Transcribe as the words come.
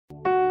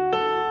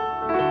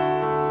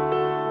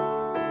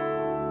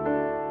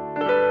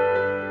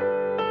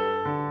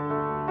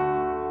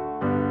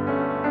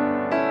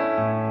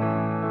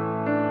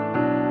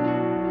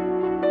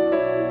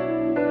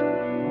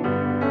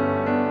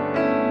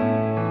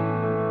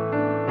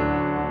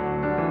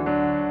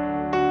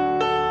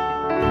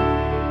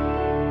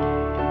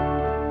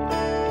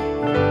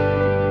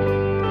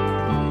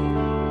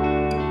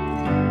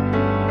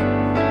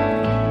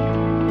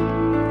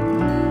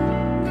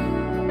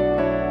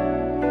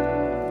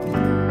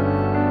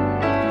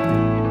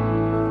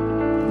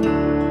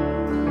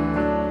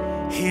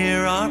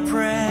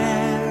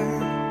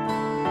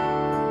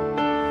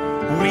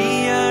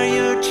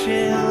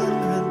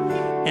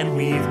and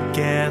we've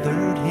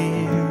gathered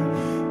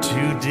here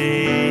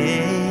today.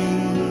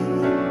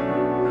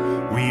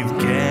 We've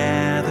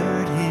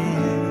gathered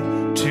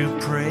here to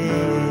pray.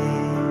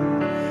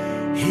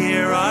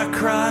 Hear our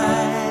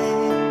cry.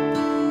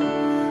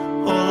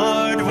 Oh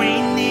Lord,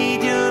 we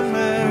need your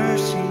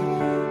mercy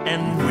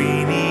and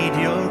we need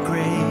your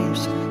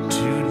grace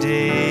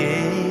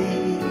today.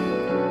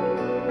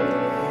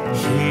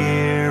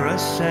 Hear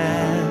us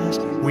as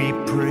we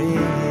pray.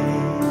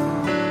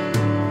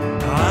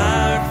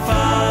 Our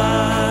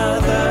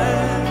Father,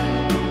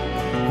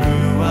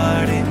 who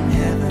art in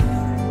heaven,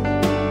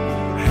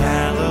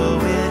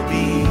 hallowed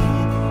be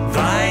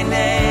thy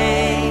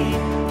name.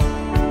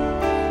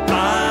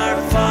 Our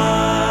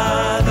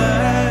Father,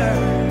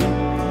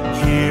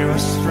 hear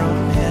us from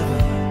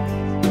heaven,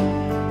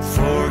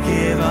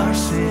 forgive our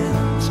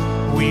sins,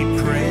 we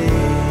pray.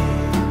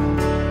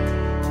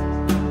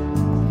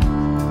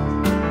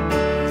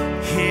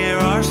 Hear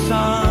our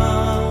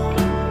song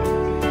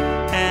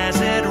as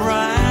it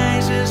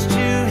rises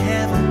to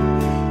heaven.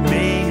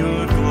 May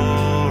your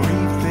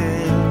glory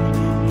fill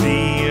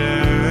the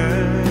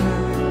earth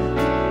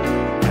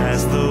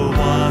as the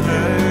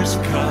waters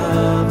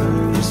cover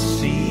the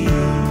sea.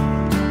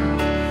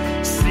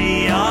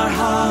 See our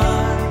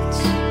hearts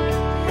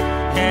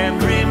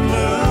and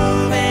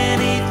remove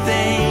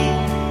anything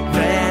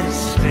that is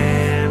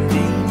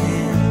standing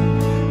in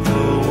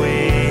the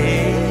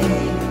way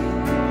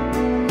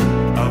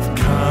of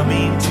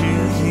coming to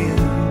you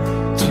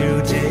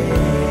today.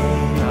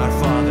 Our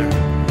Father,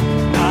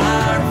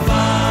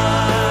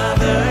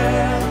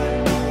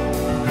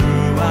 who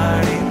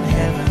art in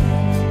heaven,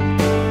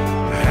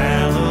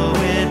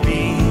 hallowed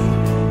be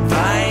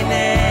thy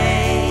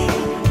name.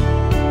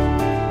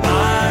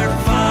 Our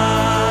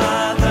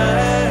Father,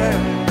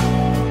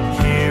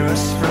 hear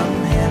us from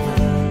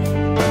heaven,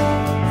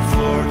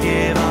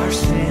 forgive our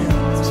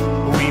sins,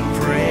 we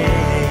pray.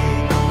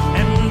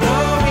 And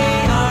though we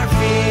are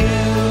few,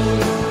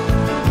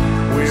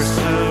 we're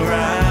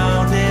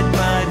surrounded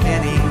by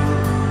many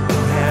who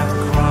have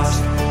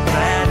crossed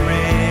that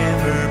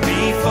river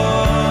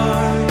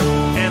before.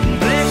 And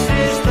this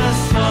is the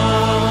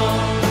song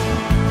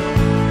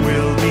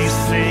we'll be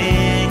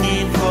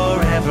singing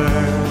forever.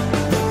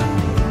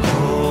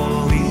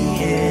 Holy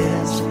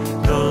is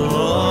the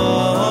Lord.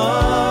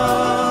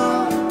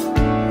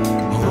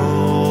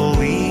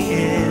 Holy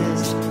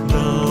is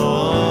the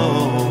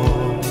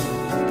Lord.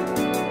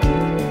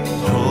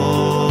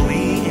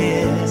 Holy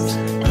is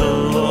the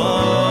Lord.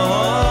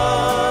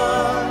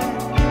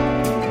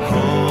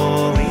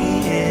 Holy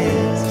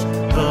is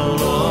the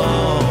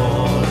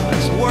Lord.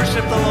 Let's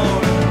worship the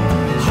Lord.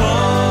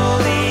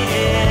 Holy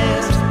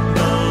is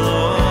the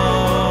Lord.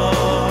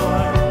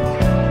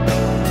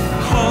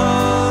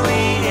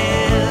 Holy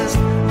is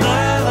the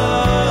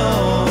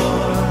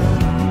Lord.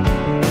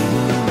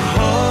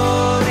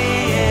 Holy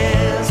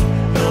is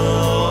the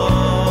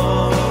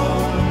Lord.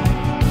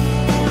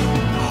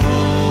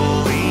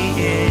 Holy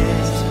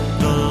is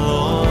the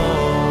Lord.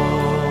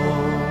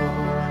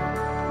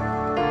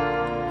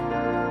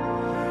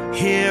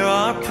 Hear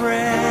our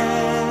prayer.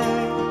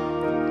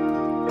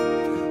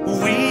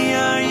 We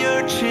are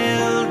your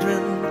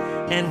children,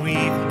 and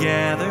we've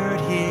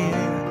gathered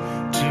here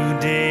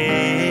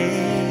today.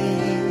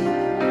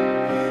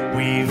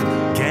 We've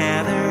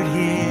gathered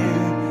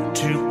here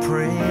to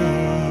pray.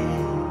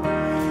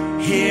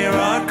 Hear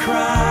our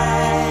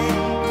cry.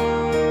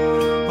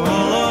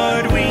 Oh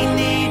Lord, we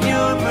need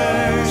your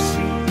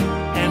mercy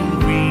and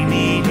we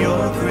need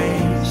your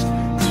grace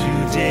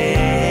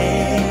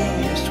today.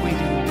 Yes, we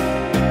do.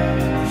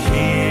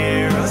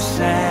 Hear us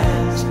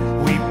as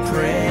we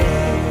pray.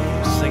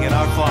 Sing it,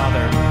 our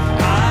Father.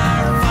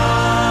 Our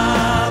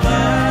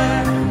Father,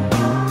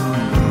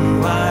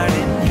 who art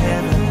in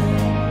heaven,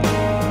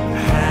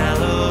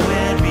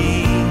 hallowed be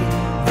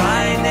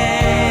thy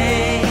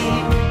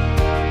name.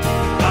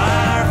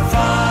 Our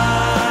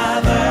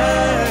Father,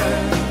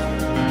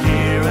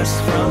 hear us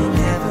from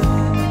heaven,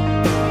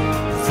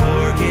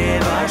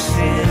 forgive our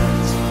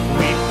sins,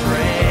 we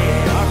pray.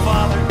 Our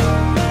Father,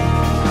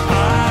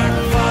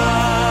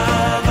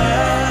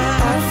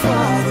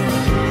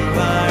 who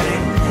art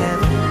in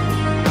heaven,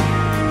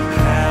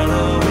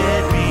 hallowed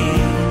be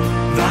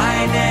thy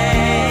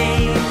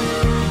name.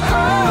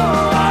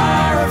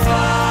 Our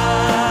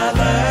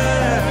Father,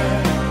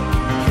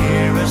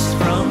 hear us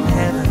from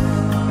heaven,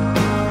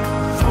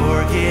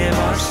 forgive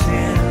our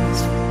sins,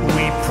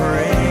 we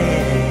pray.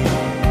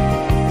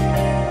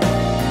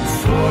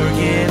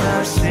 Forgive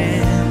our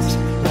sins,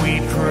 we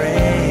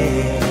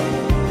pray.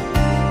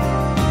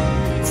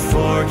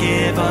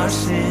 Forgive our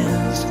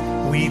sins,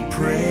 we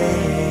pray.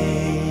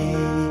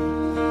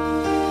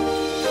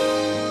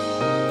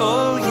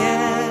 Oh yes.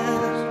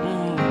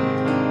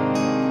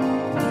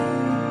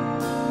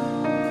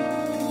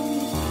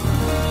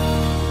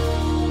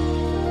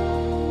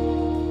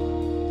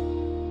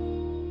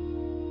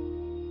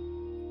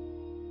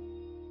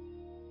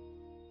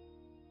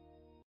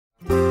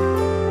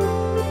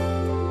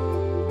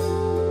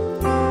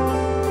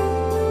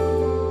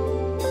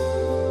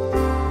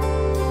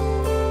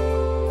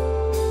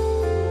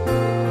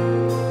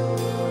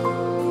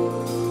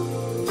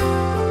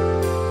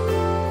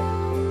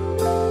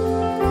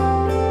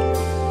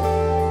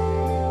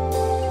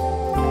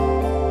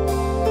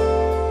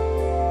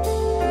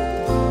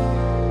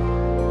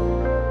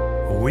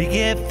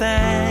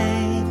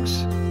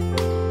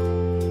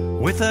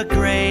 a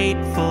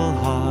grateful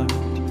heart,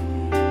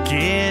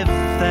 give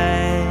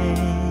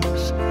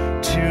thanks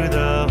to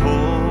the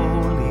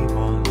Holy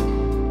One.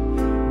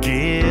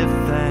 Give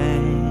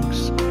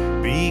thanks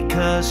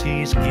because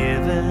He's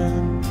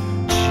given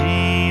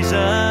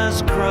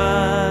Jesus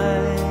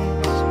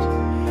Christ,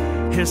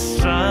 His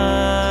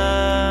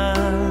Son.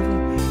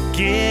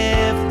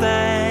 Give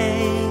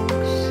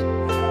thanks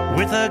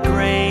with a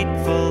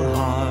grateful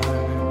heart.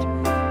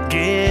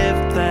 Give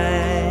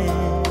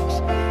thanks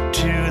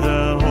to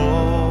the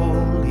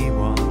Holy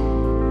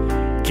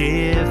One.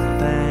 Give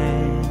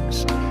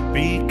thanks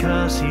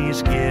because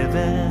He's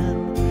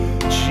given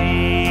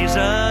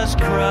Jesus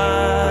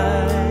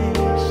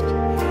Christ,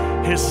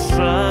 His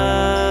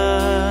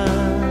Son.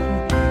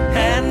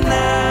 And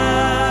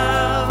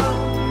now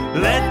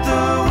let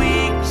the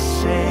weak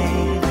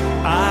say,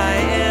 I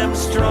am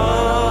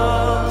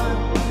strong.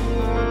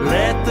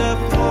 Let the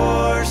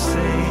poor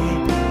say,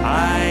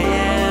 I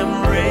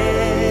am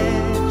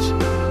rich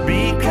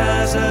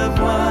because of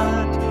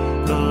what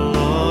the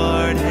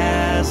Lord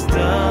has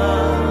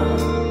done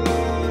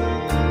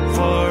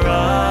for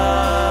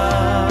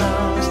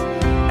us.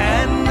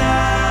 And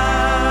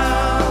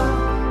now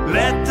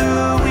let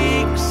the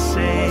weak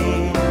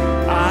say,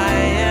 I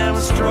am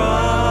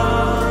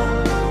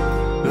strong.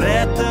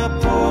 Let the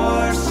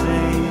poor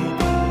say,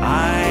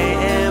 I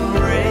am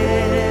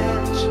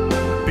rich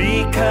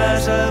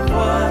because of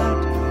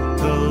what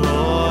the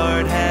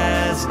Lord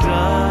has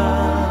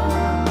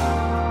done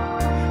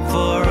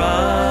for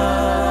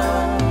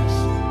us.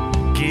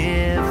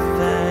 Give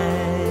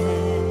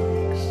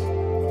thanks.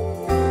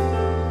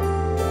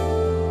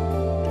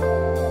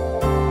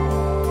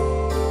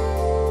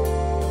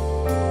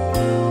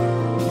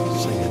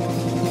 Sing it.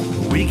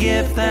 We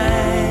give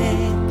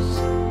thanks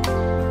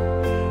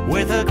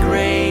with a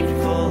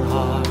grateful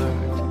heart.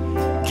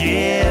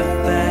 Give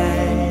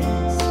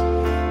thanks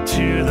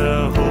to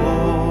the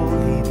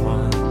Holy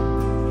One.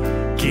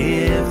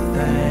 Give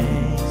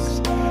thanks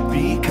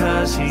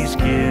because He's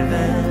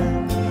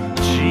given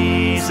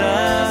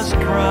Jesus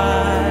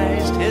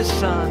Christ, His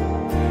Son,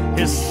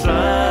 His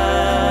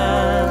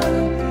Son.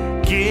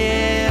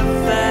 Give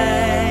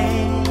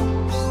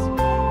thanks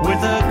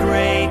with a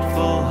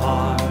grateful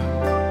heart.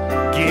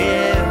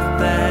 Give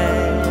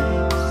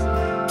thanks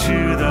to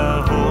the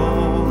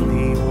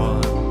Holy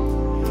One.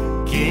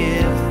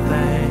 Give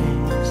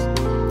thanks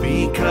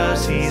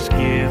because He's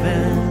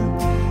given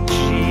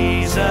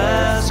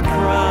Jesus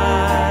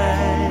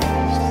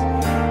Christ,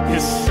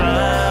 His Son.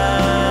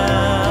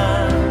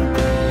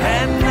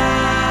 And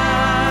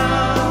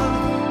now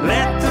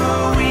let the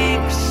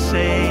weak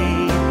say,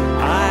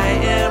 I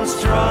am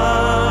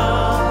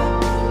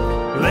strong.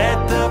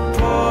 Let the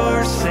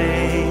poor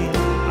say,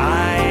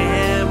 I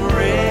am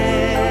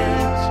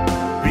rich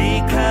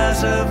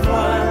because of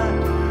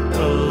what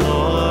the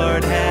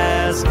Lord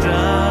has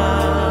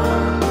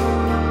done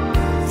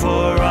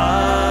for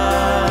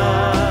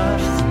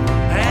us.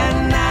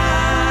 And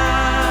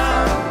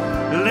now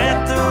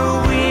let the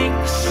weak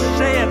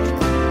say it,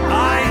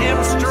 I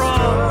am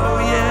strong, oh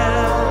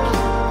yes.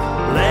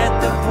 Let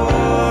the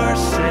poor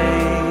say,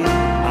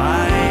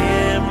 I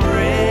am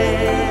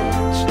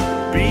rich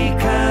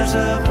because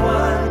of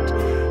what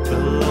the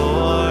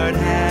Lord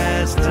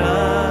has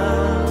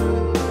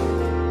done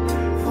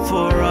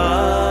for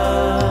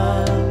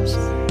us.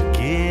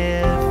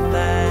 Give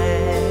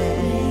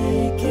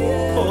thanks.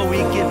 Oh, we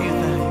give you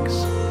thanks.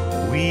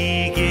 We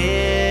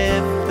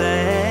give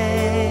thanks.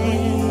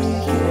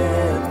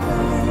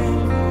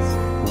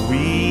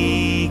 We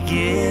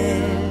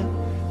give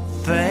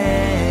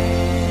thanks.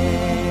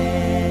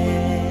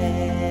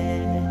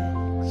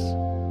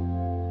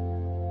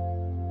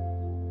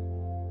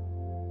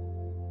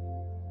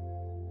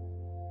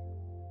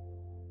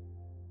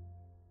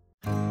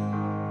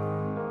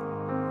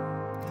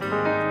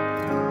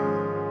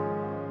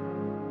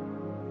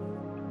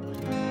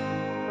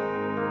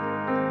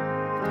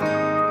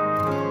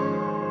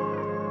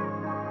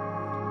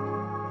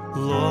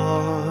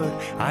 Lord,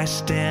 I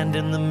stand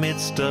in the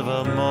midst of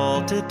a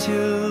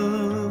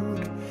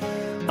multitude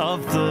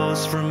of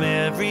those from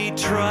every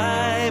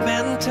tribe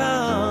and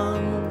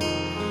tongue.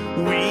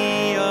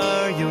 We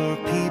are your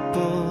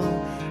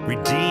people,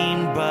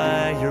 redeemed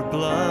by your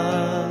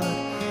blood,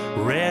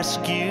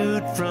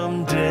 rescued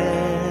from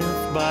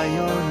death by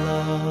your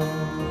love.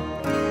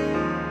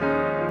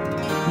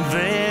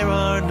 There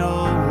are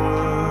no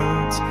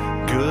words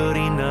good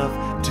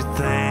enough to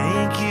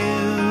thank you.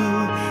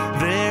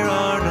 There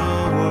are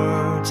no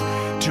words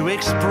to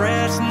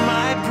express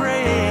my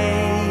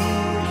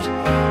praise,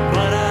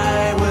 but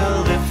I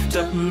will lift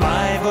up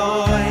my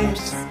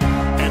voice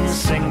and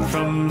sing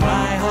from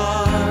my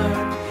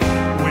heart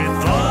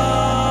with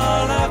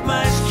all of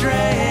my strength.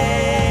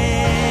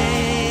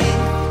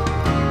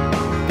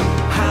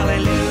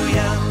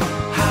 Hallelujah,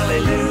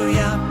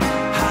 hallelujah,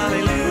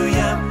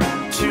 hallelujah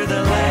to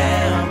the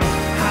Lamb.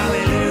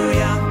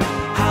 Hallelujah,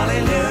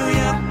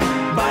 hallelujah,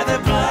 by the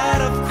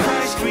blood of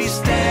Christ we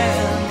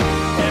stand.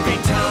 Every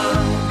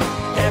tongue,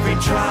 every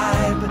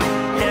tribe,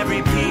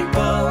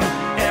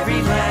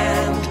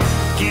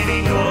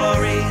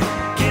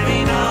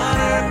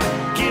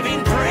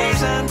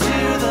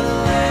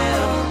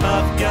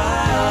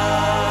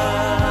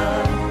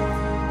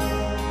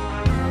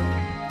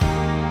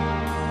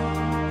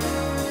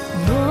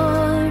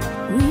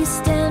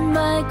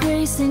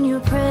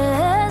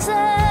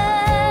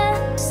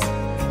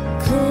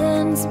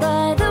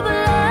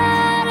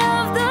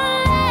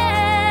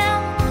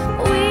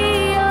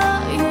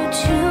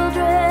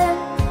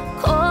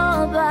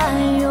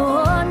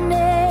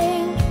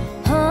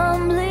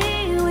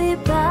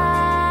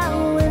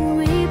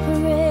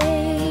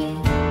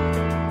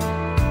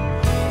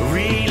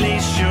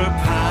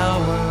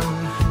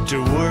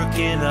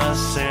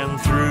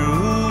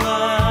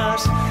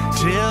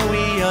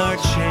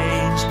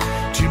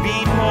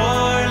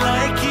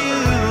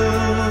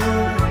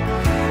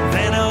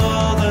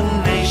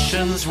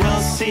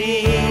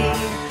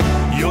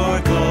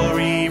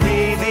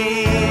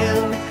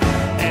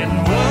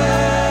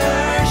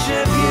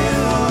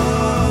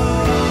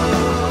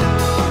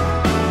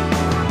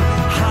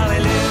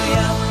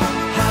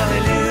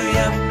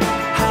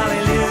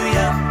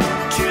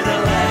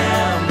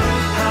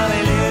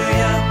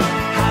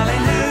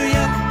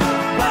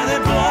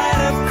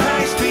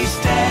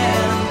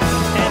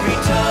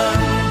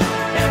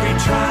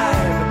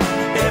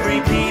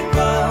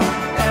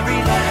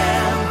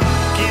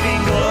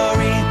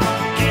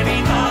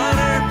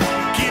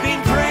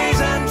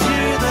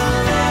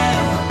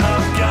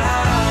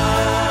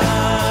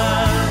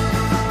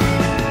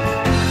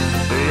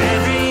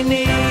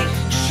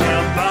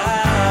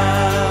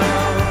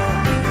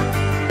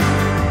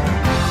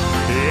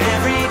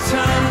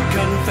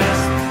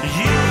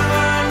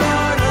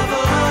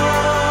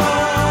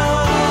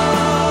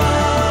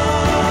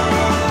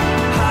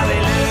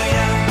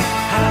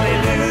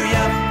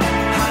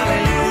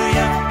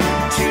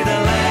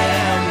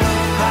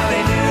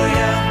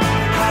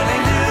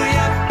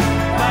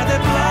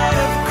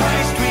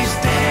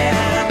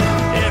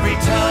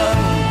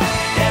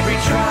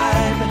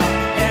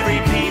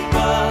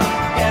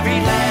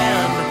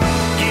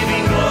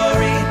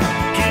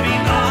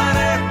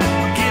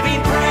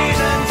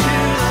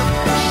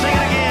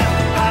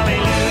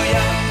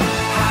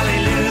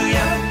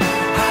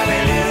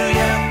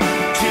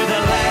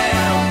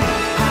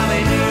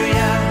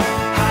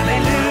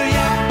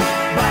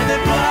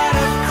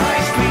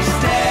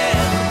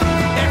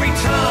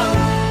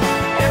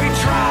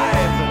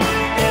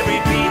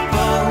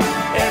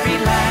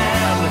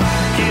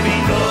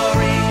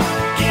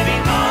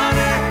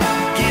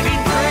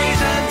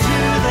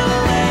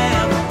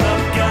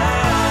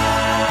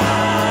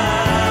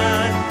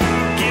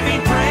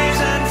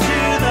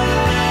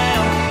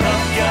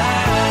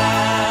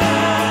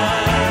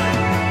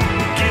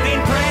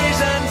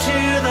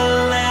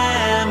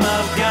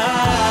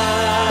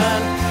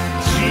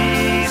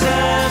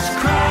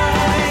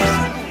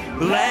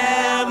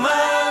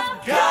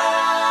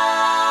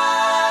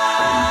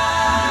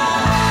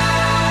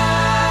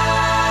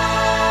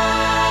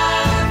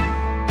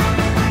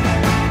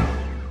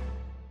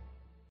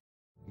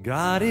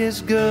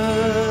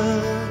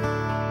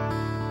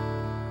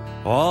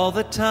 all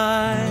the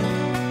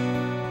time.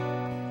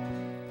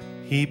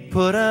 He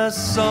put a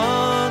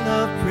song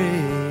of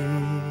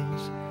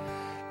praise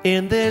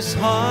in this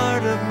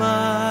heart of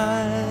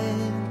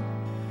mine.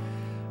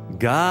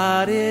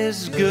 God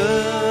is good,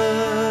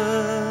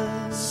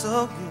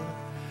 so good,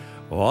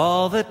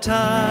 all the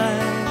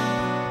time.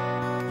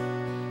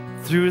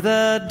 Through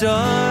the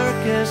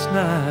darkest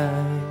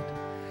night,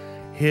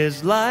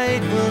 His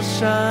light will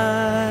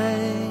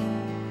shine.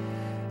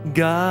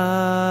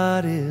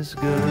 God is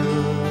good.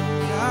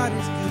 God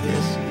is good.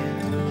 Yes, He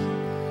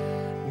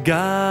is.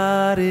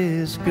 God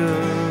is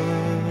good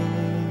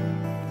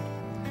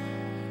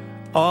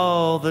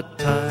all the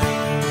time.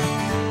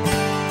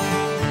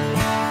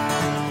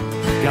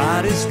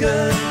 God is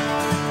good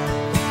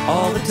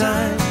all the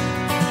time.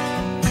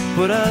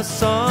 Put a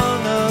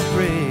song of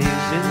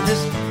praise in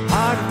this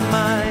heart of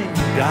mine.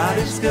 God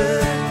is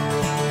good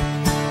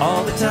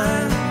all the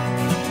time.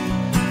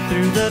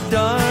 Through the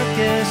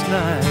darkest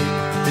night,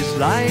 His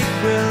light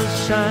will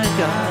shine.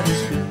 God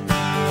is good.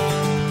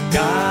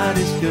 God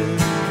is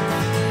good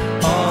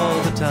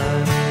all the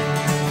time.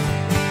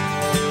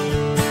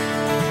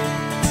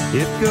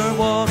 If you're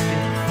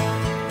walking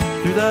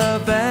through the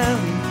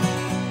valley,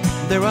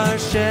 there are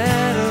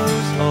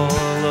shadows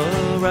all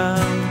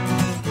around.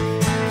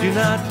 Do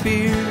not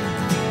fear,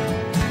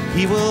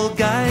 He will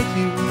guide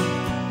you.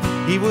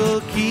 He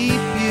will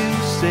keep you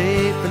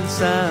safe and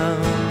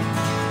sound.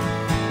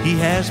 He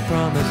has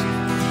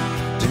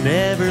promised to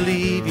never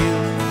leave you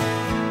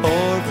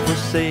or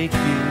forsake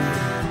you,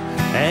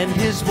 and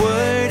His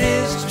word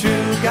is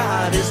true.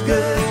 God is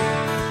good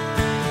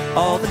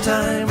all the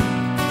time.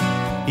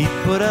 He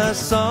put a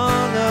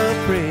song of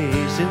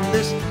praise in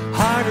this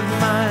heart of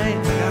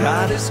mine.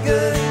 God is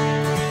good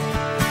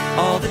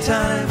all the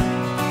time.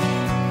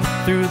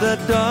 Through the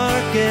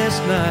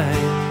darkest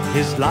night,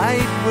 His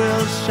light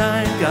will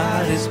shine.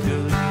 God is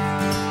good.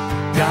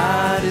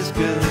 God is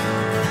good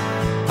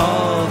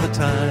all the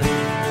time.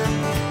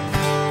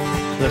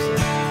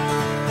 Listen.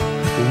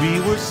 We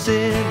were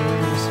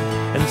sinners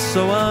and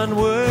so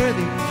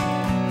unworthy,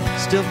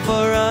 still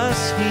for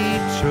us He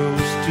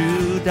chose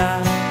to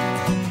die.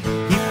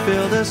 He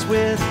filled us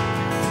with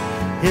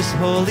His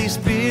Holy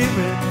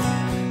Spirit.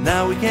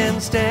 Now we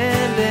can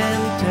stand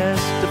and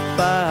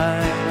testify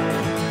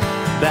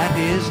that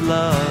His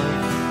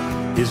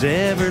love is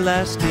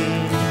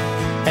everlasting,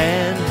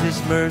 and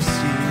His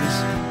mercies,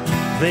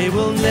 they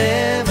will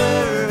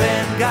never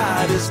end.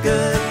 God is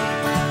good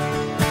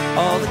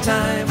all the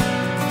time.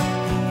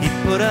 He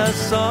put a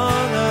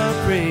song of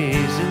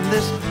praise in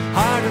this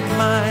heart of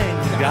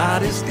mine.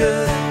 God is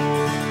good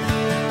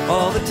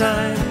all the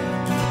time.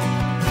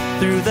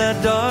 Through the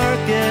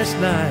darkest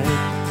night,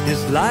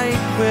 His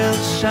light will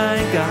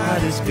shine.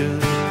 God is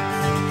good.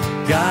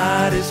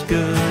 God is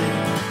good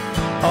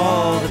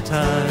all the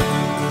time.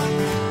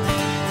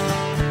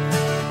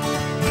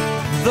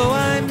 Though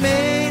I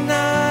may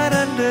not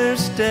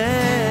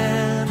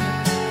understand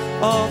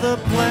all the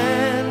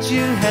plans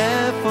You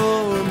have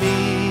for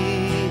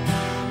me,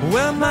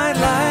 well, my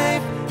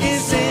life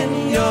is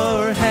in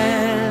Your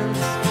hands,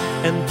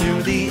 and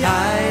through the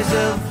eyes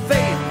of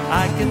faith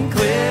I can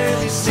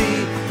clearly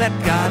see that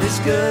God is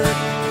good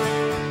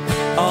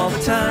all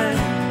the time.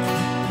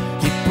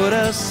 He put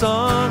a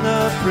song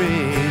of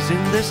praise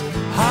in this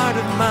heart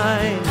of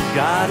mine.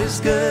 God is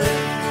good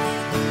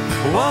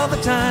all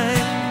the time.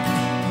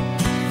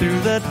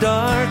 Through the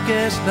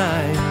darkest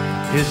night,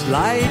 His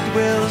light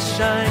will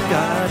shine.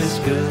 God is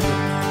good.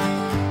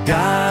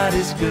 God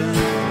is good.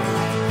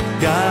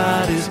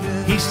 God is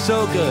good. He's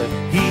so good.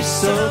 He's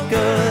so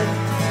good.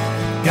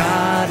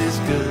 God is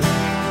good.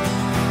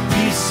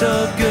 He's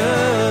so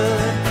good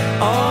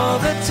all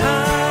the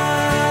time.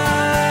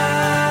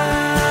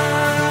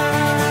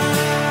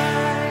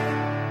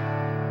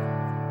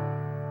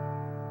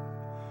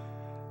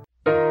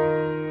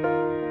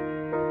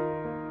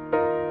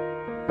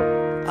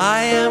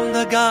 I am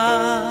the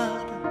God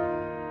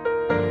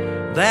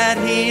that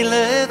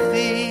healeth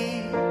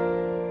thee.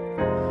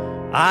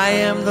 I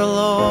am the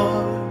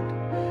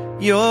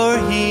Lord, your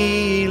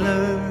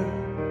healer.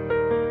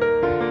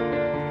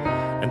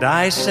 And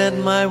I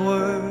sent my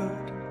word,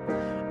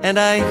 and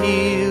I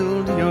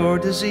healed your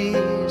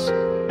disease.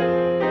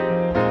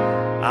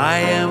 I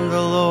am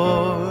the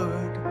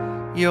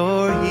Lord,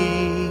 your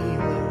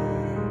healer.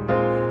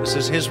 This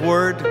is His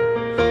word.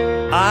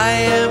 I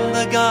am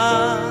the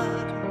God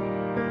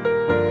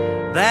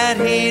that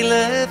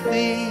healeth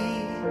thee.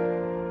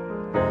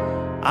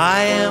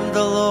 I am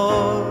the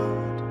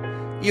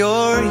Lord,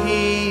 your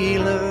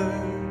healer.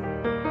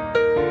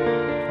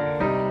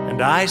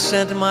 And I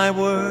sent my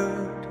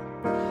word,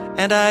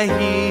 and I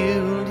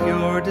healed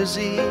your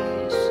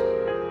disease.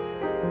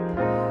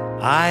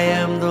 I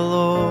am the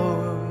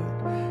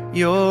Lord,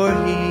 your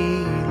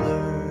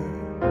healer.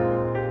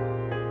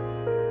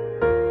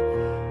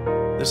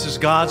 This is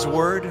God's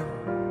word.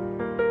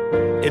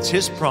 It's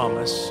His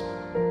promise.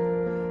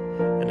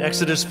 In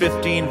Exodus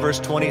 15, verse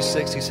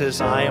 26, He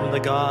says, I am the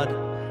God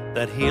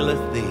that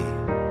healeth thee.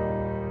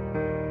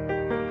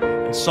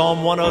 In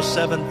Psalm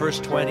 107, verse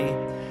 20,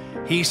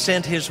 He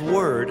sent His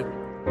word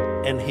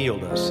and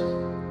healed us.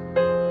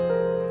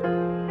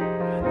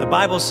 The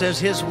Bible says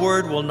His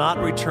word will not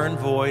return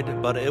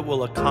void, but it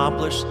will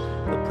accomplish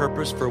the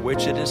purpose for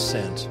which it is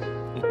sent.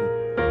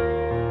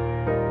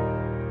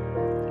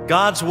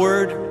 God's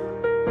word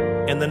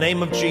in the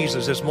name of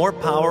Jesus is more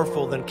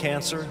powerful than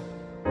cancer,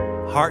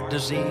 heart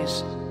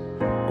disease,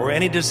 or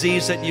any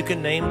disease that you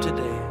can name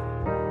today.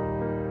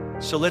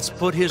 So let's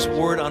put His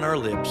word on our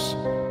lips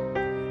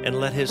and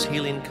let His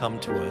healing come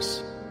to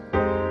us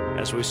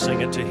as we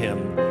sing it to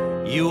Him.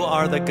 You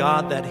are the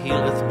God that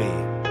healeth me.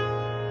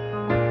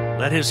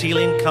 Let His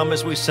healing come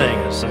as we sing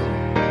it.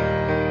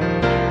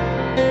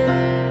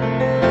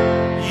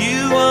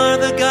 You are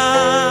the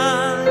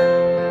God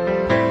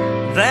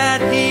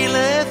that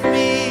healeth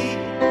me.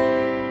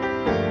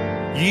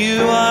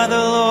 You are the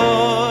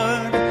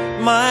Lord,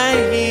 my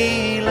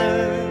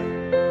healer.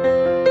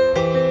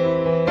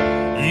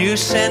 You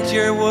sent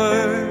your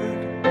word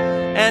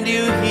and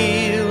you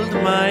healed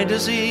my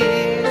disease.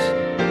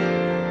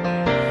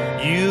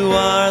 You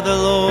are the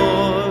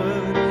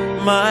Lord,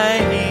 my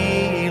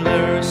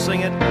healer.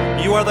 Sing it.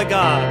 You are the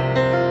God.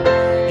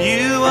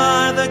 You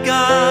are the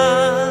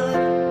God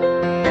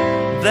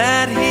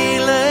that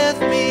healeth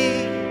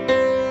me.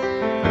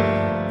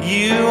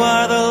 You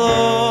are the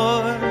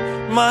Lord,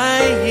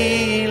 my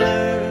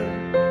healer.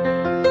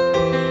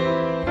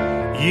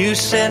 You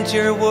sent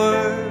your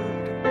word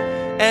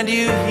and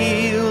you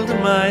healed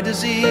my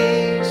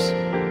disease.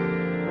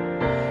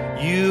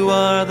 You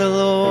are the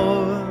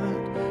Lord,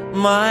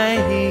 my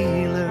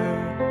healer.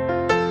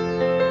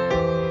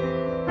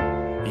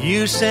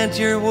 You sent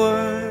your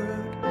word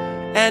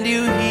and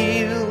you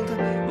healed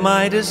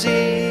my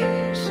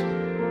disease.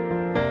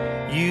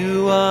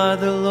 You are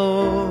the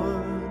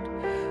Lord,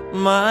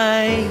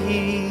 my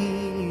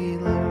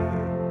healer.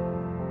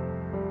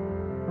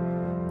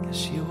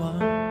 Yes, you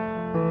are.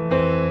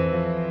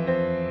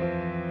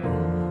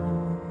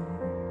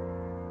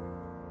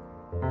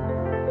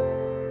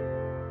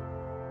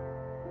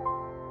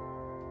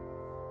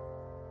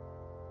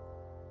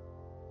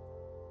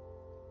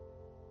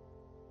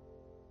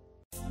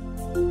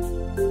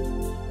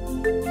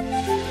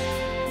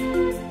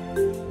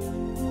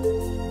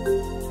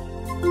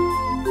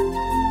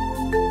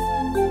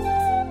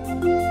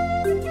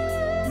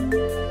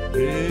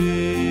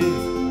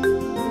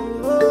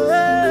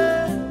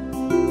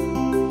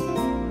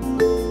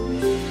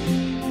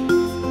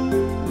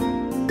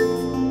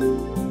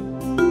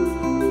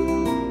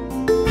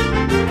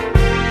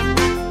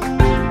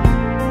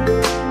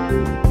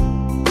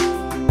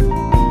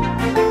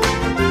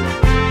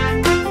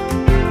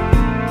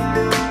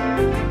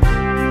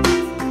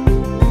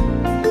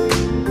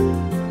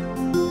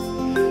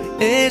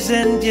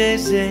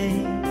 Ezenjeze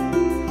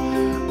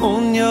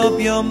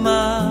onyobioma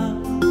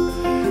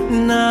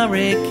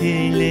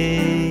narekele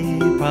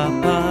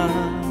papa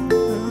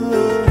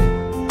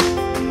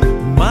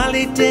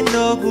malite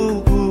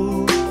nogugu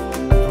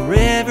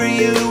forever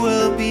you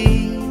will be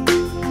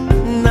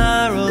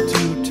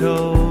narotuto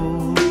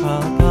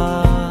papa.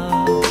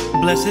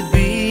 Blessed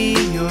be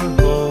your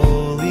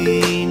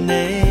holy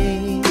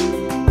name.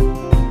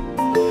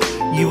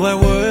 You are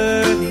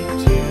worthy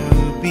to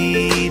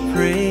be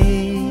praised.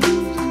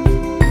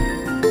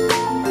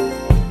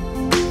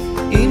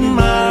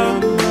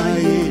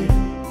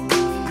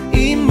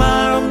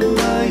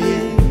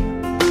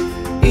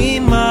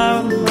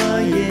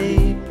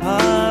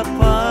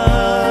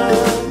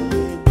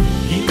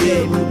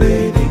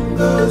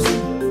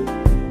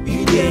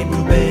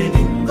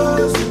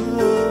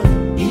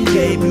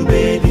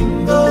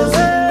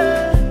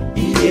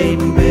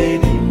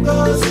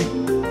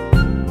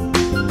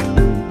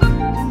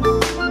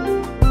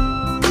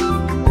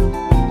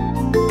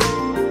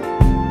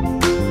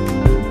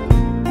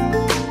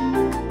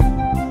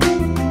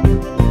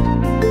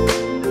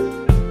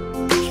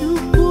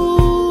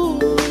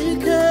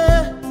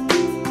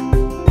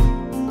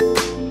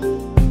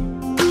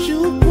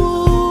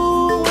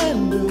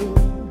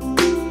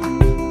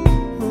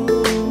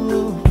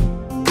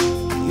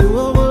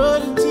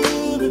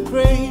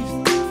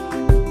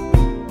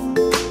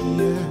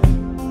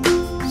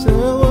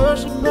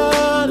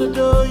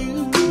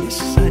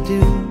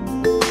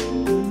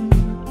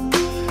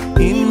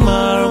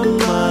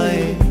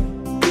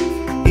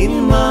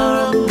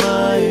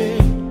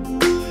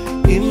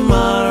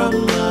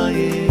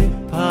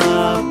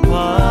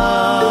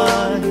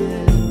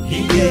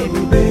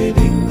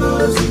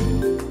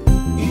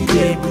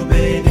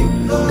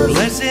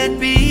 Blessed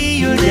be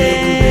your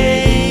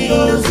name.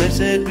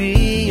 Blessed be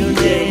your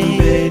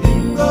name.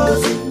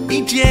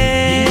 Ije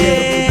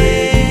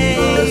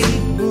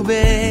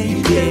bube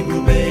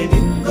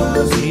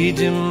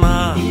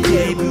idima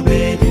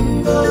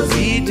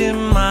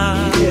idima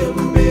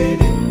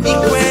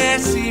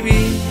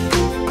ikwesibi.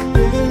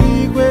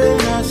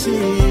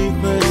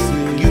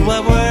 You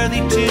are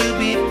worthy to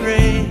be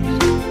praised.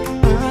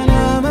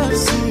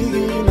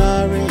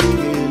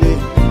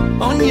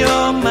 On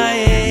your mind.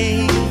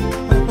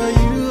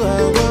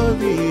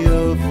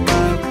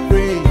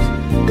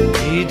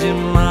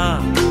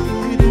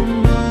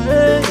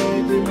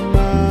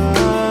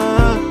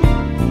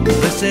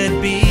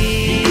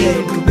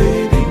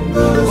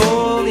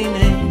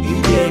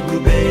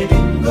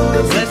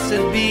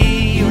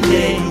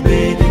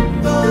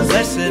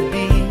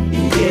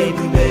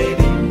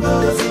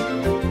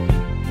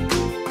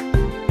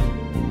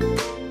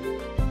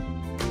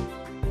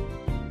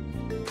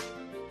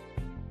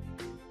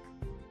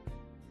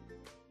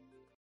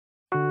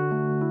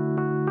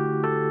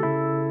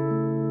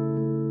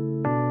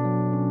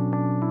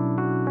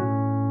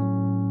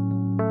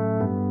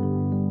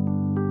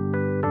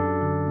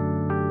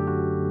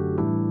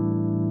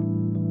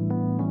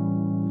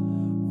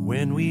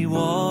 when we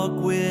walk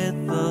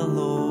with the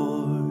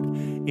Lord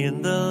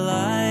in the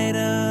light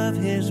of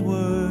His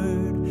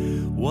word.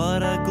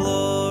 What a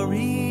glory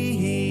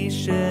He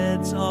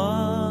sheds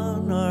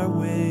on our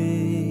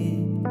way.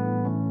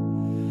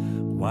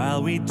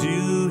 While we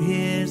do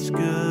His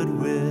good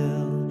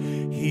will,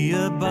 He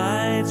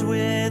abides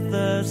with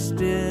us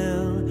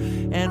still,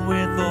 and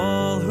with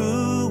all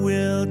who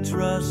will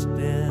trust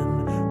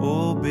and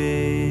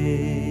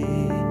obey.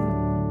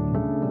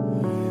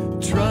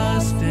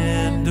 Trust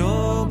and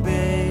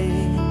obey,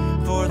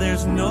 for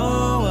there's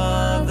no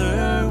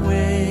other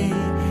way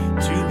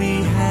to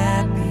be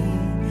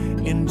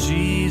happy in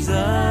Jesus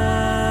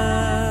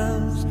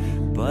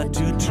but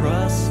to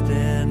trust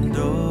and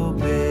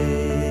obey.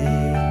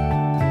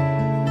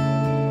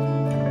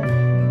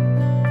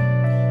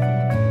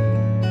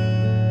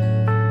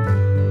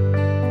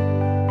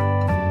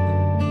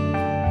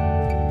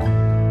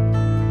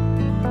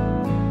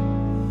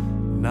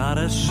 Not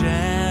a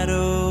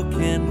shadow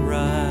can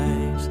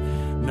rise,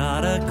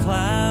 not a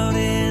cloud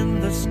in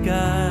the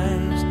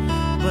skies,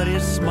 but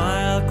His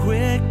smile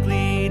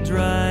quickly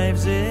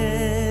drives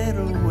it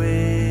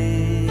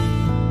away.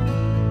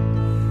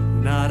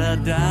 Not a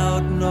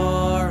doubt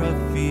nor a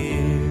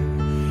fear,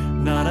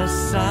 not a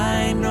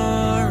sign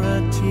nor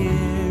a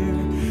tear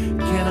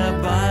can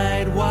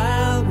abide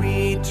while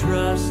we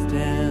trust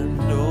and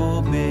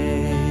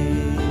obey.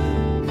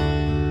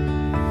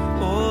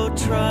 Oh,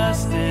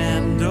 trust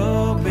and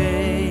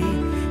obey,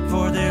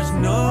 for there's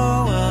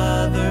no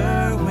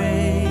other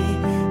way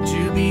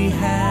to be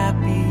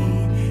happy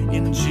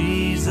in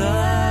Jesus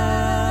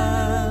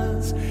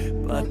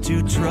but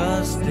to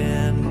trust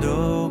and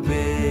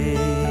obey.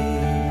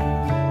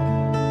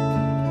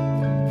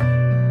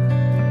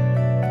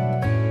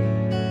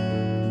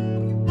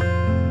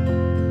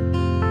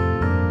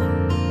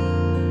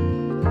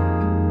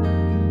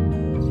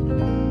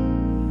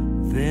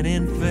 Then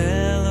in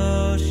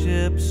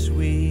fellowship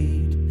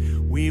sweet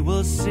we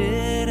will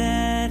sit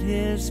at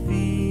His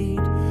feet,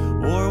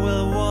 or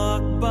we'll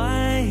walk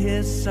by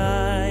His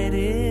side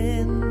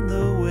in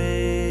the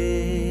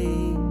way.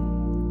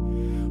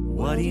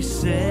 What He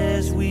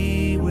says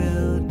we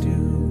will do,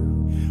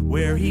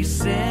 where He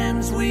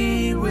sends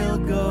we will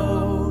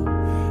go.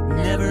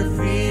 Never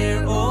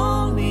fear,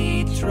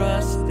 only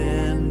trust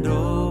and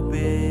obey.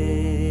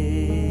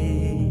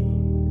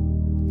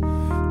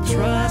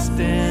 Trust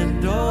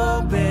and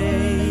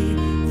obey,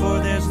 for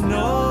there's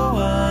no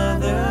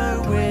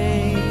other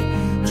way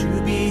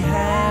to be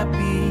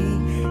happy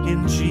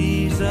in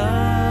Jesus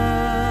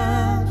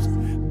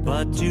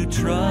but to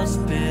trust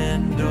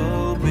and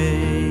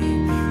obey.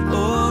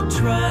 Oh,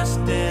 trust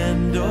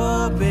and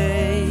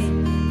obey,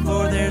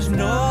 for there's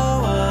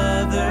no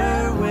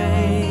other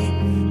way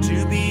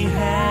to be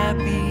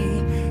happy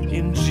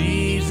in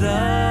Jesus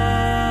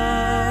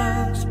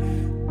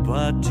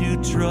but to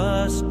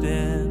trust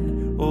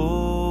and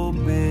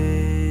obey.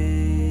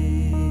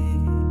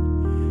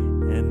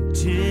 And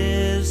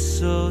 'tis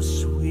so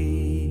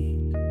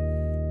sweet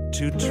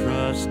to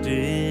trust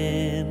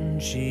in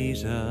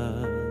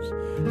Jesus,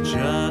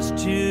 just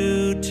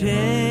to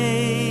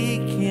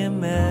take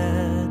Him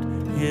at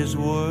His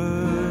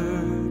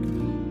word,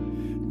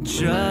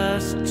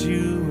 just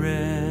to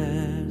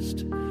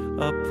rest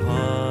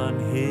upon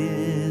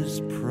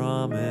His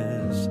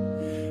promise,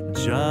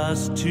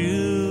 just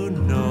to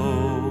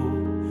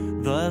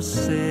know thus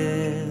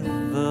saith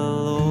the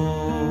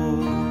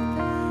Lord.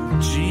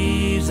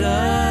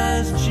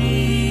 Jesus,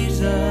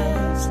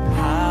 Jesus,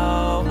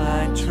 how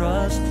I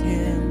trust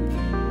Him,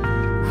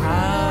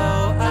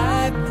 how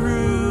I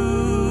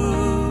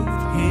proved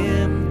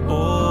Him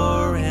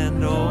o'er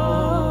and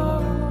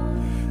o'er.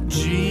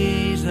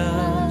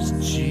 Jesus,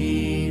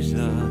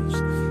 Jesus,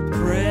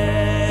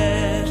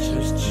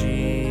 precious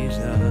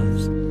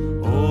Jesus,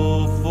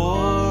 oh,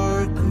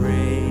 for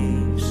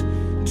grace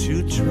to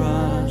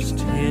trust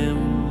Him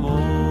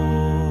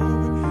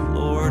more.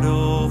 Lord,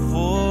 oh,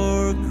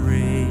 for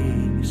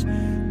grace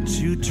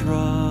to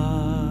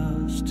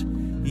trust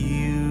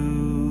You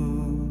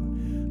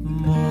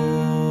more.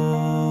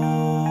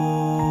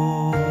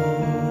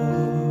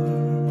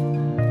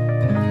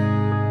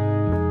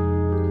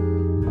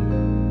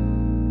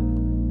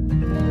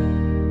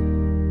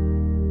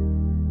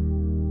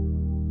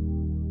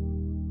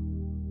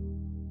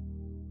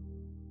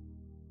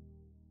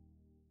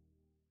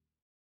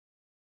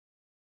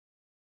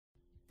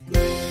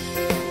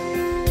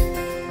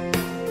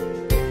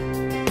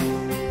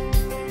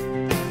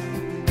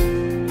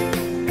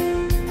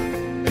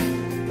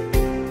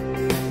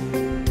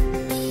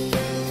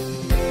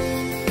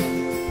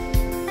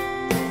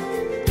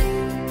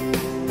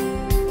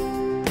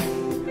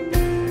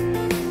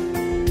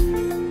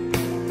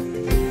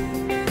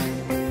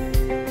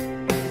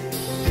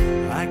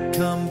 I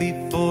come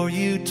before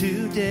You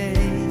today.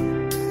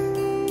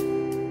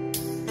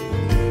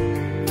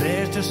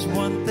 There's just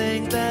one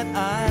thing that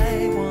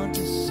I want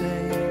to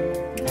say.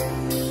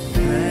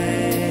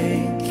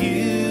 Thank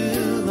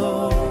You,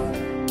 Lord.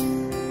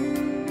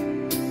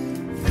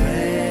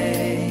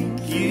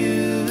 Thank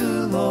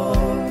You,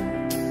 Lord.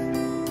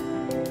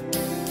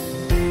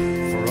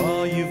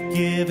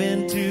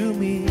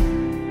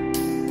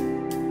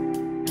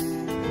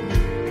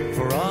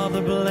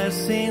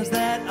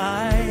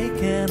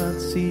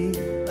 see.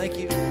 Thank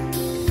you.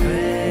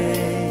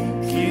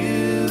 Thank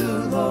you,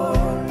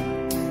 Lord.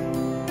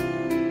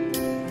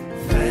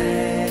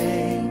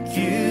 Thank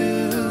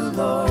you,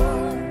 Lord.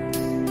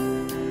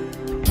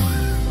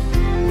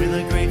 With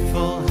a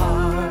grateful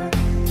heart,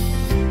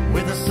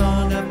 with a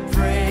song of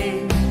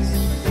praise,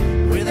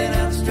 with an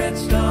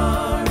outstretched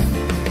arm,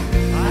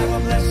 I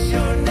will bless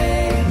your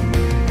name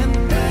and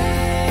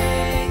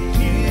thank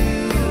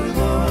you,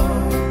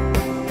 Lord.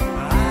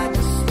 I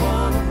just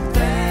want to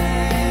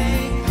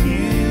thank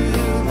you,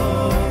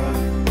 Lord.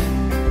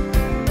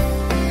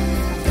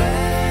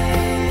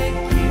 Thank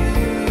you,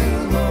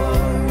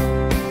 Lord.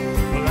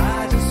 Well,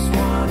 I just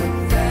want to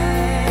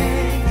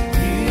thank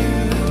you,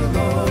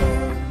 Lord.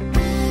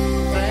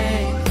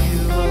 Thank you,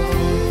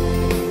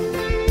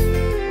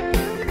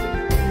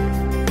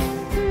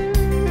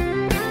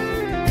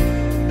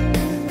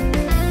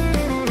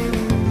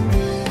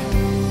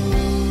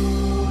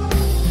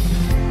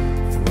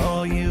 for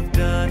all you've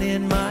done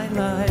in my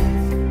life.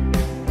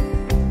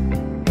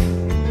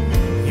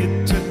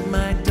 You took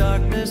my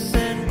darkness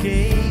and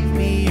gave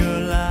me your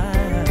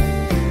light.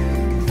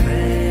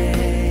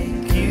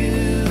 Thank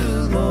you,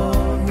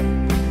 Lord.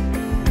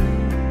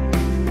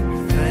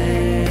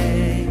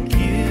 Thank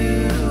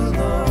you,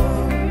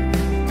 Lord.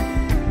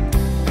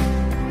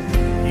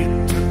 You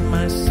took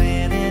my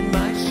sin and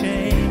my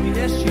shame.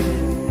 Yes, you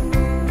did.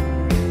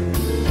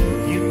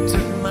 You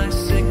took my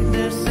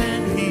sickness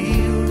and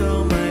healed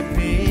all my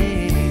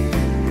pain.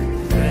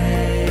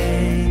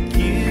 Thank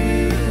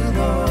you,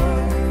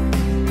 Lord.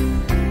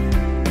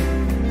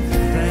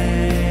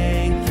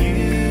 Thank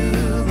you,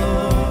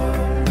 Lord.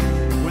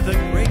 With a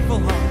grateful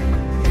heart,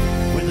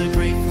 with a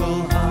grateful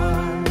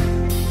heart,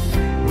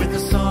 with a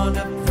song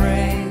of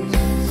praise,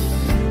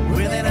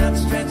 with an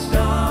outstretched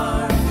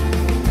arm,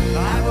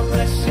 I will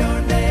bless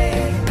your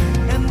name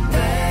and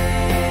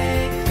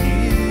thank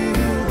you,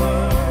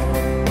 Lord.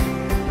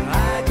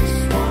 I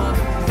just want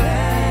to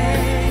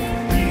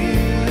thank you,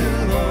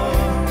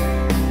 Lord.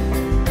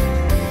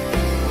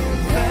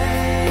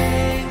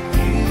 Thank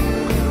you,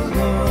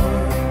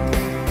 Lord.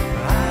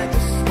 I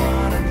just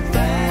want to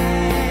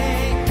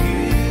thank you,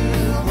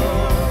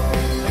 Lord.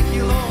 Thank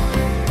you, Lord.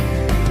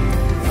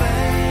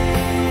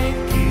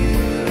 Thank you,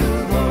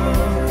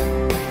 Lord.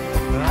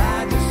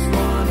 I just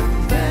want to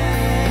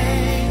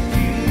thank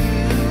you,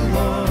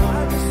 Lord.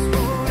 I just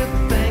want to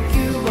thank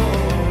you,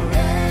 Lord.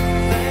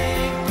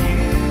 Thank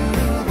you,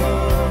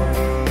 Lord.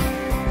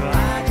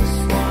 I just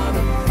want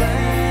to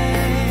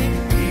thank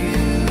you,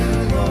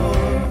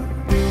 Lord.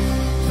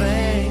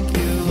 Thank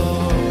you,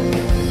 Lord.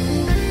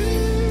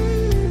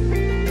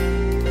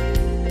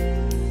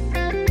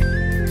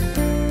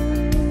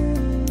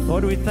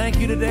 Lord, we thank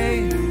you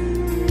today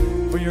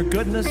for your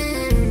goodness,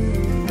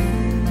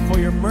 for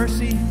your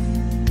mercy.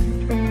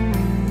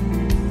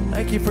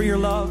 Thank you for your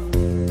love,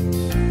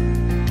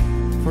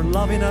 for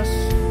loving us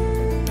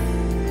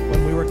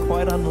when we were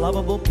quite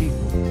unlovable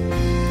people.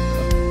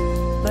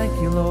 Thank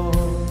you, Lord.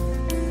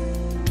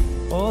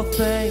 Oh,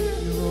 thank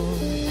you, Lord.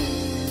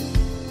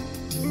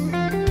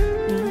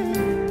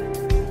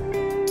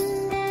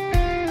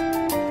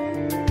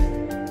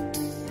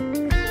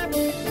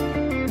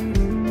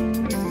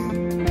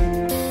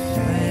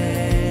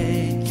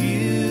 Thank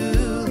you,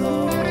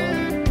 Lord.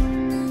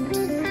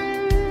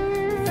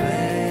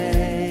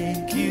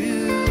 Thank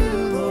you,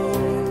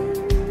 Lord.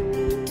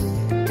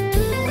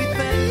 We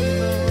thank you,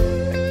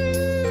 Lord.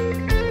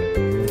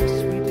 Yes,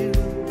 we do.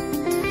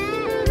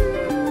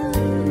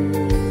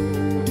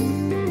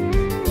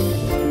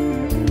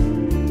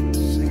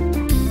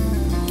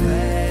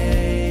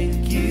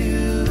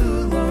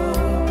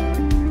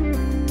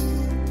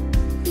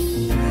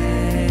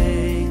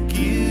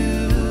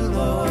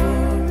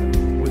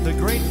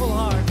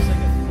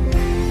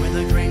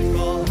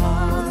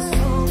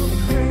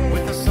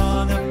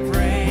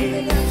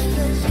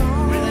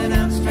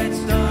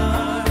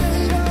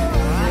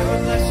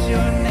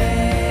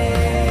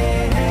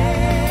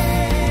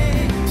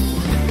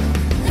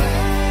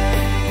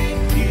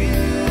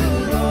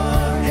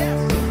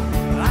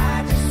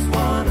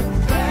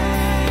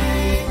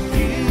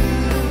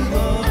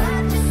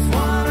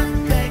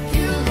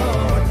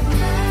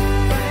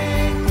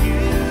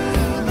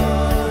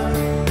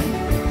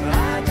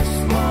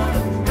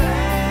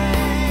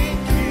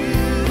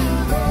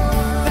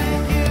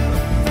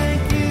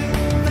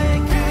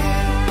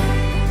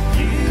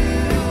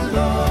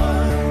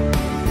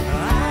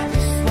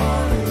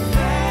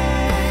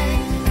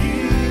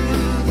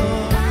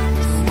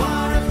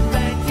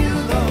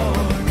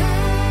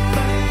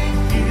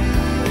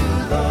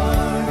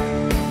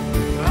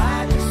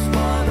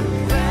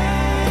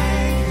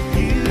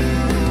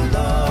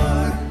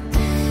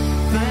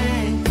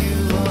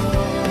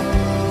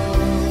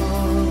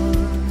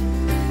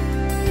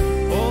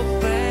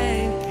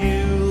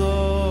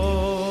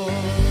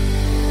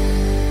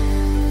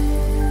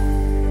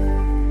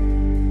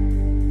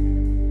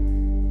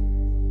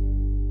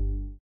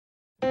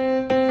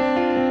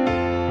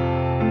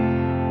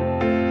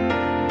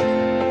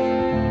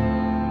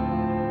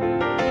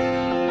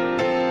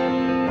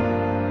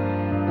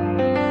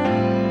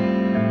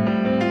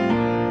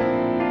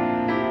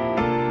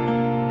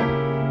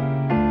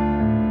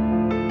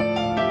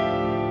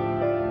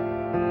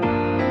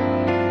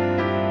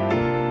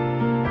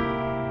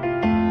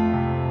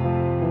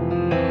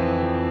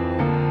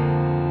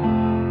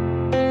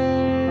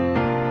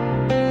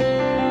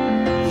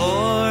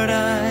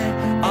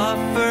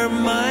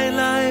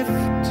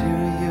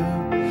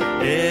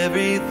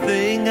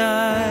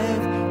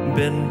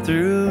 been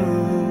through.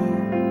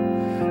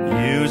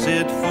 Use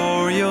it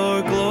for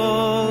your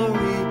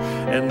glory.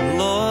 And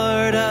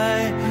Lord,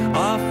 I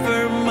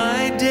offer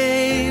my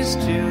days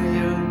to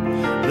you,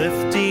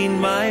 lifting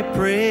my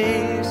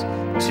praise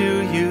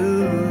to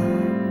you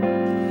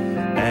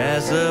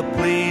as a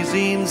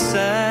pleasing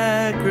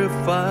sacrifice.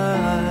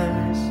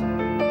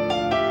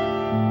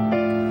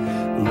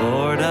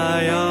 Lord,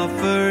 I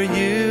offer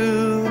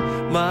you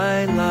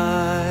my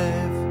life.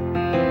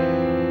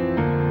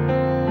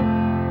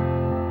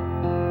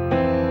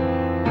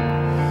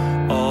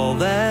 All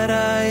that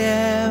I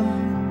am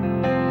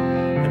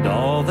and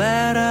all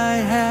that I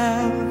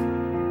have,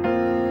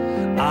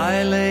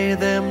 I lay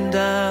them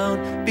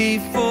down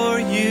before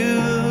you,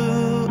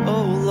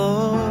 oh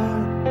Lord.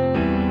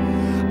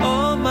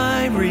 All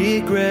my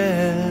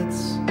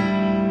regrets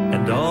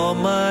and all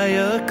my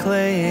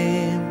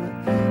acclaim,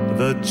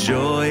 the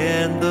joy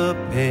and the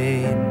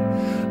pain,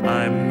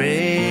 I'm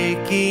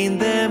making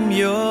them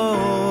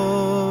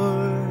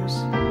yours.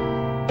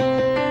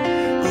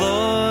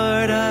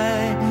 Lord,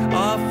 I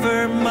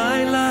offer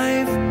my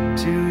life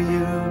to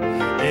you,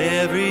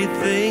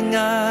 everything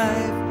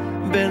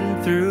I've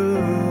been through.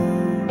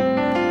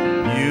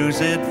 Use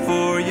it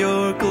for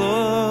your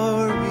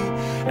glory.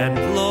 And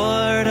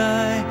Lord,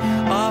 I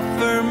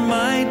offer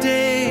my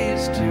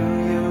days to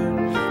you,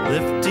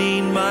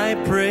 lifting my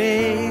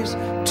praise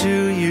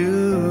to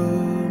you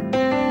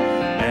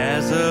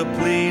as a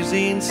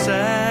pleasing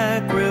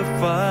sacrifice.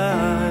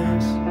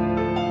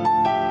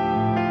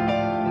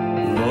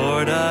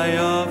 Lord, I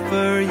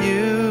offer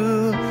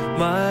you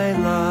my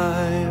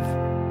life.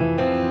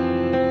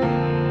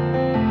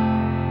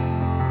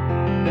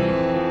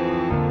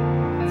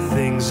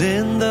 Things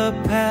in the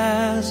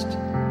past,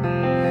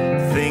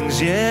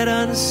 things yet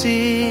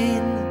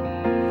unseen,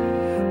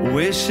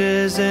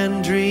 wishes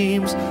and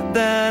dreams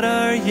that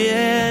are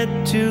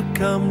yet to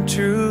come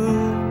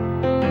true.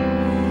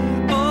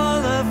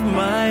 All of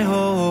my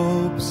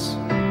hopes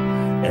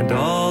and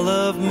all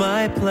of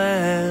my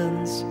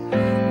plans,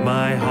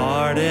 my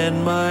heart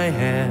and my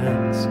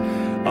hands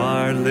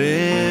are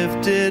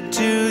lifted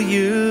to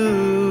you.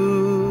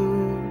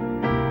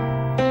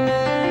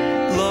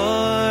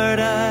 Lord,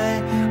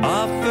 I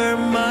offer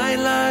my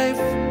life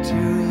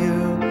to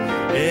you,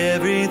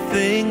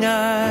 everything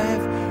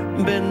I've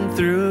been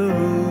through.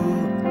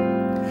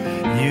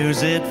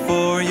 Use it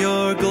for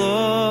your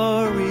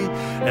glory.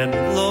 And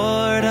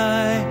Lord,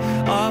 I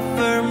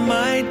offer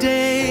my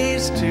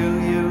days to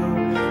you,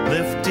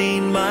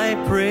 lifting my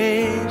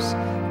praise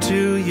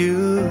to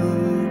you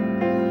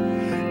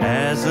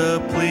as a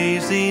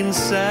pleasing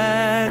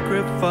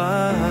sacrifice.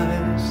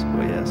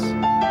 Oh yes.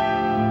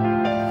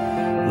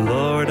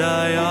 Lord,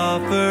 I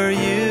offer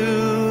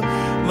you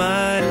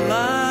my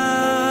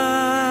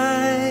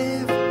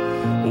life.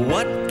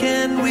 What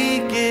can we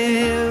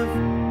give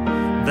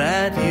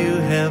that you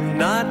have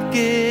not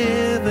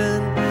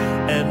given?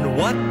 And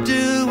what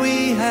do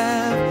we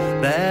have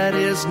that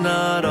is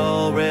not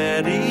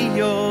already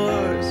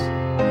yours?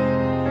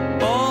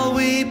 All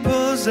we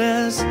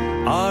possess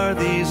are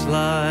these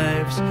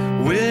lives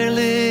we're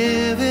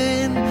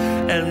living,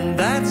 and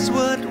that's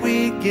what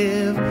we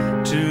give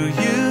to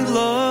you,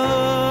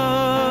 Lord.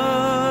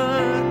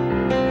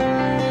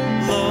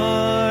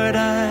 Lord,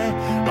 I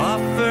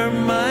offer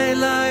my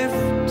life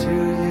to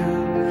you,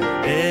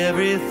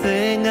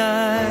 everything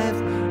I've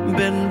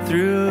been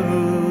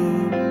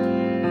through.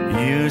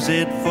 Use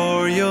it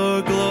for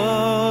your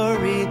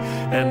glory.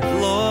 And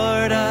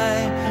Lord,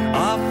 I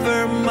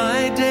offer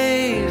my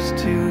days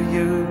to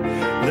you,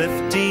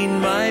 lifting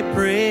my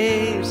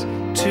praise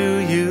to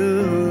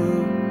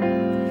you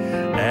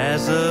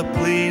as a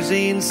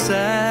pleasing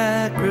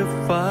sacrifice.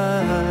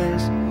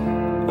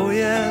 Oh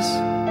yes.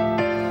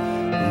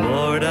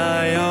 Lord,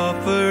 I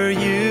offer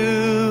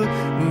you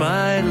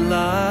my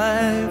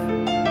life.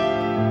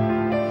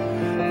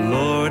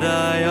 Lord,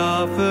 I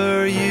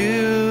offer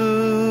you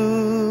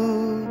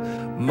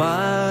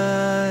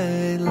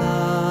my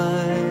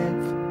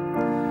life.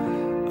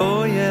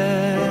 Oh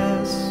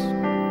yes.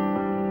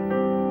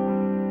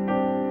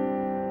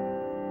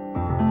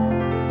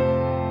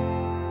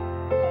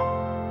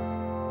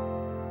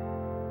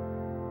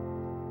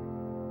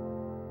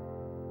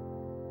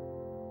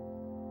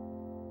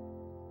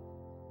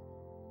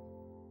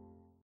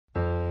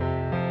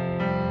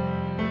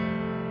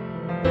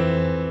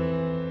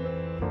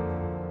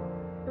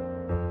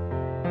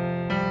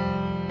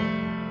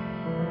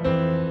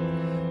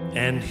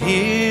 And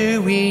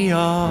here we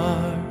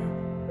are,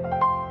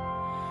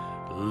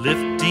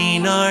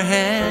 lifting our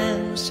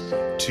hands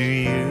to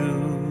you.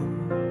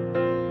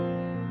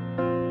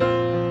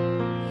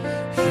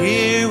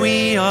 Here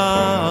we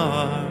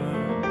are,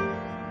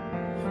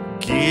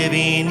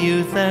 giving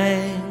you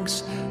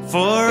thanks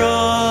for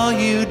all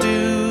you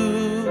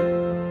do.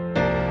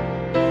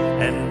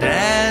 And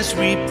as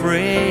we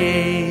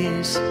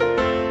praise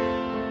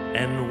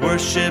and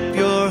worship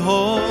your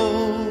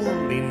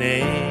holy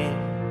name,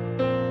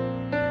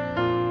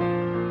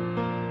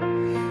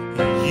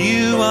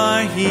 you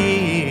are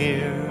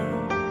here,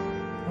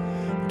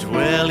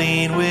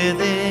 dwelling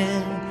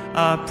within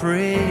our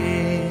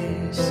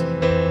praise.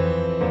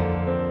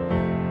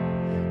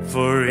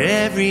 For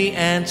every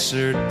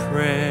answered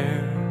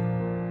prayer,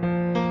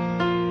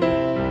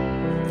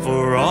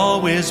 for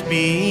always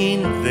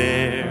being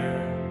there,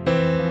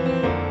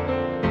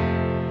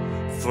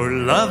 for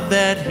love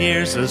that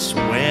hears us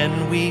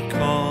when we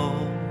call,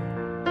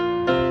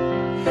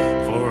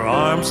 for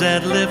arms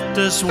that lift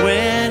us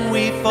when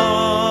we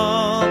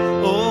fall.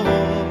 Oh,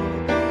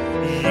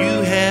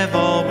 you have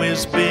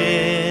always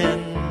been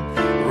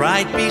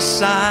right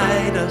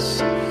beside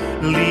us,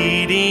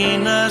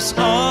 leading us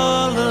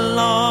all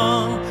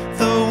along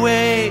the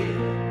way,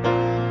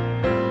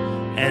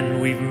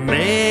 and we've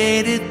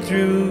made it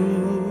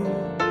through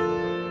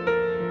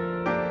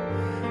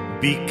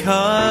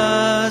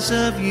because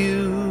of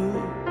you.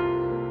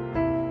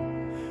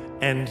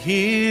 And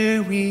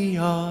here we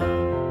are,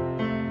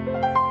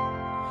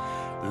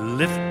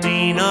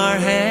 lifting our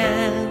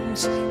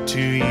hands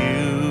to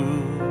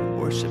you.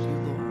 Worship you,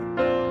 Lord.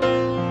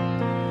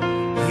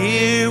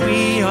 Here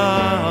we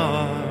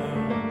are,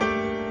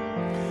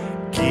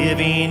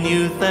 giving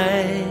you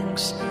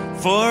thanks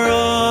for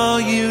all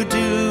you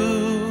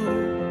do.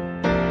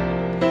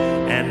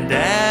 And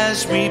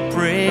as we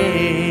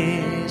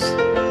praise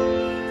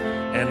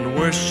and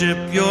worship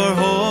your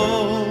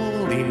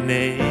holy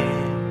name,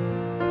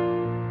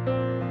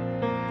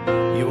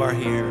 you are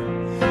here.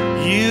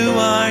 You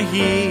are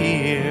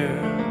here,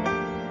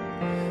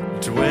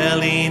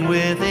 dwelling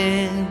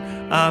within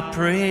our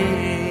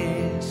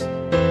praise.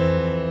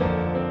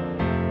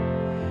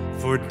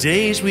 For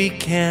days we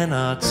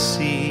cannot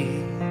see,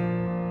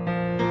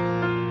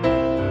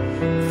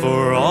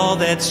 for all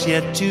that's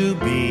yet to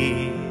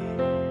be,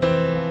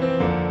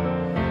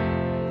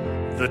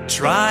 the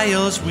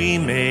trials we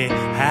may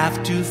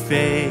have to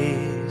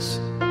face,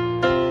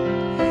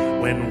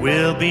 when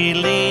we'll be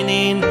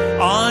leaning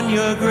on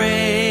your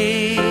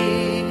grace.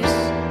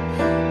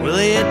 Well,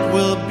 it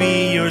will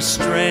be your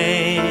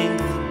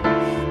strength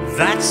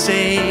that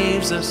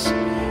saves us,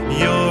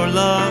 your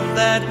love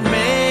that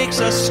makes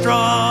us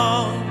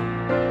strong.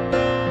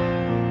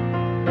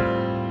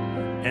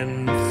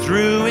 And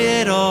through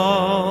it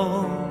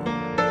all,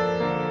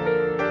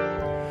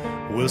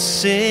 we'll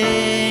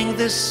sing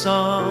this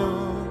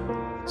song.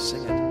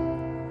 Sing it.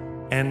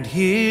 And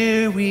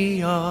here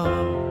we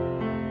are,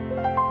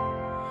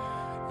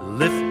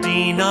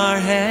 lifting our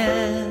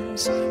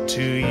hands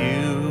to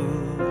you.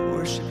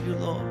 Worship you,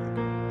 Lord.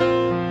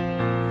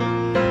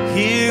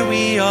 Here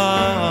we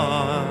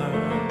are,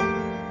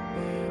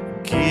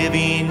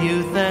 giving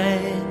you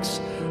thanks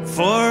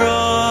for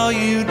all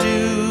you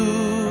do.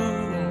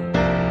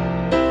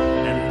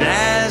 And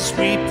as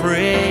we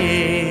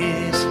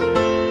praise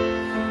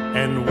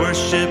and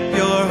worship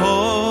your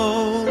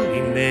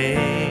holy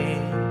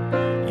name,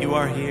 you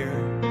are here.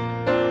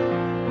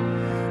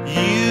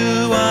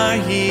 You are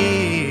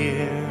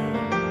here,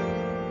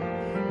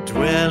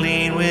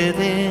 dwelling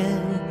within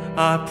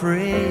our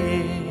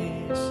praise.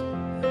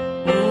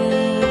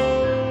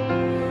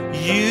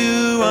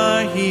 You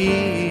are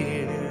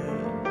here,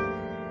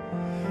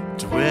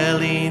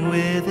 dwelling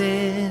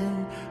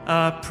within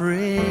our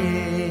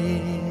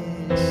praise.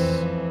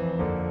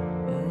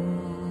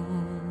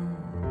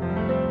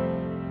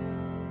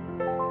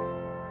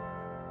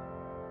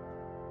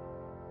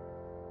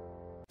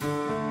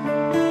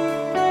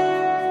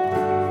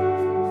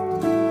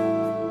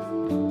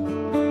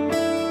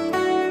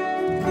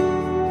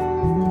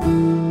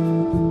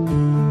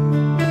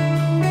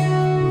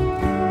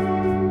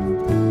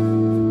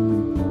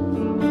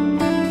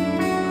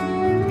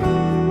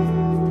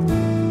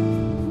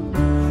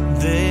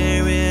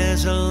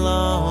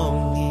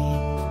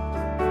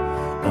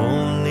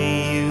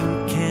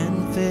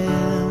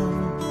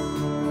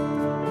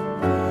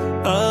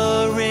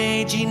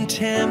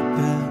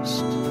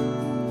 Tempest,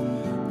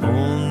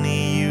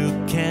 only you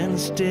can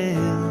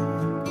still.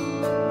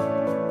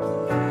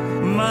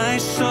 My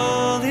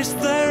soul is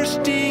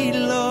thirsty,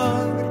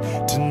 Lord,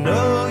 to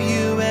know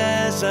you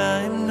as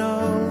I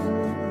know.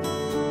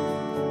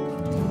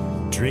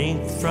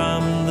 Drink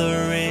from the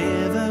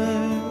river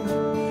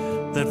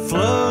that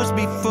flows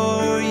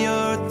before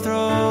your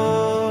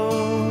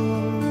throne.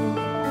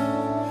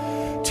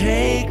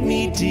 Take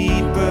me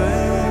deeper,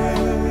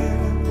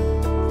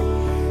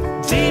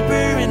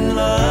 deeper in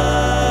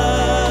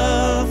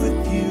love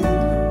with you.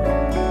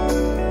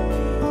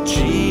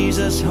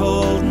 Jesus,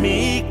 hold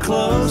me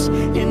close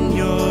in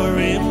your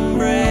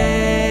embrace.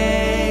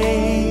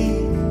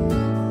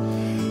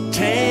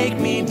 Take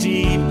me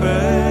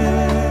deeper,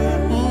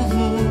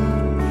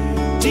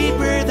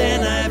 deeper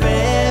than I've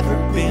ever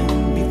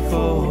been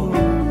before.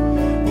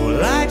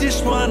 Well, I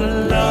just want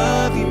to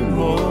love you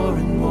more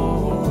and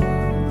more.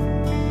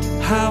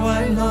 How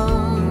I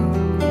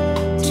long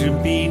to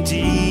be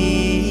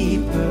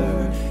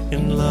deeper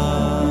in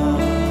love.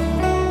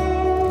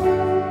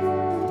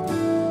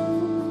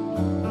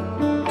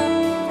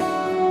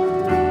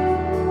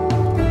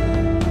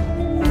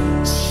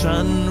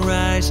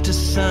 Sunrise to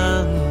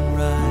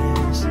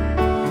sunrise,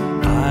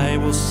 I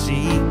will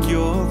seek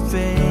your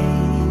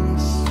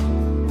face.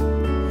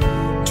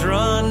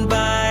 Drawn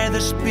by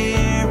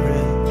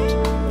Spirit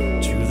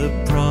to the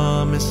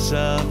promise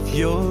of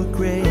your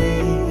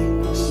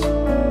grace.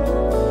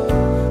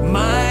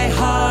 My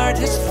heart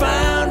has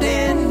found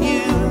in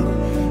you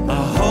a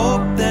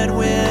hope that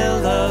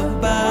will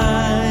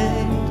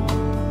abide.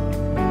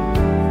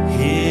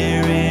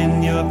 Here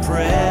in your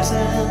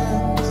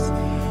presence,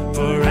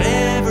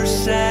 forever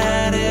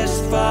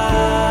satisfied.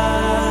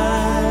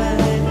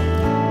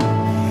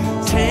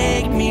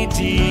 Take me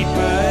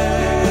deeper,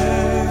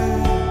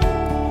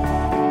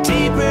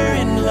 deeper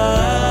in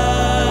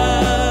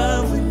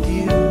love with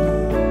you.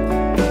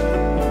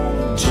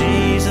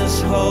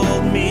 Jesus,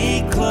 hold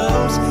me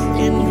close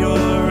in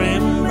your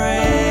embrace.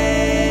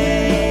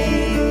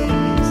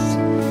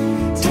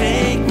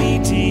 Take me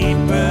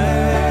deeper,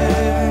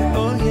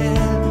 oh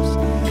yes,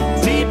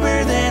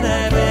 deeper than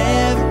I've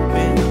ever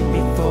been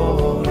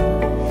before.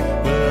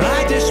 Well,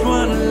 I just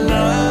want to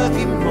love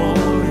you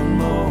more and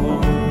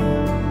more.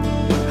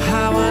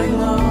 How I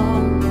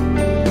long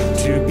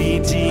to be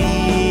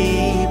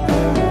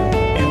deeper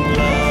in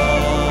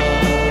love.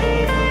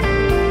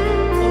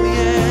 Oh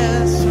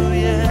yes, oh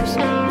yes,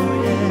 oh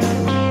yes.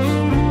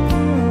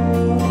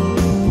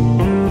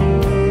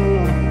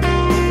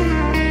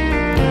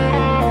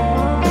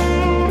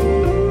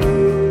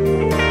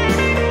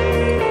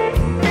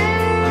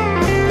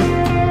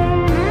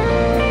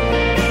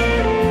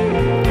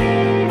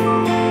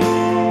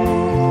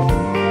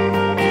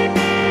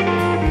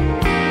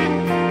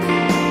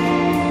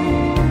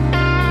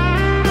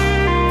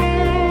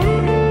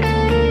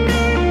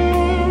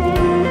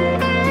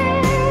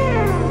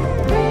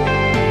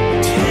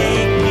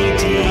 Take me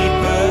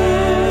deeper,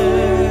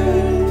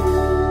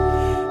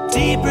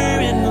 deeper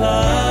in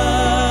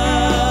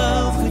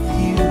love with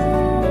you.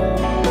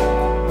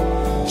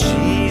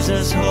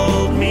 Jesus,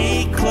 hold me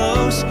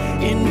close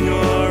in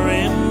your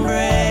embrace.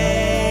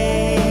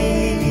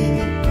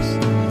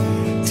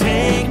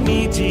 Take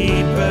me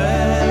deeper,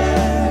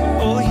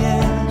 oh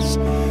yes,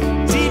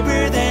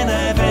 deeper than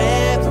I've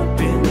ever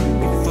been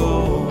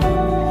before.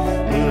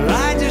 Well,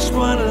 I just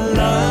want to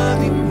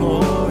love you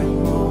more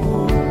and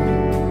more.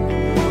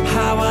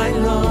 How I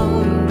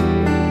long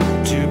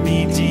to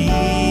be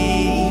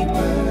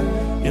deeper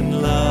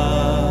in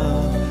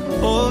love.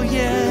 Oh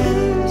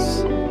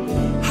yes,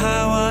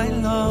 how I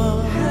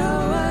long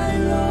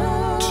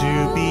to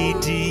be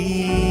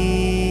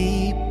deeper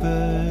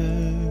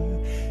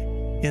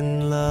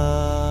in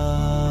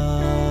love.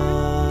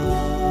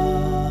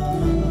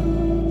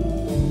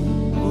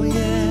 Oh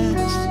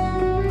yes.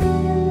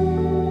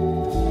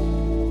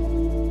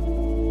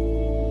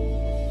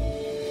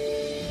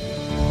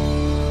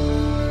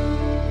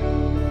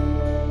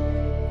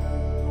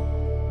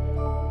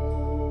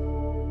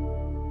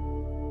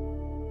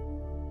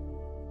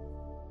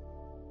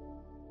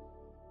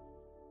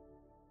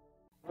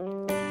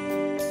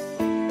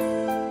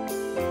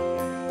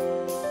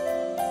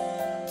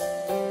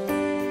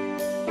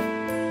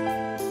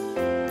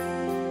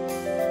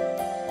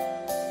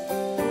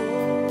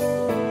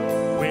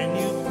 When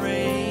you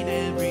prayed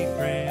every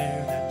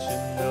prayer that you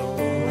know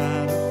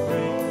how to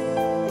pray,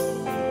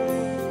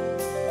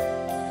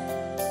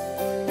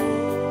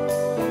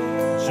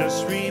 just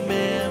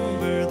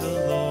remember the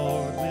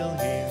Lord will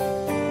hear,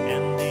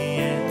 and the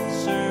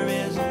answer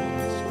is on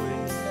its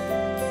way.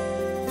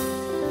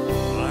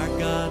 Our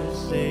God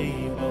is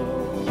able,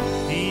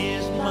 He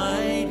is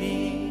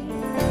mighty,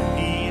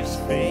 He is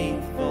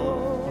faithful.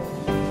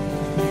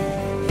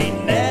 He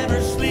never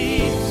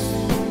sleeps,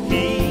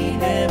 He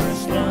never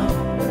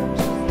slumbers,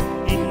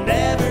 He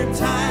never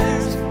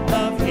tires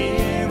of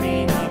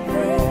hearing our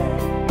prayer.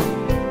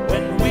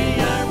 When we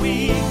are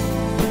weak,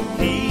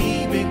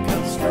 He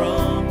becomes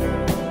stronger.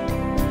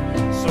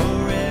 So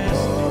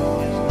rest in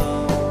His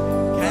love,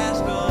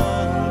 cast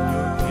all of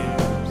your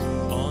cares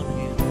on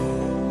Him.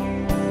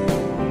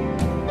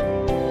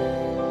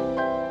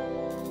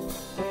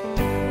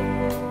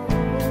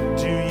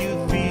 Do you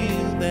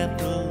feel that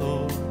the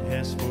Lord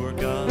has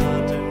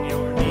forgotten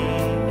your need?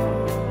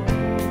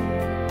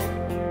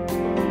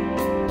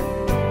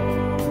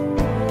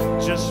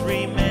 Just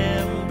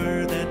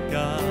remember that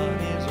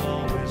God is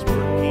always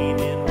working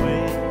in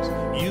ways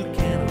you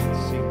cannot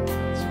see.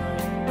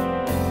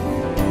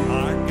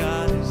 Our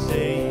God is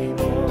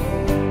able,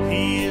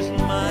 He is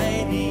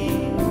mighty,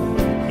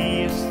 He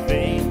is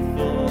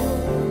faithful.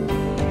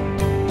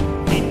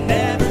 He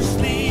never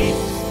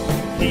sleeps,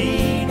 He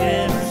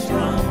never slumbers,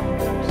 He never tires of hearing our prayer. When we are weak, He becomes stronger. So rest in His love, cast all of your cares on Him.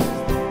 He never sleeps, oh no, He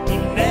never slumbers, He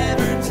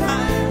never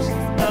tires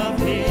of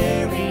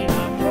hearing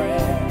our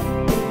prayer.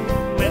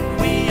 When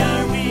we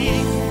are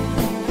weak,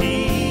 He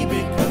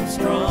becomes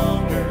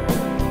stronger.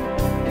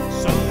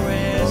 So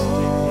rest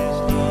in His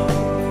love,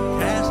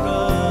 cast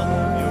all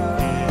of your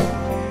cares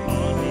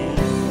on Him.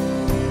 He never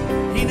sleeps, He never slumbers, He never tires of hearing our prayer. When we are weak, He becomes stronger.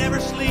 So rest in His love, cast all of your cares on Him. He never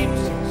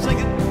sleeps, sing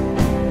it.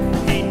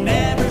 He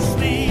never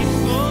sleeps,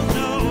 oh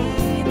no,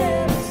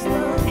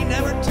 He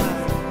never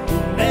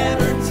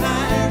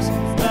tires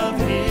of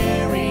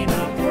hearing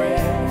our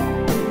prayer.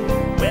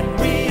 When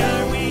we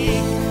are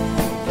weak,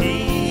 He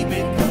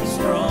becomes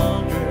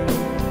stronger.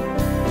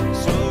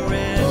 So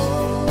rest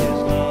in His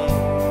love,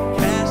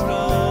 cast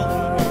all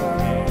of your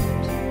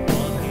cares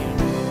on Him.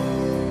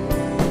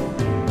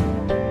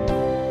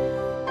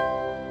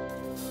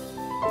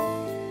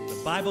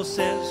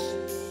 says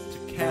to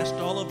cast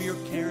all of your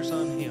cares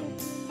on Him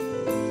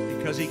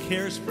because He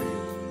cares for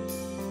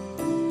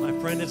you. My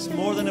friend, it's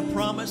more than a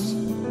promise,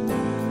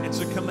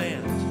 it's a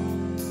command.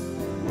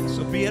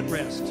 So be at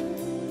rest,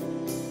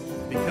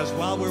 because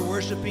while we're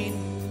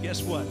worshiping,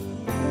 guess what?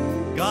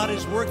 God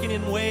is working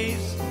in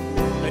ways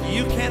that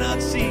you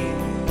cannot see.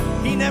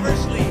 He never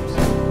sleeps.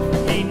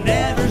 He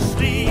never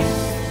sleeps.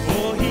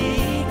 Oh,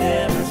 He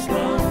never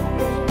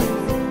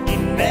slumbers. He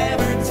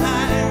never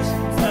tires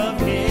of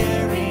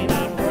hearing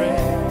our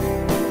prayer.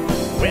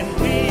 When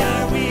we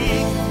are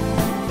weak,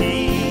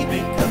 He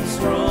becomes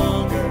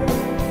stronger.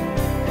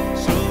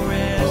 So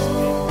rest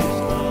in His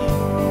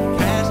love.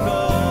 Cast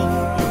all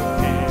your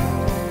cares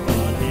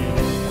on Him.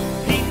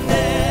 He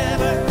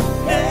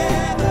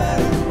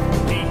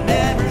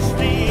never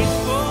sleeps.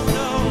 Oh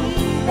no,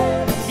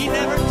 He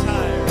never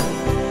tires.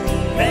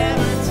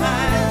 Never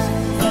tires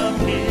of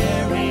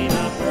hearing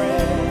our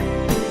prayer.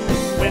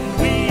 When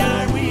we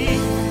are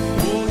weak,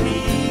 oh, He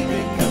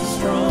becomes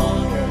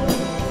stronger.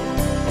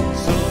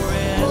 So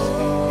rest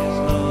in His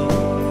love,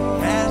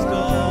 cast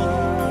all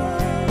your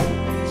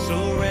cares. So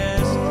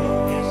rest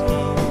in His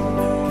love,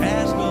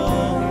 cast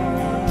all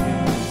your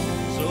cares.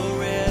 So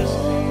rest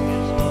in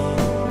His love,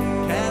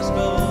 cast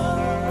all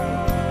your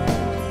cares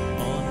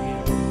on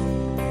Him.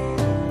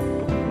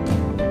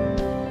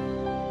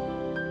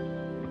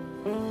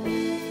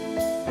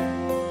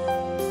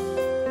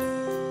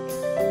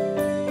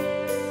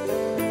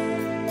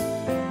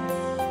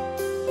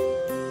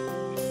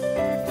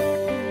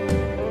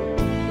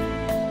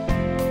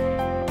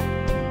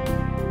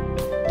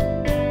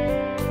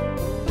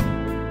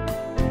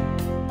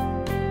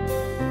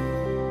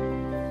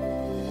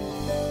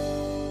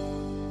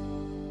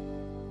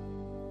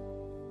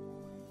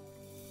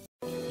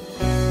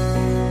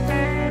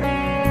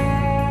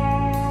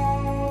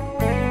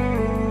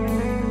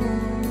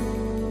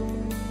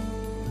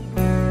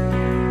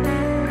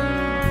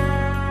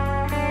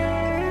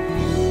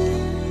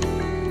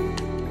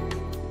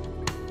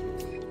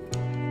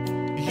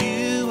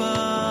 You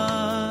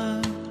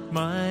are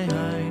my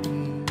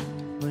hiding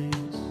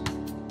place,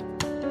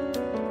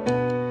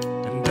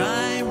 and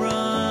I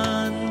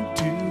run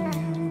to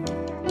you.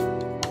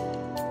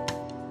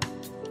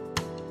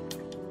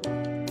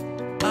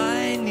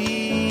 I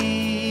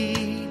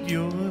need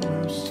your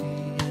mercy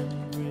and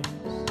grace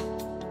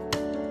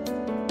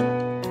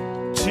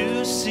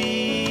to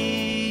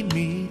see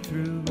me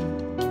through.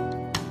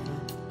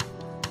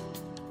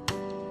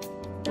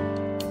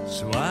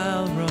 So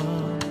I'll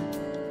run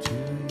to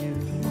you.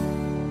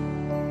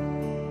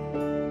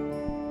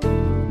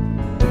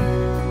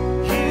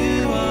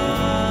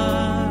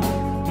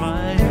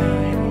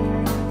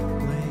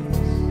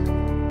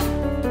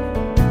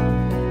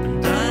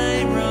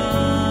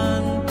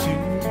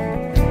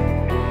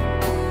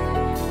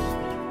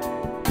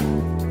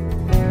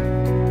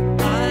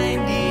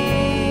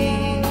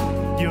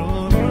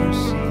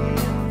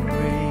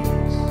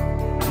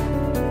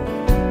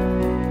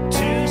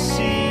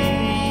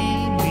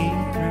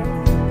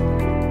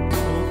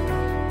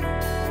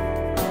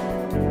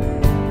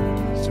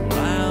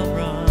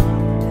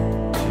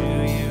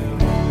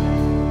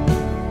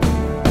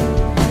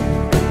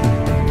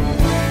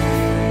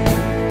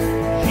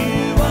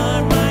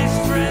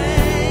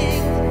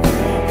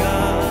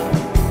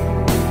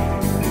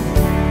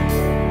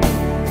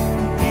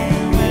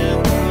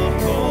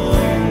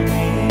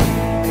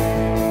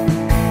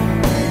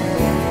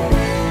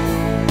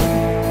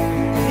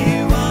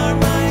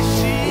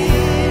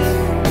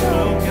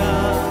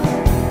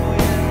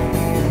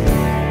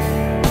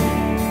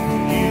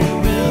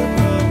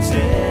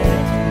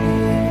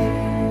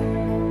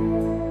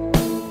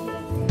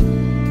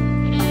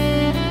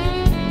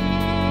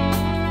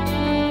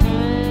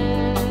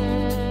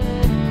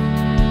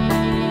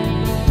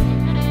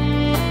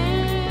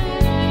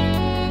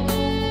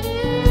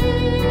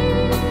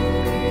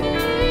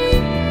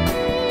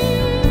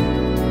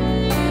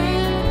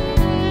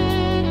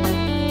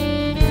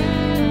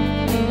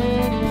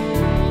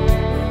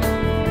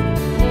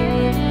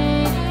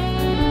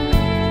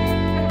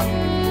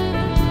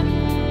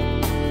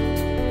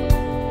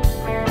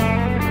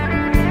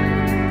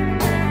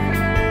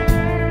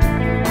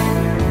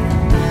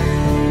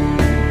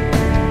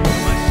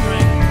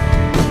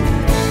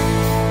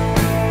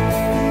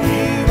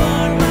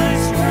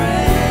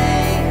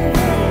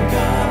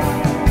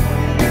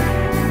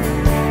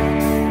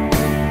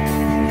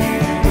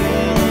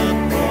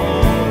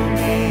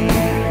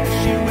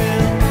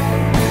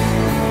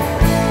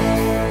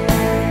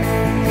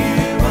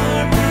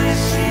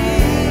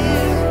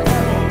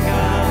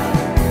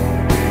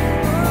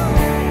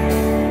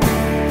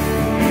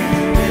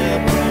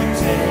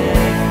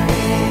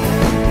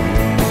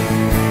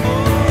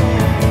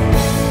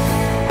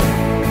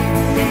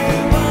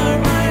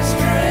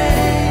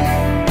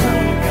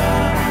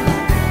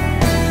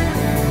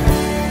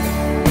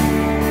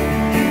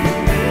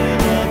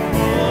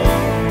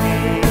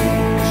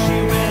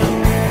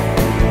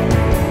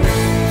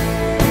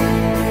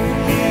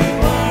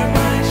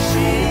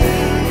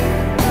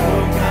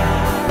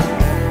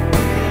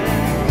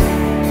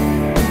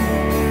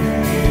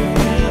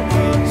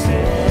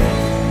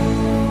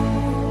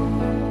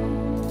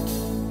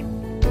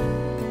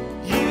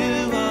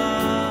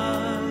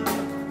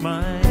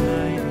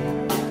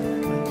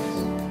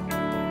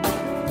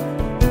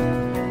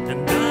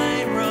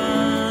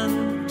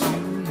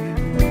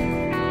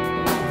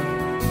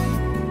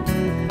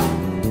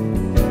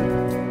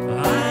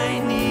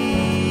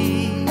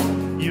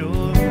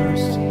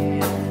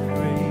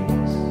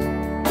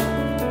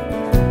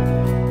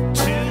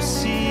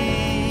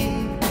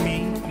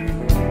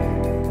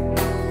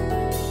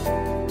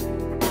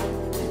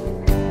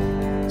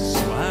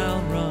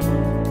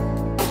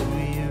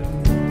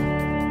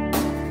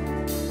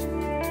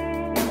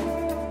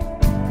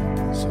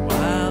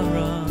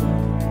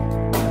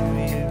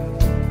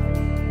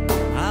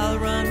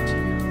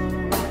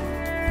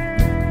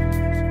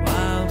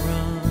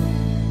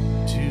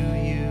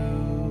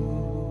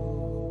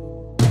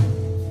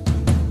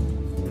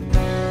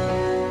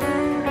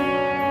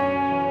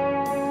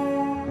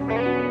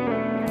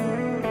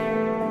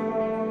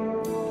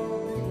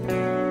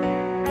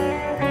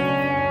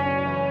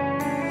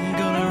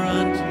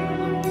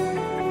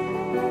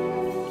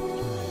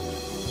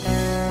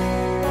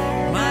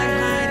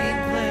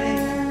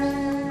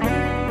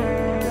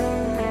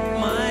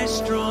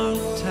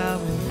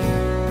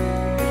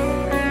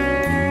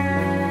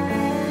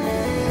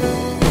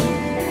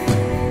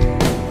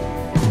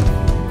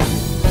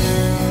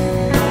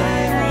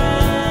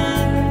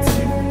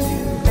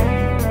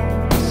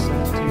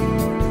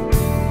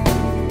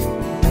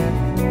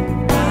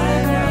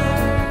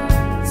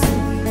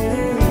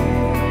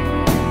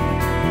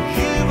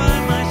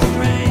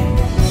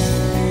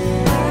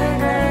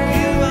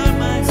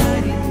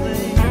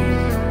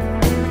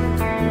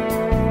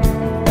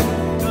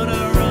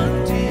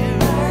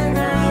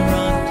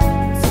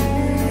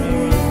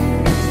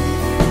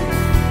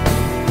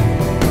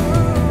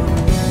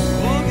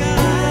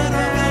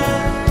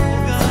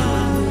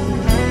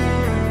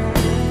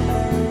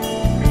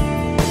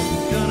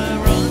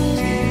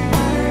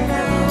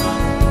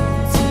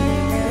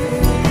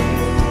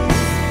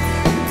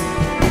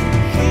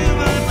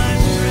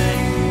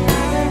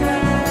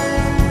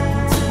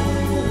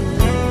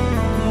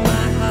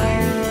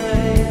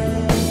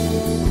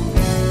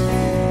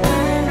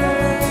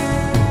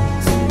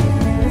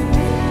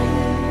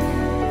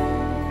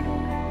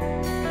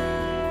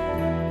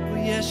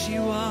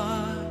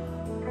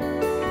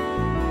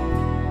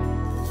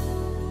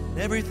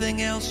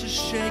 everything else is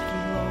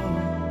shaking,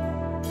 Lord.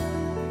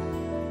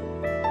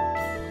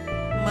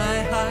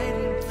 My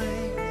hiding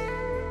place,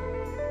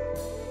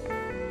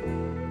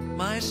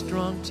 my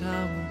strong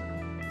tower,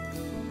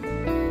 my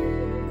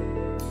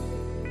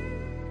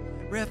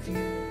refuge,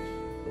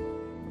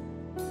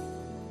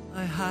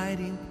 my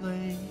hiding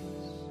place.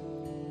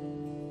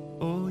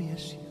 Oh,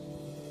 yes, you.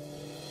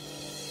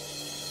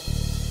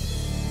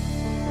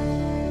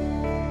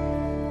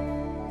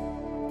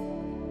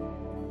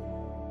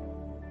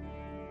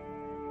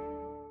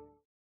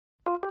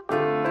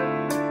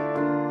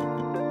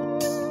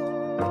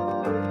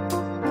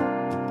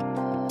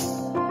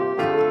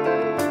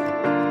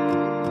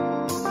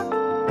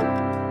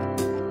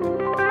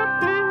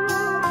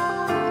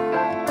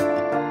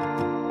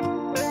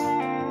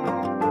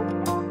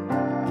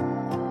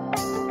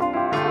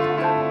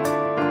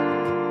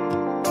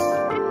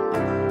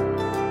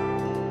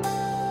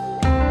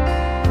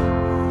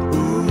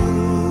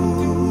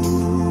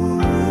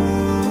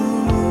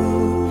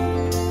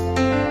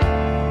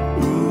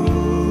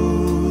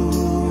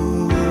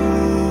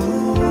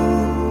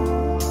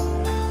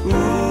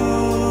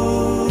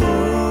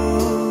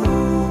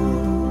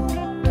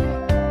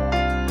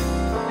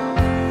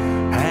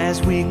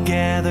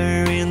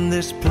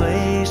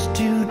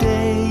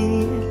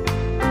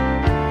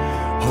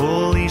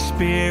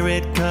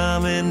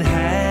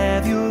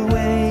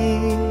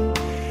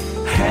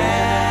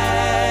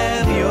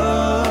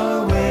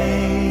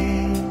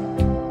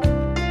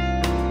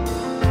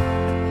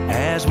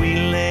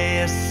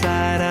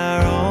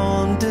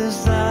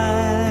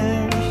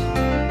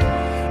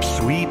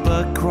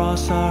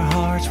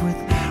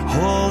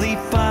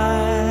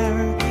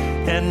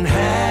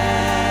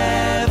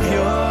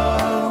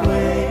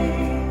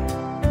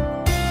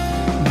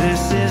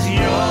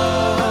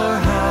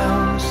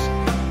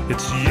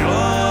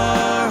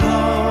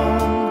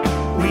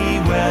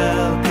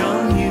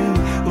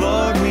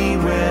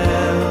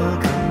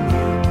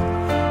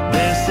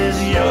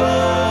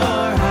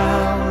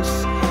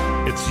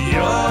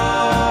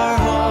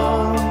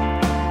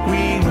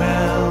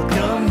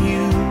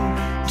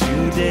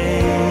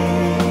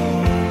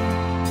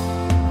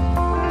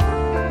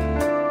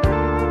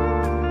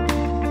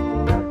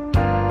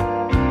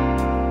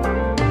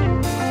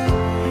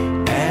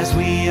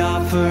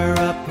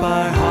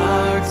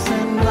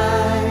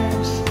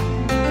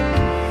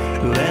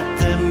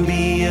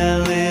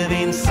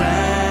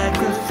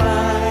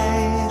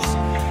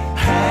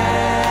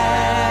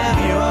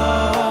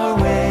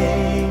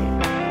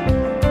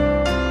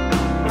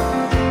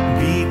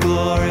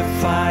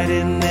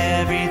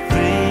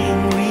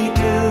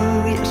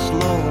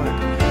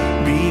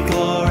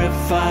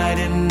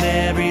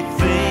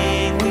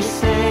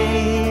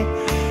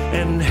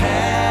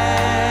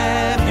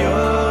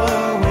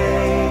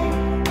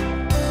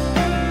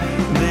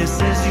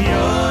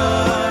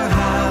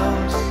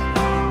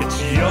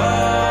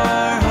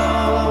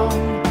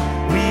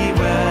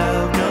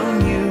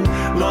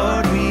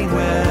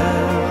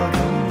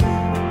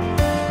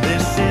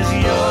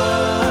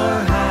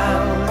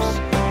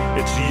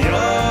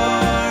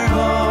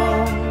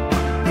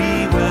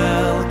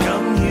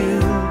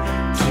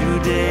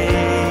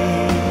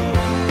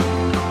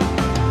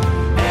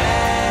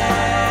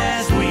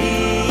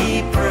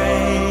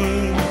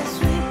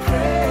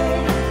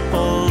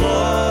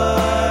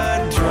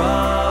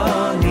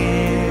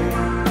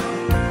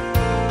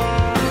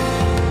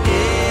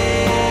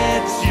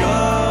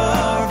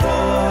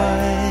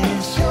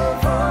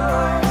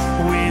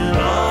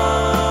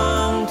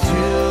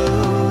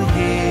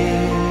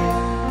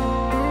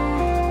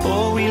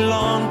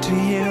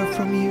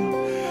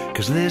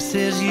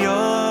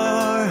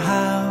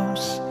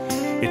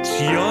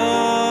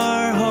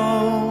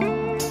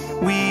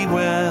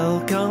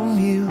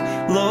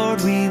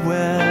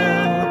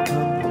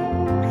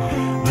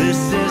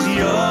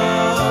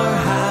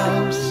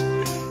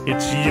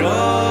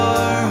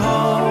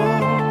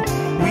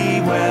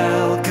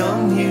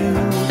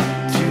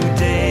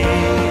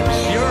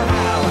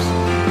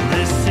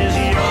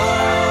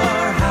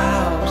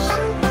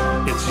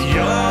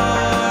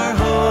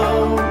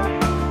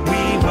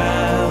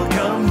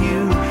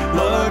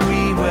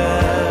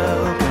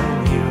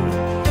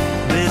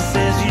 This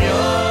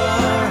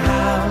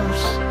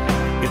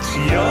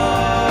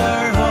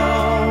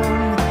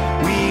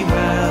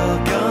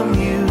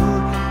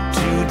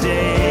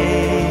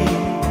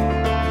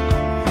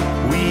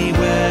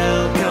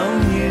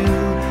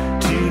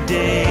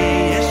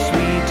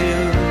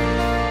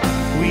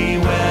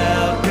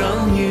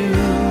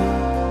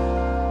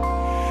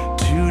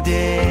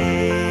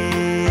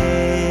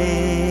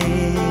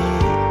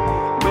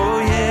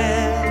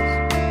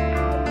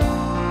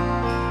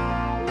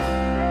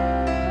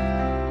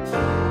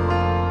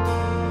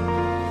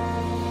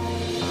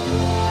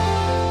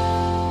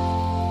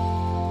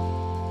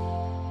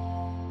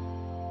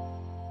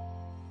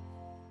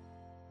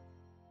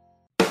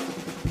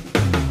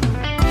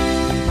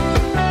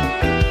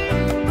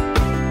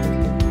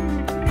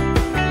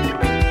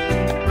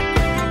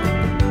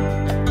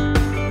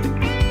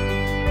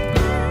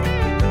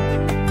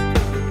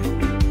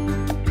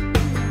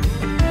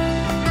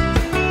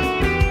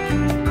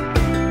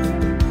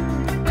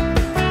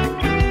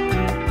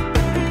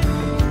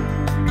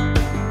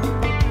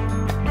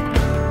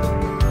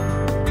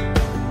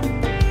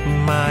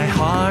My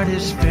heart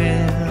is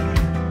filled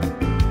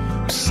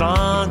with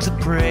songs of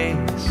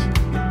praise.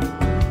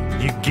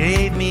 You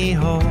gave me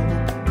hope.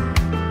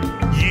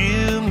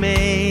 You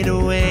made a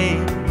way.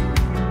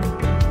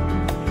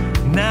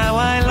 Now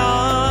I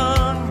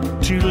long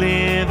to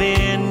live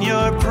in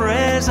your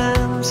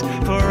presence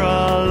for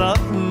all of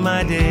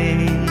my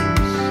days.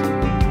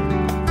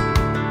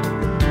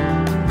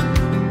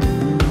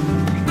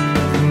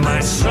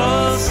 My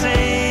soul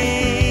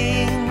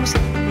sings,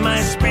 my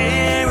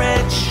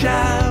spirit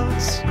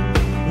shouts,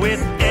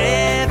 with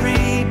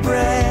every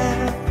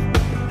breath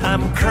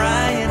I'm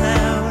crying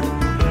out,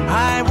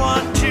 I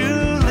want to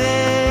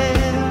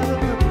live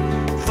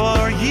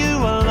for you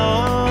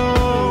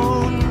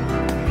alone.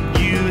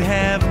 You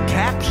have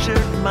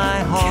captured my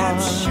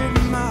heart,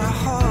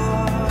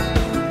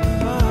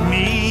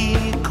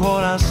 mi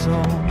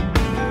corazón.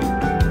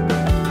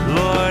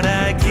 Lord,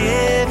 I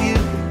give you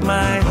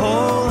my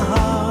whole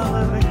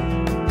heart,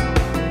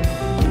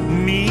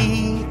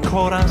 mi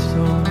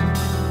corazón.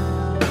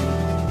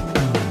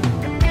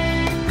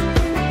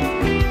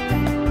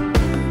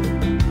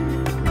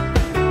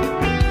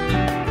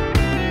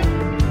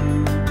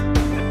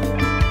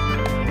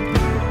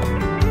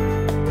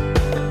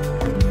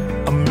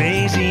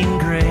 Amazing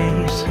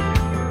grace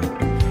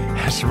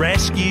has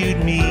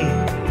rescued me.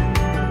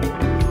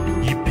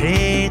 You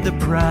paid the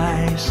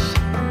price.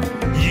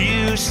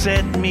 You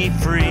set me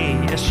free.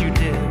 Yes, you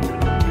did.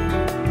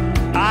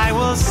 I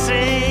will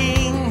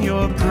sing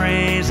your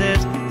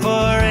praises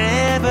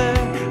forever,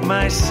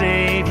 my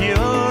Savior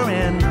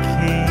and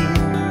King.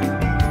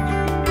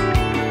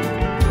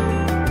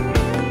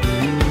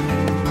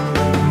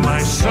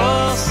 My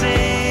soul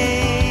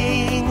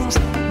sings,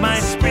 my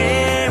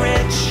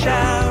spirit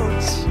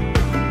shouts,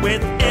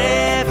 with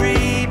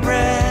every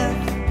breath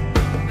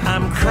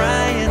I'm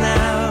crying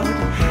out,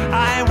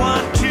 I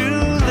want to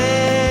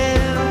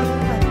live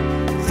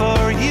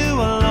for you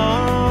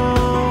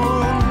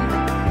alone.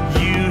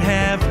 You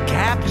have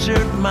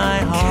captured my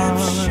heart,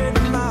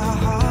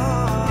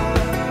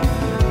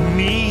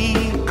 mi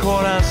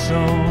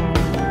corazón.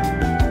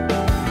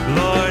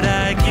 Lord,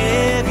 I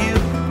give you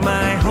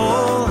my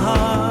whole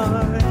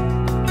heart,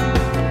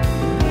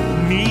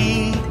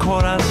 mi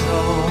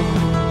corazón.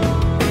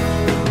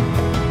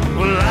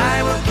 Well,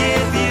 I will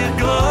give you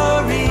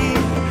glory,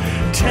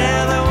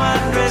 tell a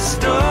wondrous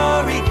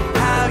story,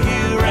 how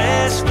you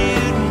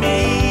rescued me.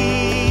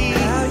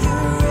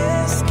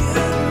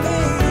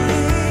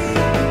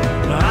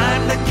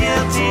 I'm the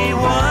guilty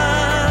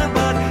one,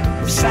 but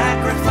you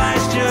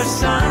sacrificed your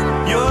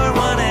son, your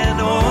one and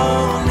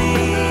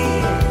only.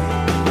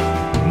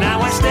 Now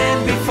I stand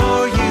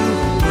before you,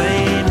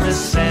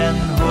 blameless and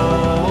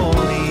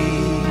holy.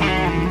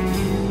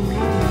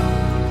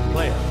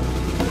 Play it.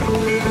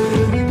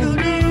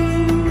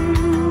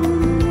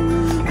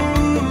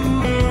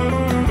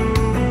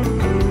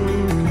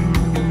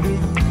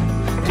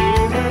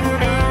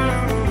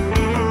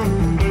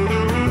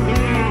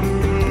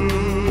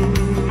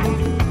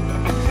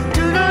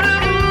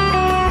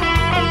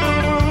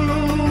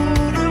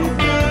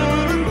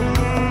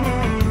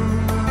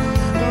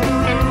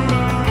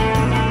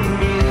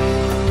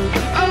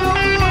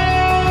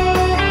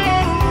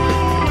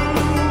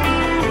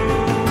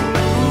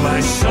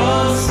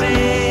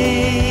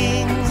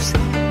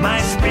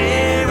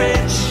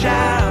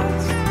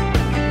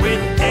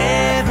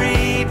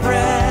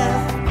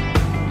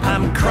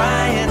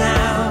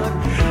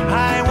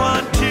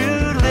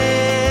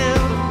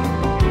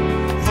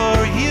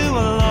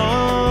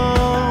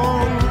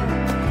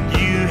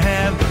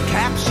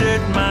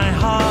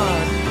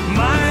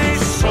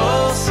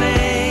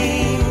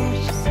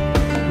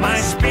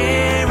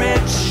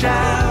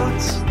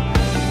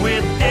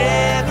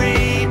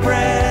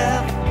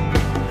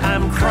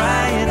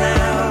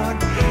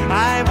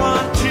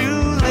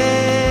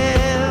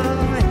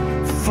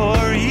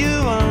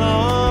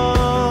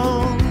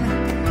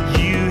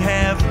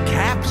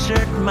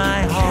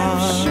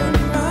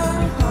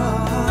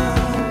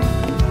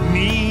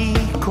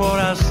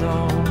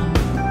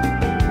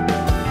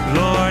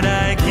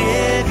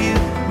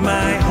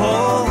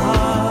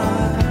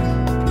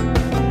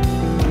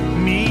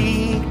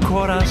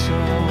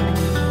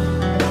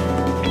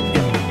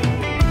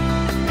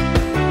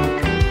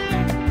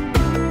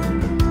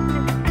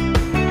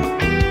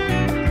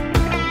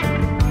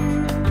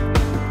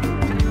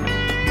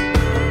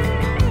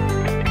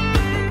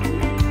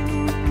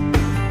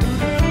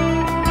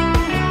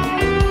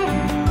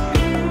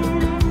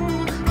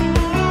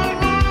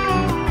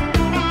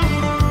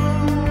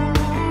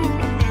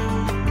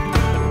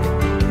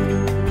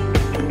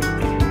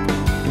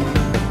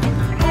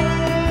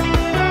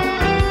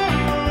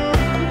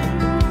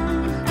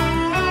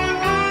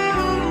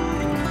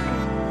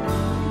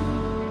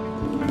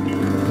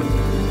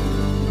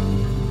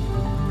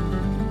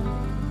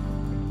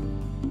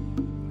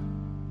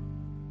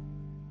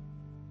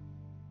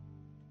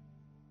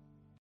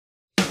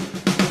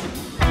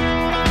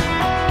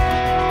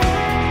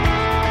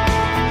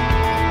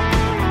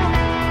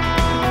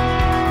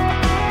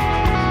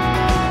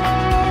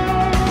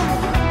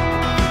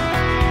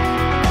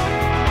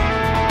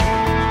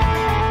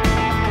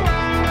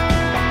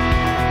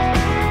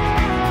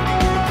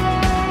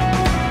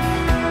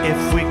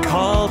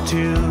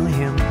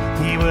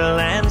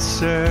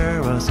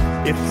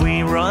 If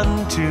we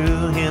run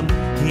to him,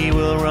 he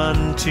will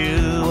run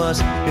to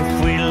us.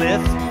 If we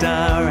lift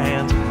our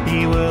hands,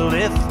 he will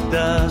lift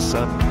us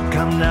up.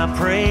 Come now,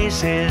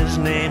 praise his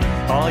name,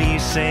 all ye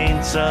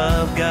saints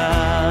of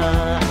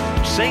God.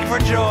 Sing for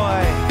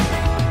joy.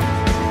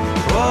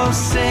 Oh,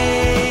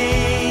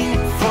 sing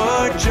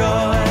for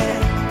joy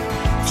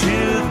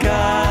to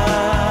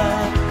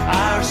God,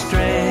 our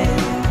strength.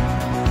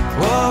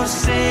 Oh,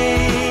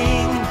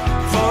 sing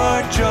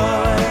for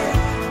joy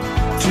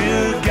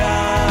to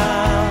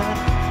God,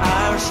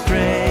 our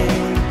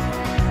strength,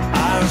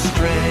 our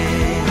strength.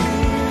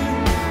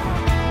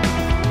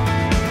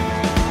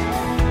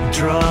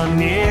 Draw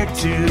near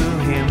to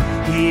him,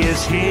 he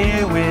is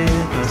here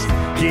with us.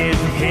 Give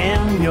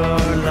him your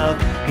love,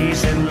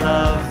 he's in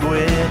love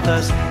with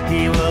us.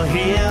 He will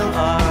heal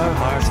our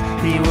hearts,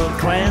 he will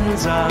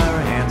cleanse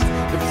our hands.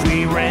 If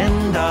we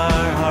rend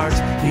our hearts,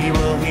 he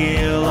will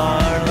heal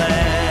our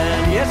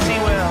land. Yes, he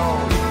will.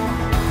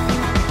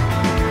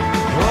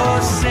 Oh,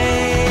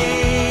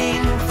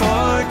 sing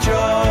for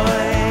joy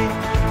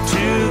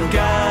to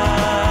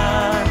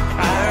God,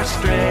 our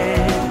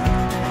strength.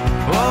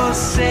 Oh,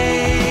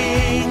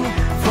 sing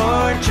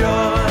for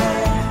joy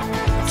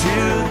to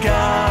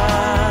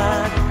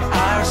God,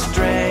 our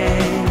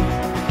strength,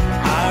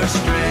 our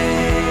strength.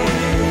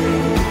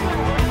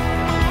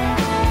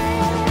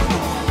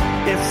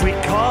 If we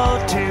call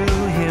to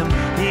him,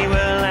 he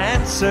will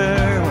answer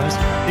us.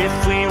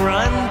 If we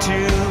run to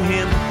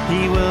him,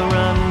 he will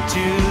run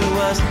to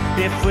us.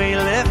 If we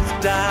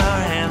lift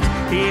our hands,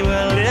 he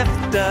will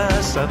lift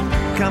us up.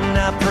 Come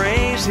now,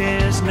 praise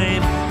his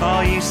name,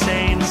 all ye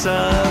saints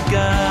of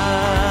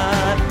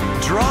God.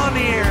 Draw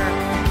near.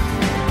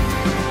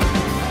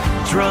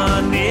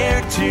 Draw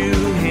near to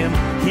him,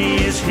 he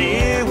is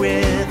here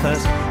with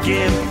us.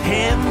 Give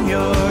him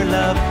your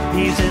love,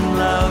 he's in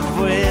love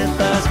with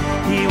us.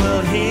 He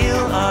will heal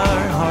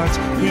our hearts,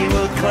 he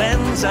will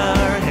cleanse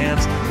our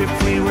hands. If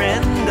we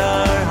rend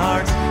our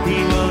hearts,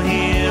 he will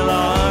heal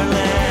our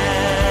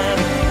land.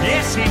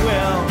 Yes, he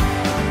will.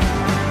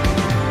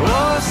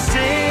 Oh,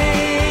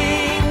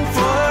 sing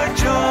for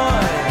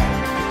joy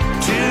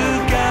to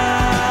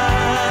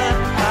God,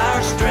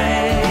 our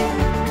strength.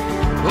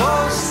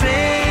 Oh,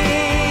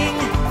 sing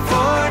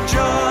for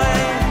joy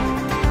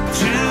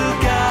to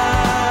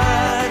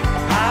God,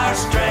 our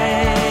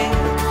strength.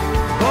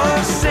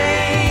 Oh,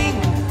 sing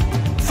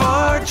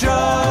for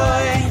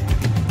joy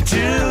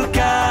to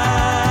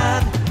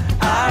God,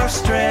 our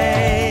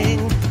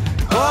strength.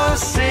 Oh,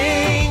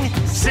 sing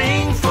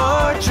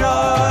for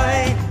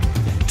joy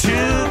to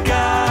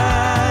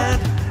God,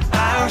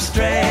 our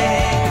strength.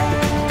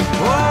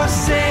 Oh,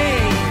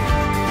 sing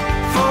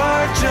for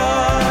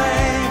joy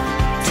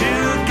to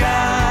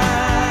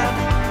God,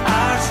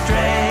 our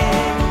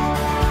strength.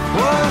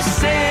 Oh,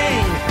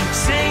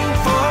 sing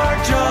for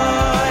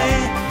joy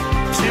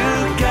to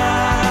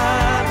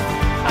God,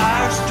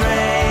 our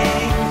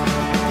strength,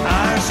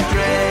 our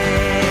strength.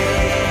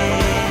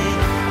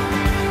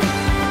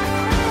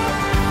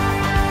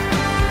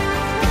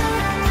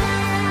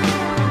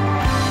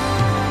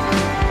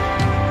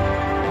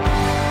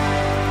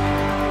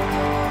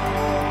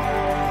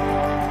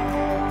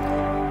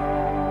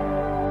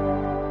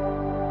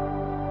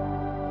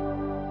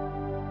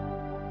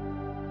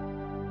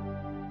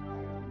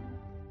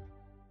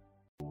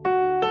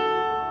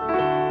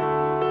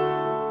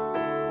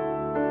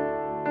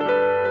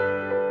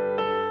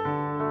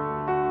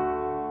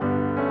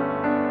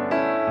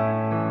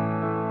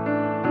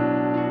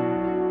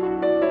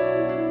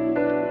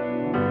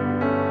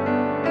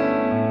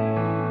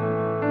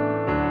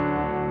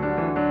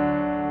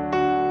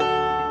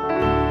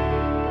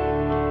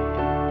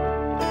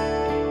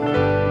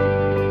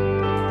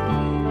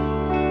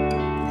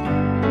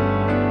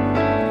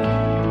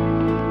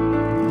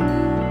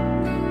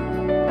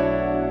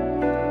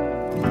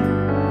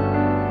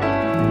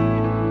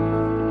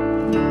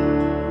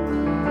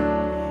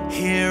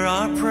 Hear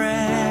our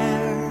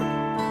prayer.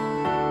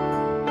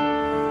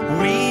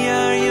 We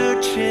are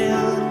your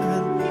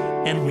children,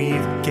 and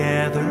we've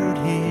gathered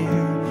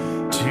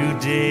here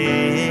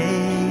today.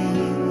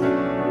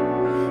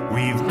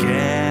 We've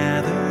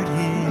gathered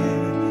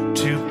here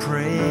to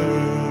pray.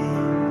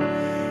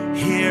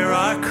 Hear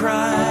our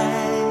cry.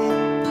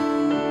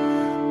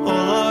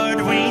 Oh Lord,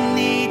 we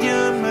need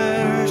your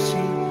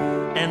mercy,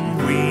 and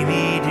we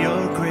need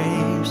your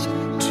grace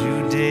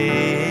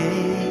today.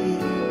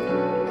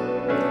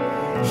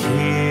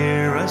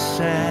 Hear us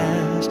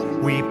as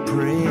we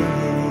pray.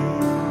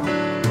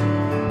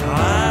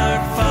 Our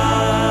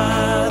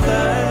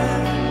Father,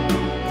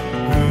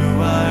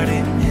 who art in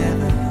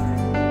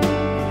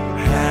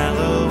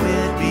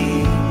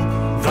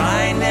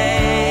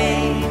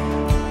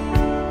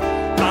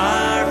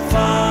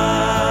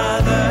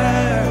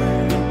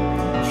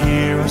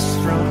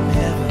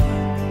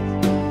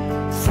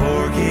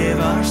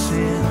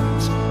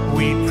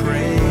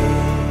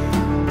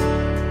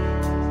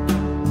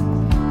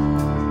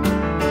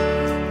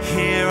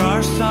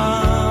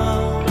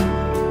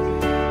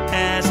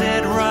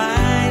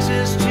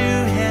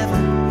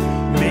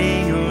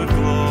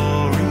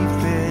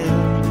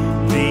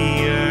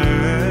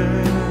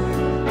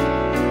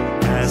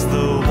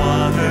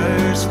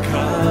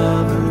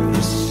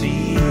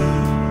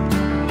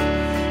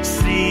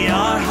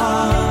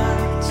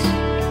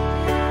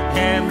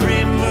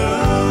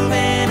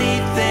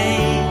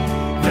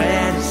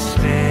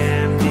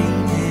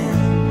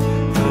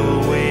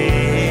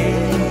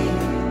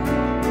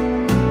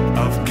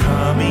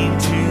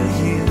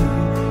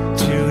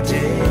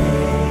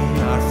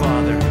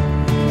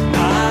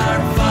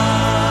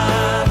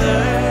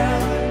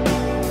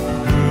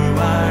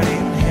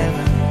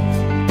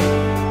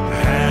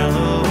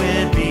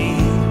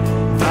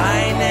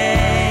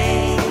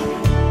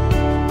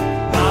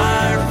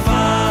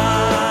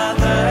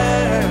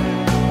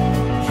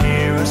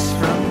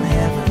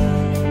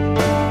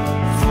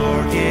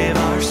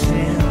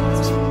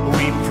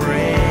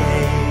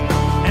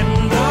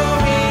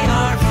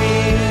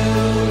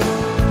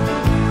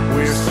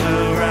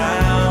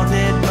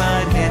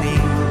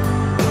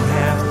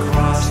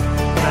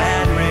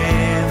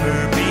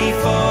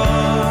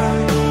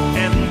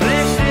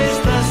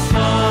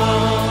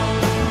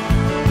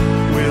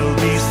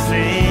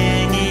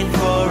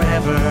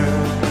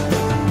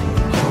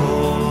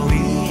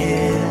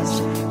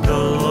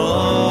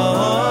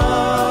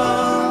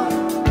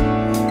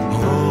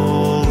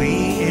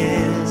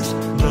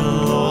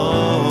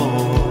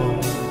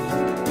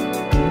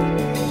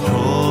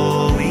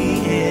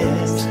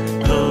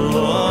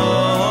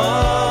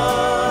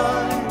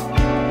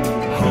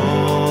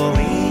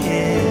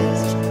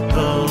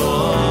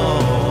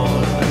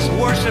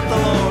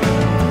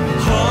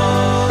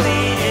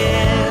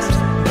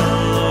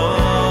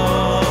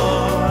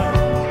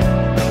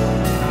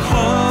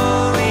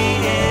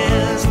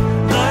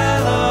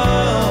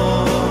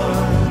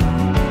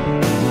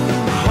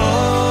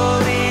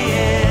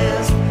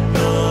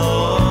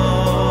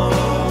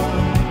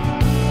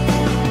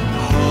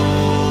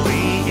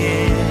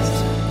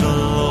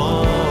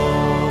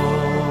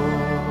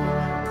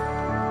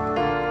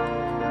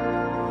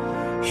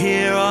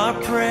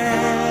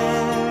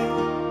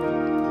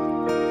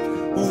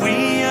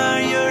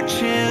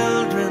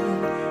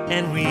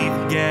and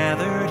we've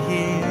gathered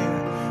here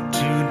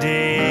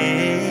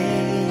today.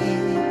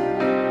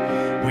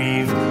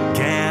 We've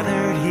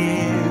gathered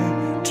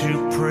here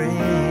to pray.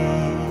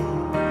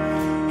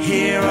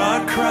 Hear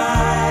our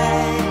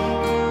cry.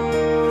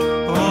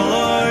 Oh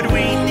Lord,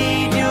 we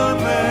need your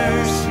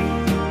mercy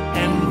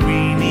and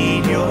we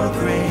need your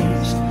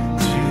grace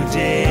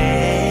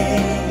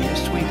today.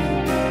 Yes, we do.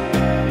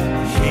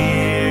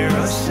 Hear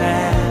us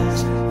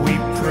as we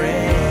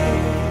pray.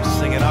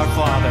 Sing it, our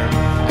Father.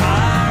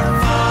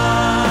 Our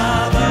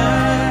Father,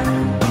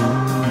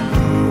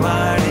 who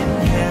art in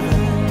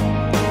heaven,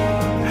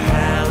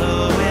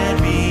 hallowed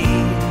be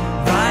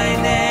thy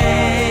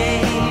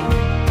name.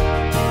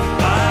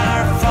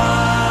 Our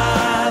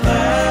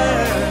Father,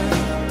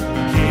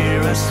 hear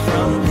us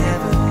from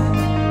heaven,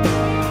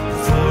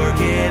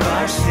 forgive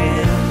our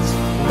sins,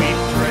 we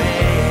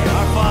pray.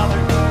 Our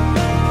Father,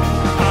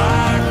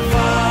 our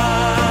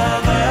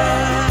Father,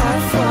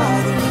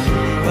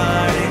 who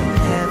art in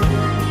heaven,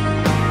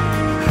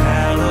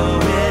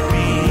 hallowed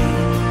be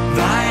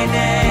thy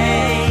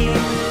name.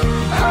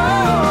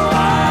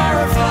 Our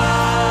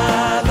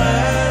Father,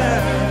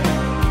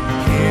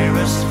 hear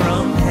us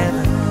from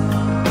heaven,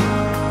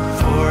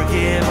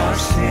 forgive our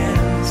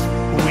sins,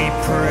 we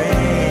pray.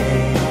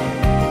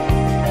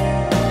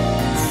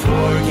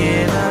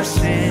 Forgive our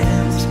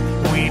sins,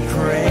 we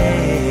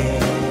pray.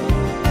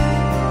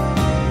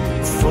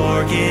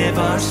 Forgive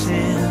our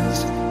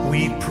sins,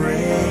 we pray.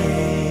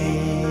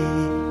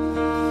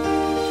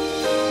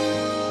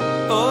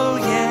 Oh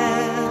yes.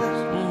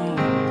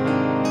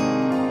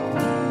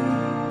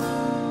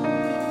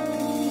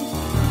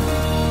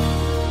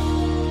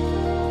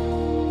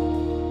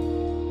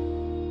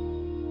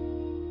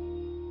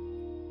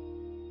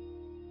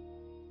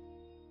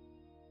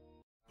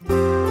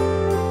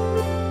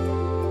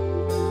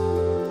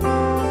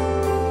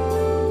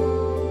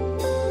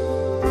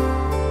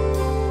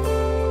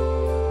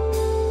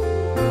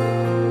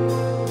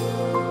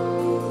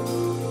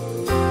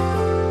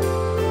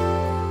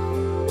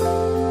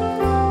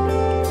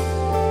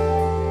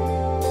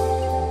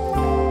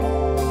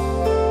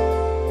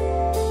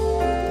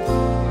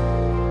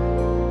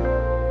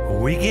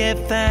 We give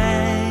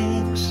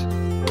thanks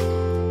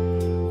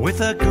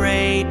with a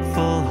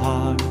grateful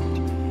heart.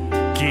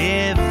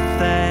 Give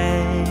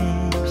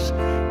thanks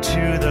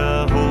to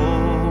the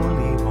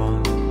Holy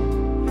One.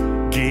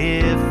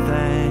 Give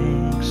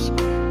thanks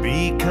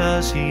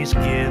because He's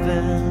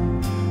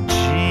given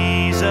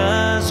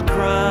Jesus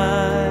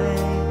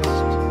Christ,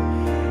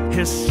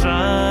 His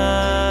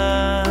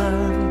Son.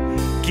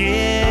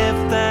 Give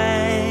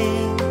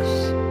thanks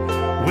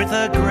with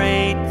a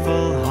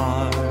grateful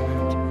heart.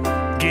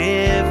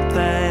 Give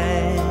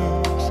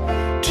thanks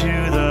to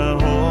the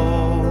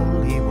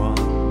Holy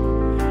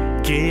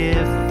One.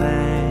 Give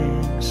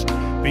thanks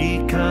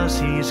because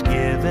He's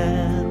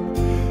given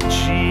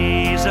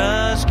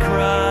Jesus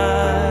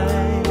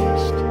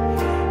Christ,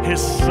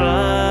 His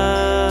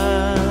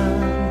Son.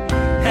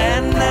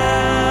 And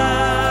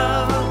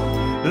now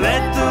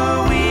let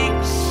the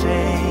weak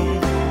say,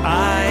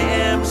 I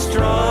am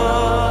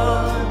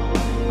strong.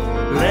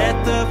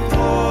 Let the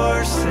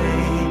poor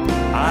say,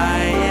 I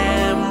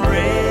am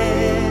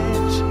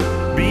rich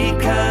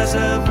because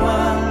of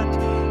what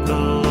the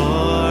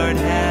Lord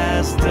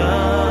has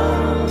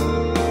done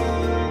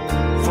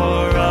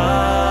for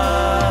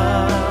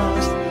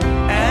us.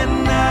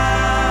 And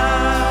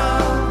now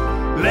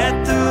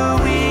let the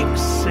weak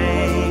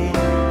say,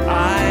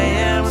 I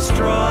am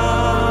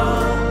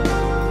strong.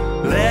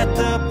 Let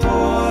the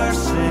poor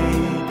say,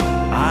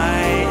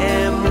 I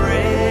am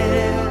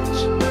rich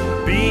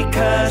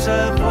because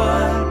of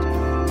what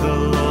the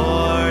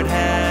Lord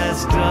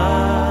has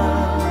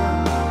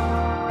done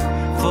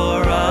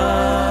for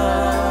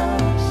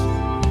us.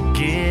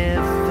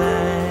 Give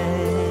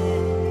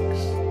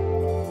thanks.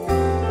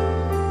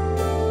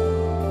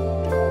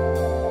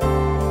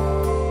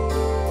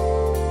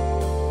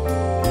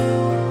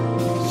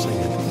 Sing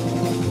it.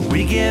 We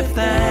give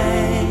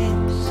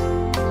thanks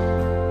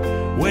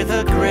with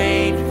a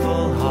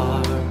grateful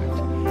heart.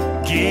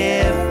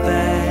 Give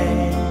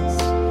thanks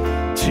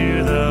to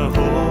the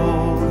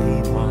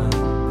Holy One.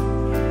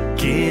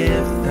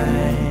 Give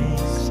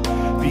thanks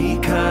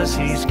because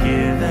He's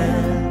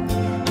given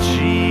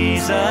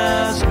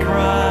Jesus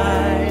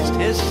Christ,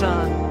 His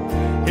Son,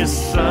 His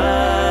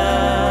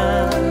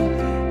Son.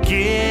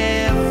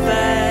 Give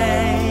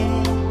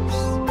thanks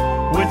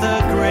with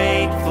a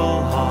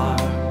grateful heart.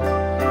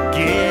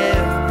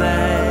 Give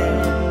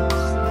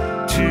thanks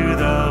to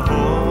the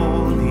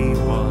Holy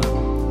One.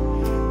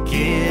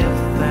 Give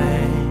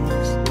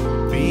thanks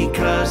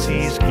because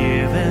He's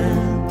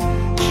given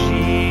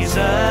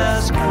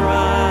Jesus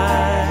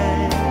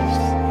Christ,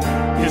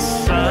 His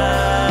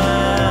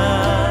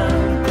Son.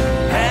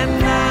 And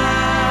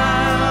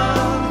now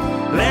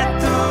let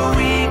the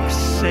weak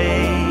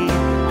say,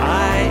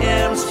 I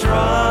am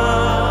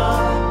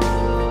strong.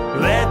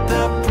 Let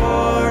the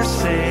poor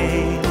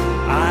say,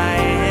 I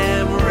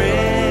am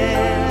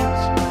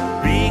rich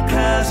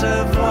because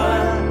of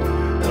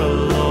what the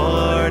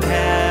Lord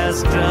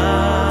has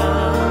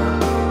done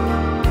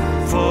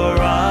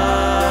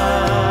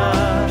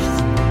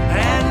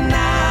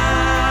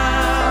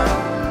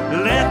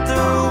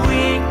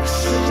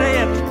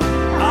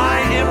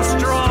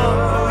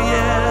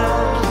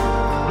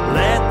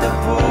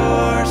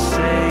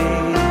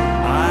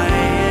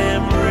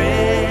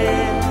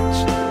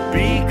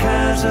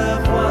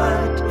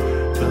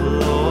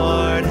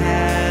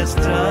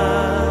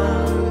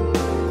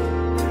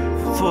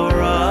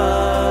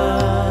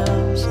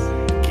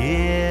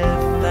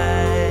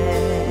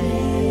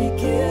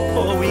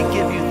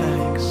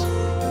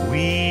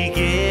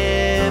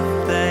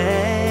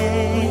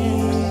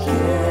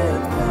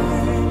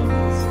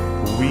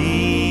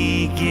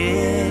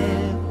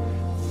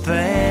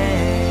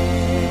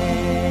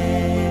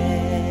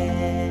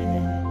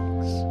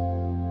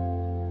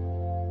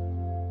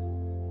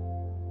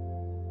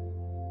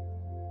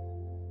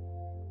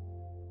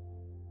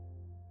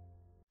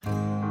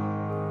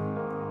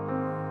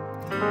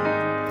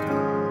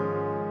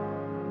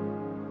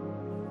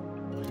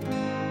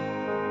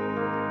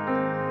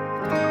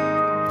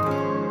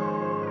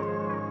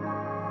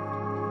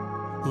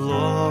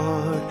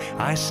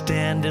I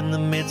stand in the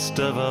midst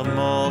of a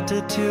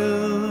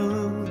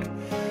multitude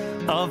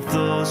of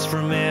those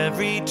from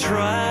every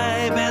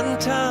tribe and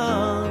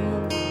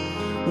tongue.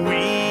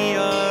 We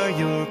are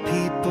your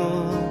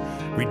people,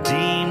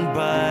 redeemed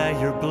by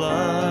your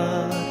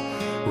blood,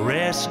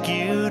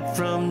 rescued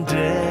from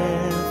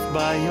death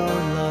by your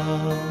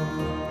love.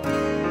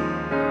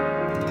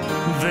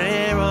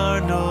 There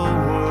are no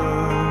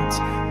words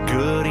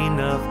good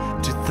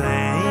enough to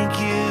thank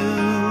you.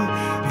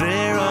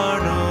 There are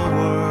no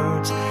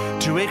words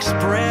to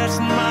express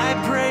my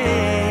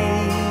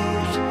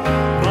praise,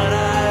 but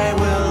I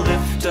will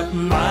lift up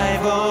my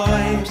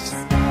voice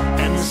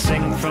and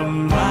sing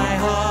from my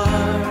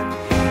heart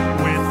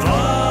with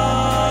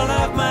all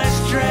of my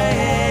strength.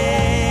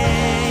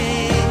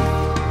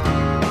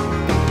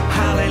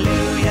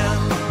 Hallelujah,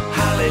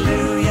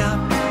 hallelujah,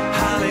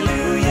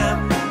 hallelujah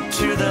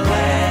to the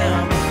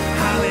Lamb.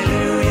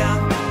 Hallelujah,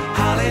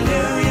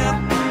 hallelujah,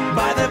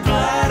 by the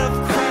blood of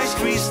Christ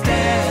we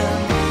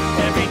stand.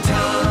 Every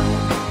tongue,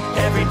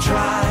 every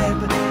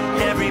tribe,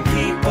 every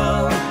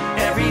people,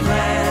 every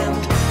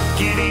land,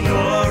 giving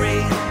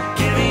glory,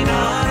 giving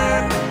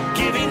honor,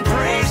 giving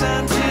praise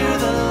unto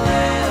the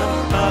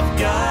Lamb of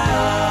God.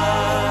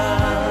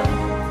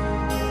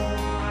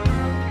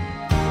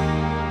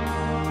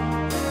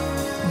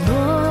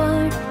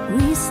 Lord,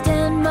 we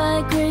stand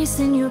by grace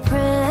in your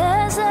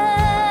presence,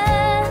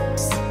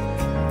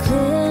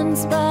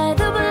 cleansed by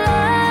the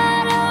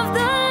blood of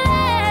the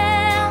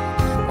Lamb.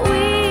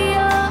 We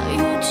are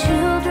your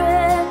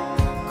children,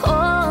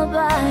 called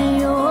by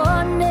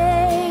your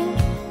name.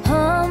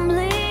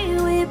 Humbly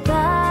we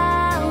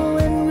bow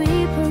and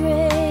we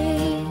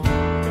pray.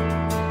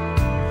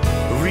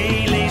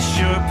 Release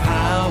your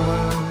power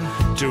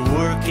to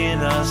work in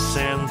us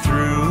and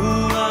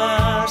through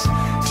us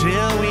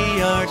till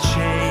we are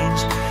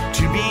changed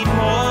to be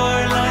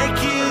more like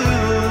you.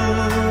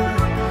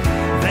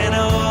 Then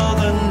all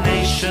the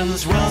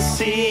nations will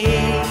see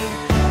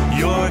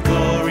your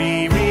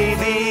glory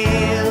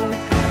revealed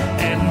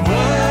and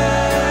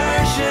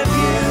worship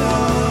you.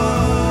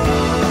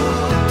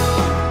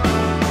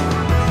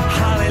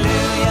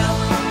 Hallelujah,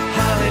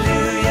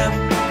 hallelujah,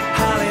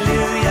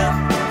 hallelujah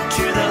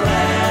to the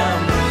Lamb.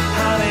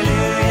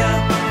 Hallelujah,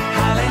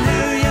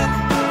 hallelujah,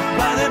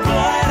 by the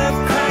blood of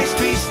Christ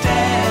we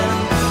stand.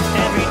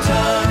 Every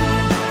tongue,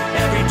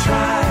 every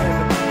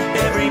tribe,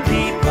 every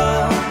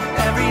people,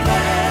 every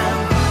land,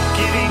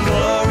 giving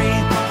glory,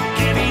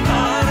 giving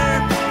honor,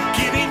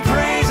 giving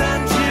praise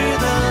unto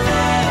the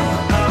Lamb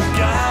of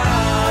God.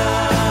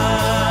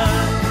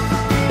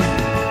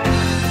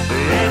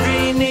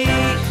 Every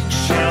knee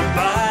shall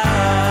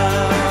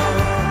bow,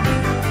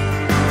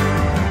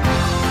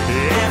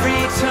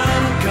 every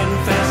tongue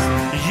confess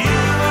you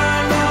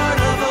are Lord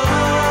of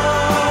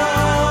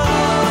all.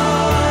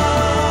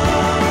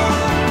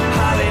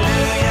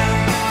 Hallelujah,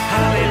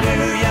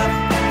 hallelujah,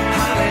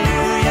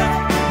 hallelujah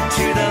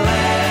to the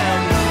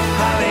Lamb.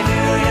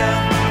 Hallelujah,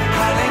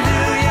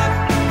 hallelujah,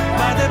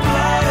 by the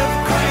blood of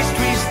Christ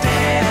we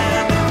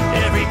stand.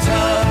 Every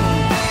tongue,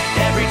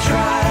 every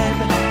tribe,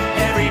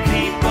 every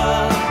people,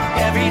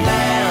 every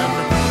land,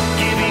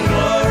 giving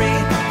glory,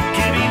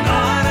 giving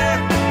honor,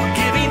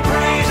 giving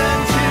praise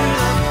unto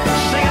them.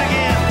 Sing it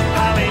again.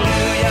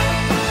 Hallelujah,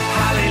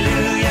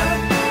 hallelujah,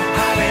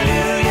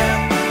 hallelujah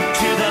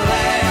to the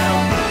Lamb.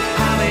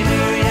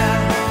 Hallelujah,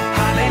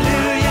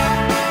 hallelujah,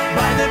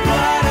 by the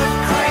blood of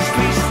Christ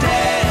we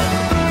stand.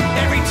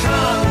 Every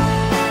tongue,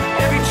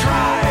 every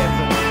tribe,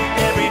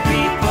 every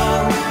people,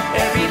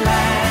 every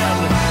land,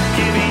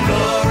 giving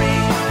glory,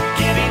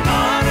 giving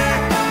honor,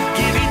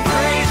 giving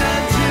praise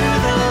unto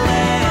the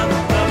Lamb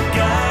of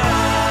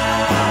God.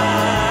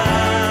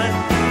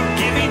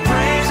 Giving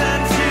praise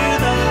unto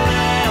the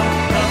Lamb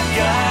of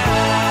God.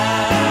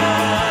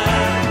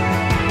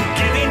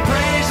 Giving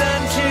praise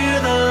unto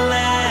the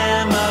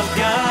Lamb of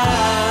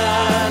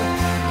God.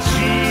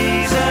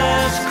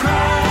 Jesus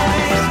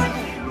Christ,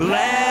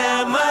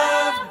 Lamb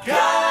of God.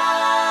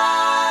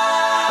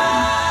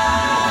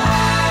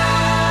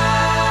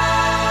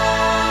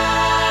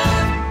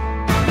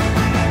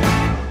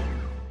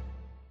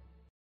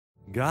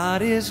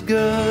 God is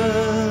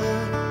good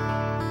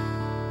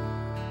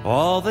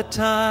all the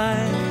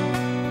time.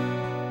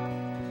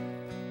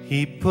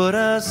 He put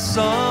a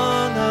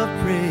song of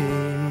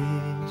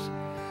praise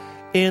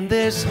in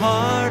this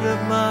heart of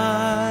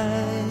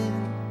mine.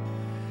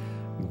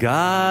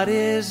 God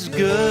is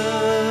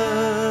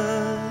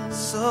good,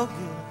 so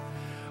good,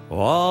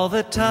 all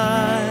the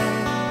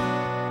time.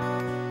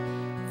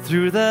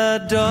 Through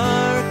the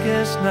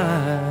darkest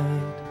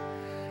night,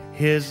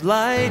 His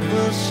light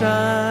will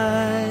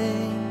shine.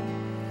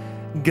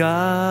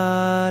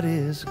 God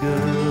is good.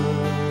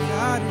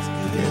 God is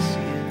good. Yes,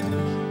 He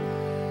is.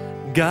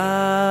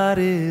 God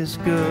is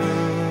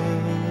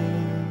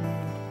good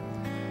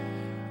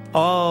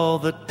all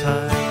the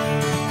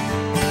time.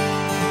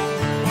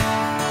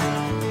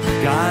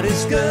 God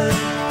is good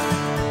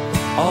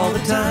all the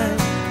time.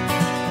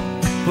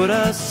 Put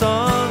a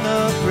song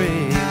of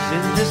praise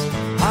in this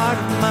heart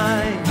of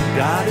mine.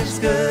 God is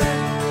good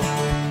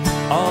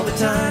all the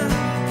time.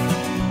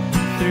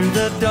 Through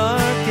the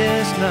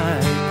darkest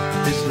night,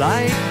 His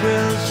light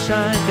will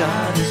shine.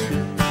 God is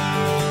good.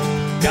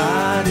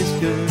 God is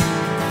good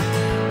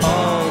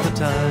all the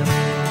time.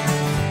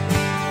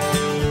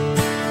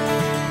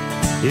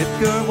 If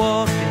you're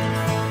walking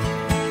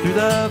through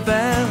the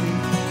valley,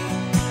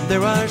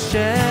 there are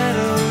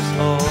shadows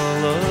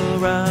all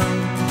around.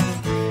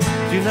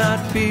 Do not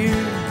fear,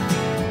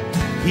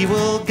 He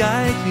will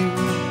guide you.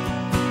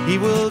 He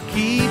will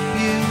keep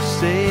you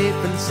safe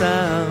and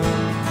sound.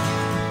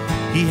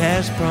 He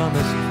has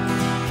promised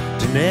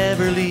to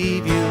never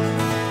leave you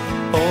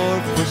or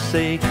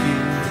forsake you,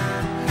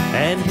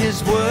 and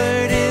His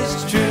word is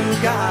true.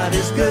 God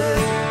is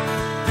good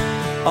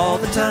all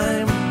the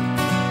time.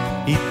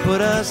 He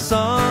put a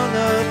song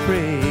of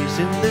praise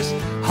in this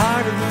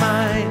heart of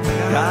mine.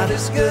 God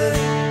is good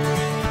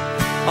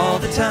all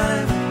the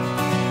time.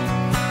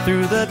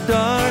 Through the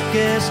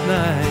darkest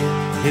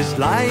night, His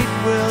light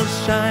will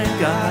shine.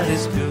 God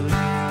is good.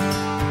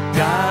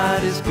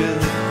 God is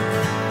good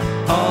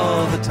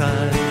all the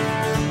time.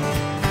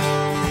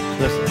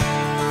 Listen.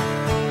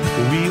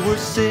 We were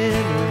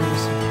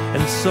sinners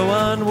and so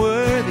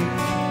unworthy.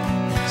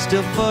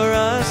 Still for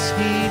us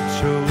He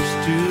chose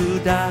to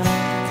die.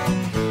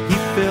 He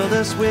filled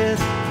us with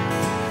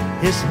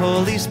His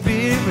Holy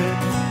Spirit.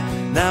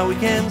 Now we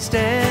can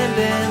stand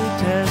and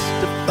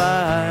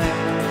testify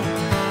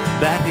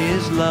that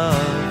His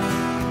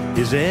love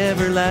is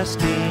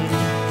everlasting,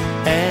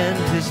 and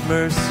His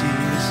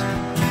mercies,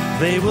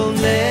 they will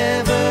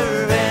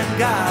never end.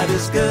 God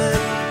is good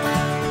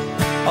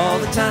all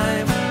the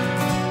time.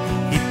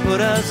 He put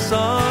a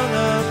song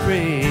of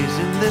praise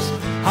in this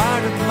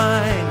heart of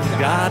mine.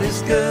 God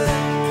is good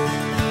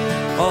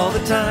all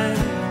the time.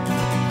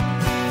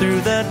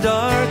 Through the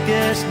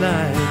darkest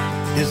night,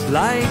 His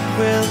light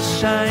will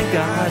shine.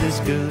 God is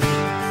good.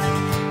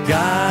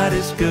 God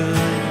is good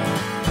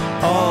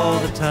all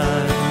the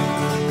time.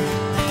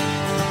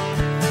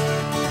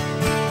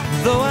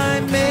 Though I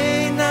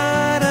may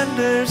not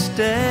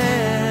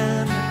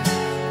understand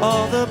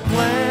all the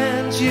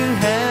plans You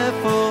have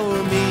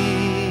for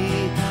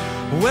me,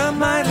 well,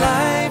 my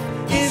life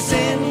is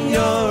in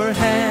Your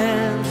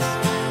hands,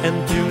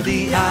 and through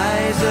the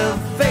eyes of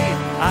faith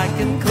I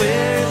can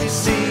clearly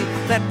see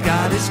that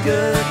God is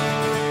good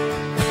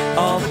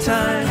all the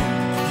time.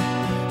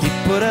 He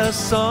put a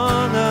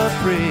song of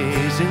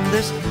praise in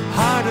this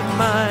heart of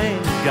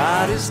mine.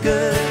 God is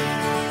good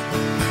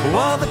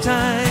all the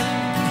time.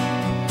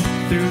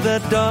 Through the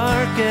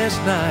darkest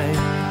night,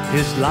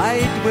 His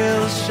light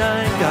will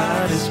shine.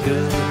 God is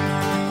good.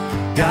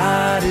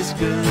 God is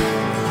good.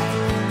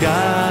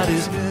 God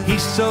is good.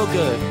 He's so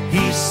good.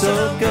 He's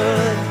so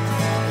good.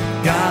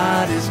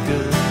 God is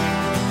good.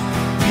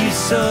 He's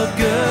so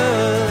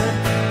good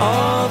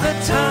all the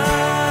time.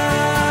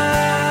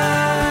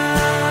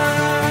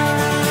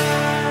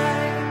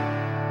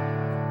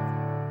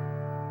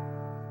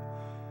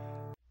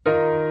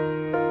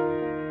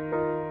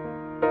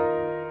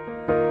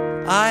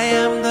 I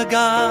am the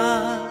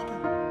God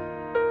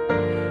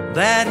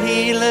that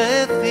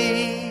healeth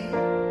thee.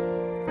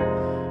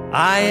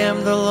 I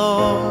am the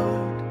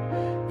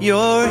Lord,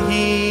 your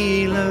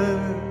healer.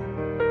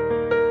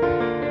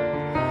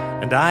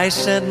 And I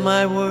sent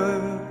my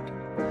word,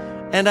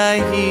 and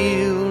I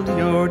healed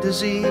your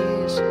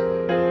disease.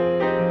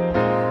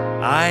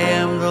 I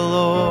am the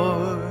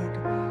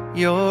Lord,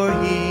 your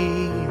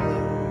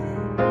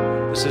healer.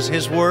 This is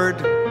His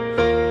word.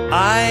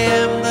 I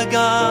am the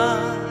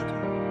God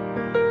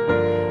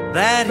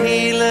that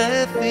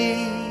healeth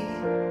thee.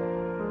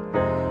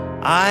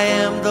 I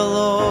am the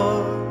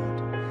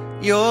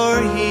Lord, your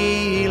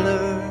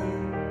healer.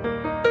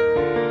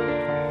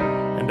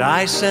 And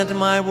I sent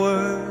my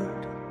word,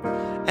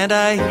 and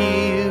I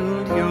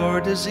healed your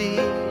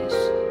disease.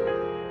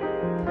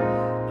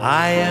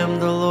 I am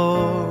the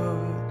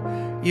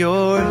Lord,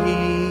 your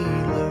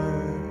healer.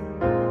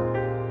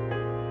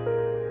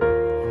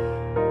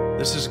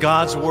 This is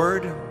God's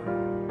word.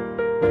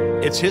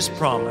 It's His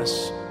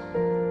promise.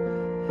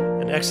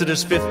 In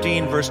Exodus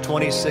 15, verse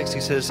 26, He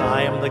says,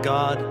 I am the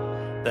God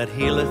that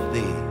healeth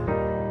thee.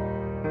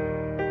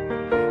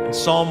 In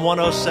Psalm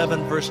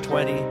 107, verse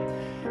 20,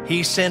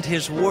 He sent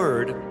His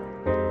word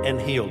and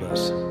healed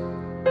us.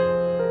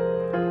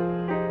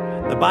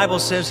 The Bible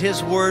says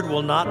His word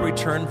will not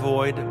return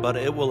void, but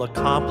it will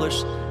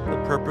accomplish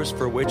the purpose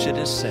for which it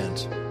is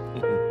sent.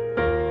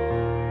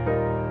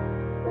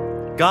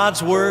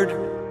 God's word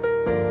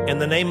in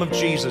the name of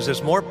Jesus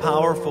is more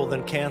powerful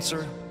than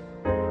cancer,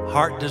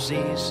 heart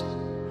disease,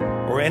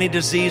 or any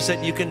disease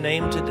that you can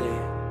name today.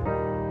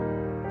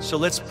 So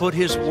let's put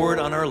His word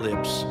on our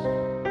lips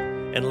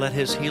and let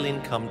His healing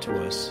come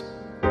to us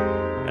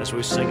as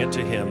we sing it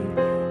to Him.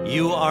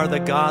 You are the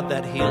God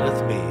that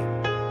healeth me.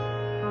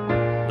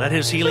 Let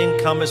His healing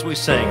come as we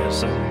sing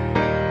it.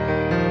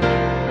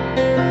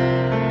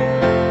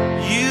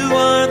 You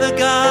are the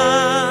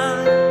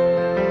God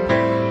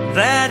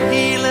that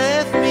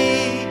healeth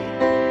me.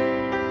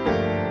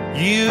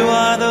 You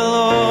are the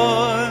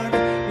Lord,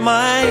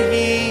 my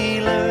healer.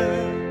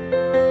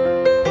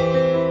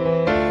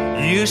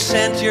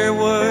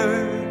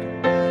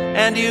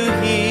 and you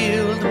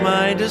healed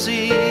my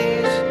disease.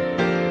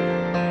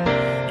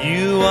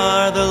 You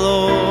are the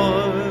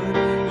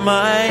Lord,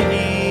 my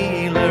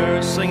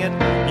healer. Sing it.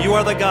 You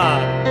are the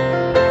God.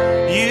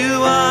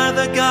 You are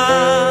the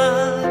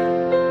God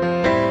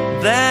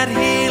that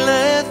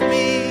healeth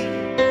me.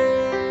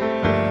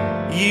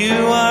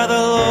 You are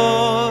the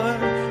Lord,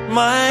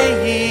 my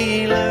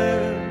healer.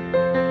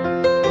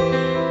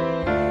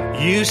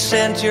 You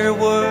sent your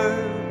word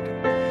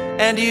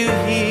and you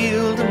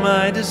healed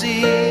my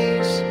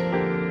disease.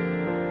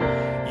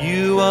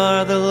 You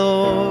are the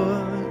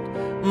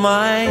Lord,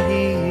 my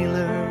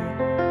healer.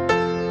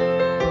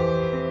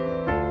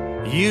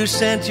 You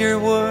sent your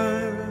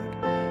word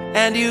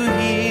and you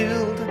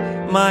healed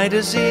my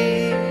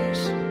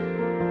disease.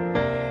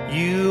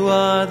 You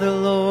are the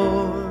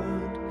Lord,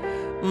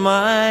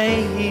 my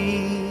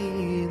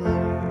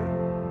healer.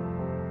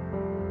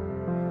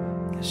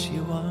 Yes,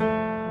 you are.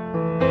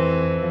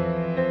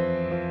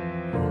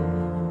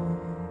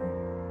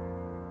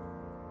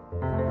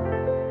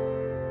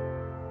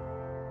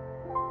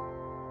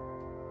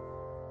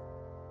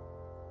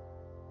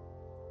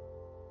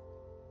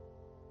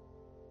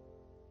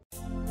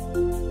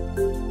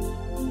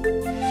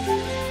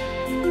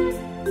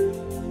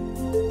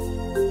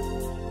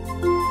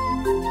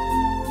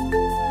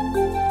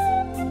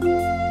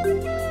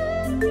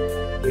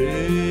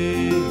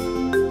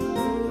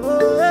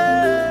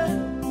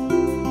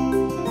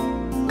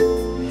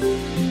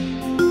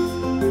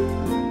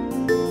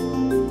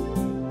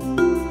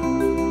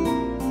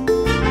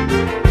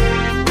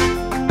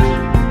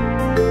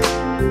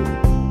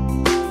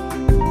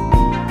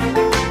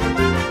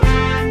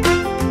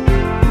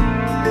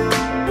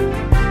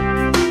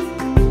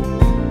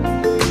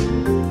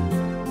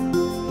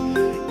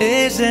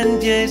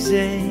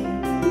 Ezenjeze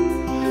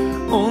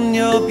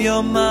onyo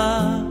bioma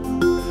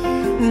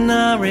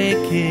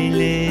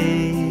narekele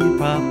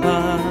papa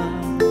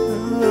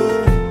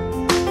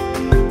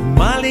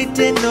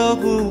malite no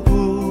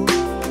gugu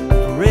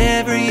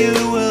forever you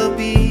will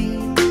be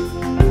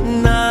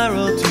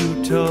naro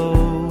tuto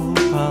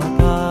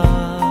papa.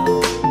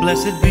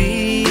 Blessed be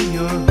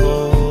your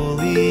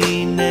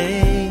holy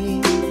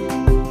name.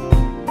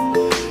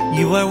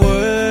 You are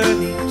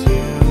worthy to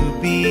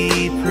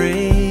be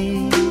praised.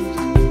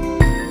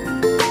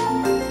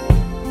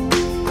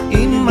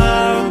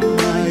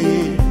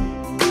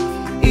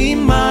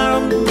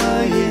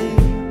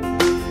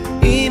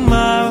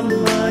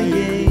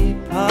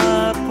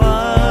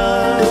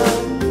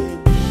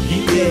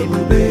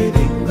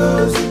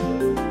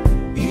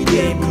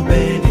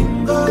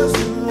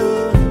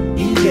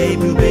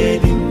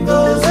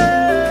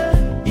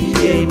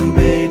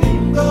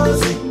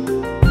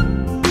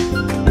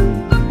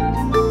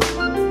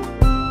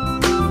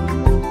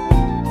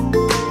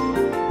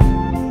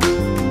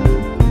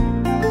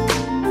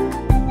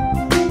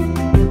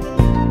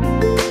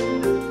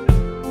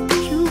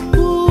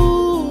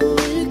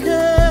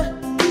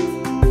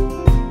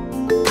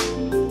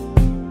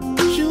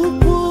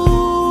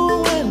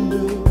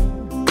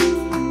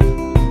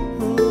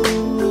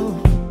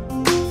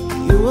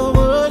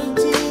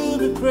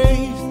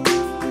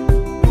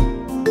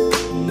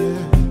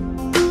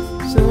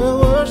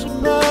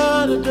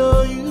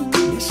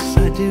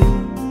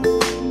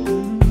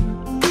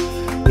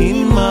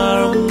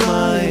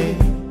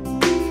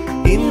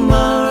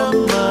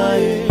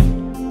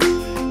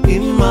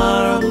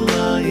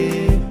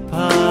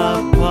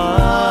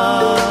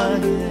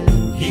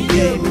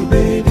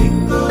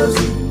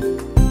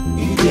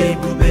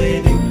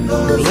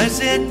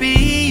 Blessed be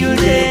your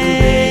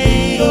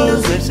name.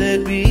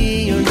 Blessed be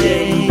your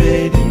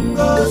name.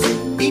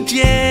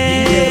 Ije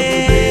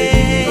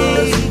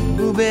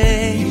bube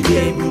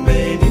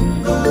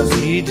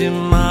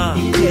idima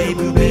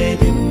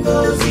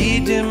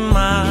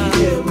idima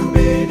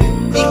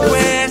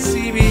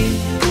ikwesibi.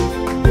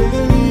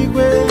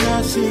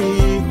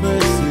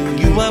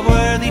 You are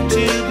worthy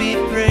to be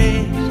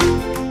praised.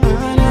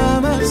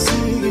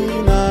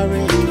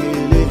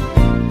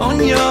 On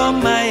your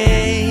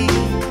mind.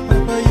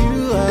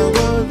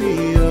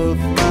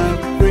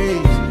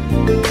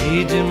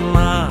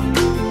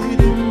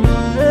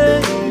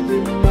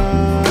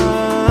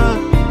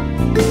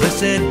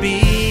 Blessed be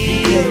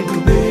your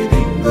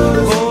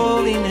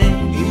holy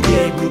name.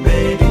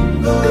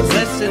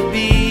 Blessed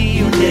be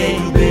your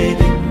name.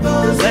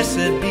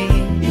 Blessed be.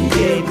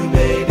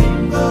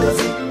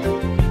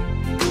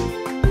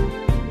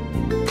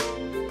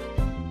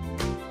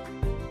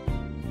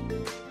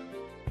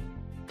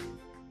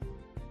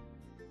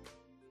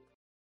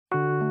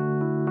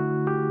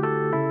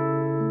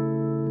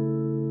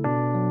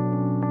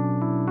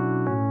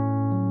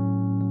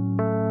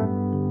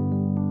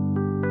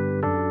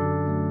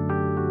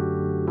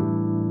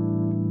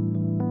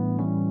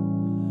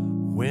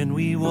 When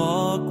we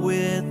walk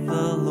with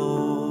the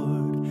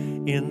Lord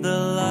in the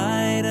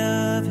light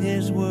of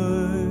His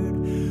word,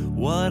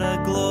 what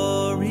a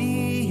glory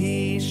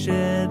He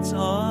sheds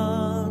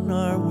on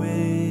our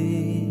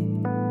way.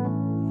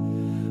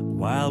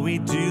 While we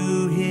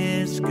do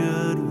His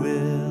good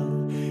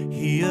will,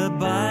 He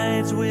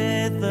abides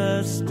with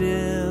us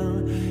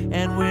still,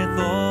 and with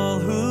all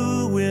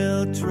who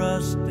will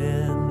trust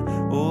and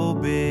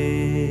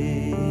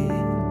obey.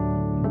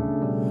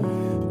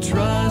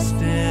 Trust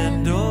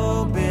and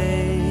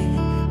obey,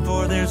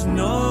 for there's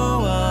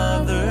no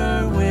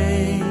other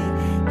way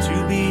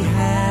to be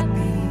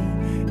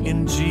happy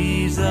in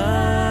Jesus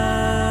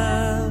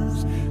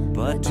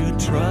but to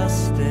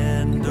trust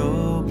and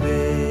obey.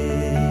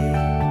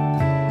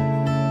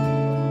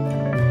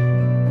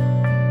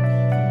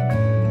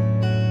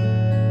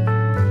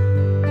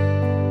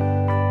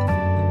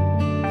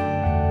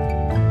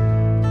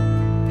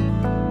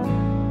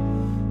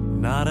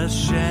 Not a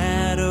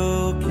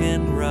shadow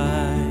can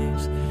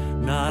rise,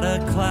 not a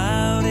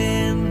cloud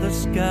in the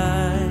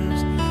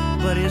skies,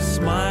 but his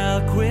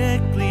smile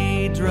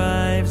quickly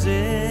drives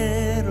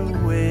it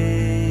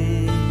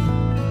away.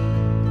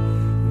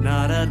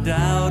 Not a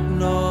doubt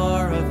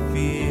nor a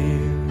fear,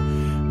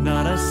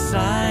 not a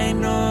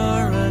sign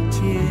nor a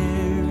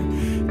tear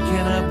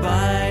can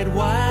abide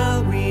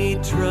while we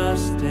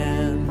trust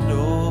and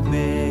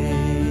obey.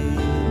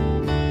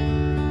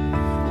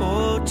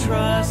 Oh,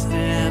 trust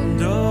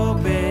and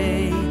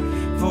obey,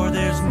 for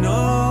there's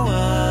no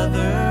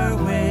other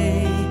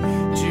way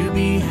to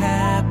be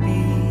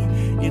happy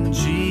in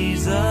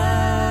Jesus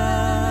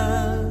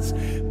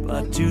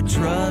but to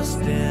trust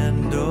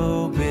and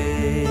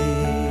obey.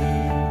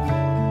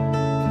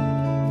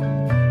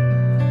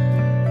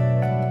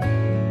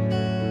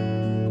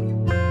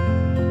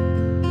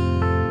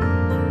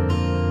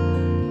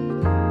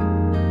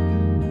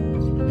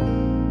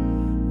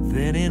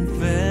 Then in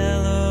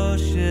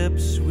fellowship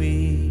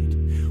sweet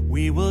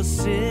we will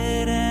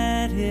sit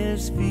at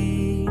his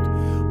feet,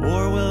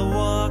 or we'll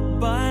walk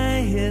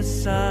by his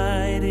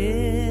side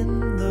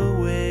in the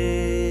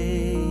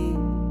way.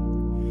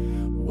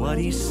 What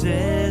he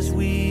says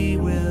we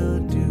will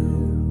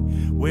do,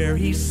 where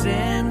he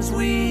sends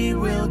we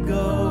will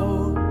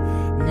go.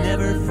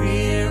 Never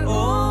fear,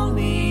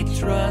 only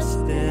trust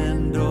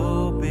and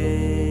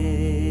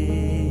obey.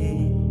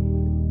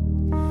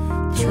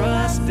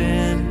 Trust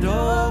and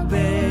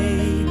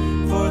obey,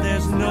 for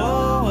there's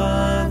no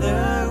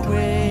other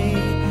way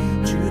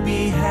to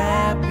be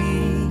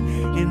happy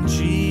in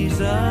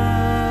Jesus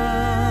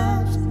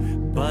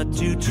but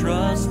to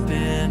trust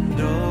and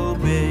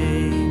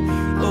obey.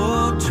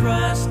 Oh,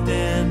 trust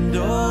and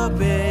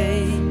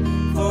obey,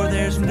 for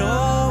there's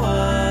no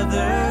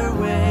other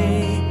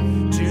way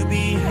to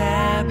be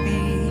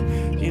happy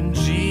in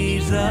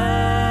Jesus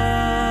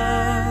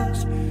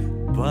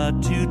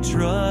but to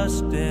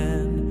trust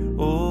and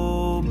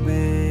obey.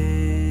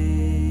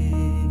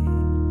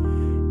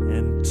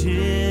 And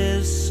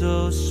 'tis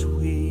so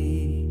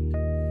sweet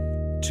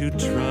to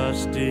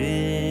trust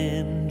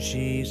in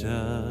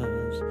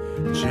Jesus,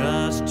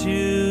 just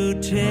to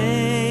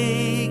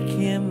take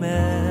him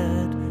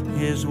at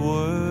his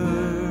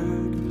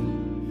word,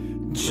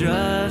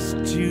 just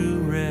to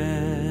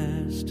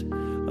rest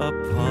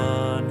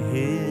upon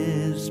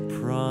his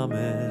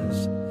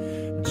promise,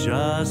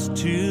 just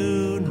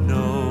to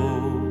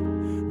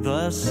know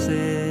thus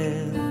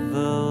saith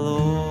the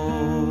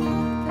Lord.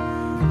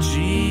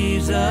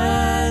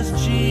 Jesus,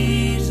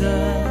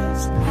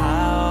 Jesus,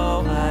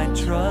 how I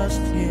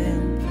trust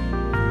him,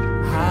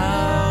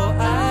 how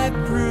I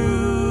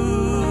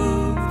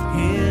proved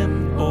him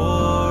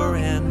o'er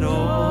and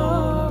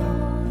o'er.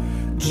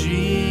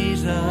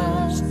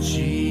 Jesus,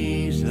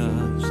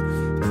 Jesus,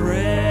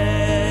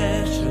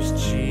 precious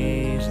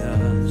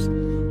Jesus,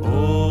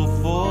 oh,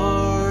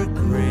 for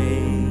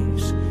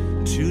grace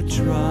to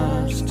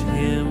trust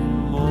him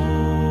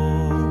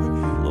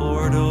more.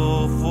 Lord,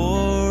 oh,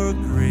 for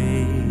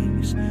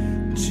grace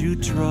to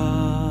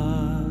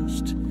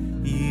trust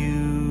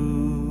you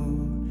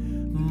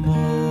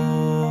more.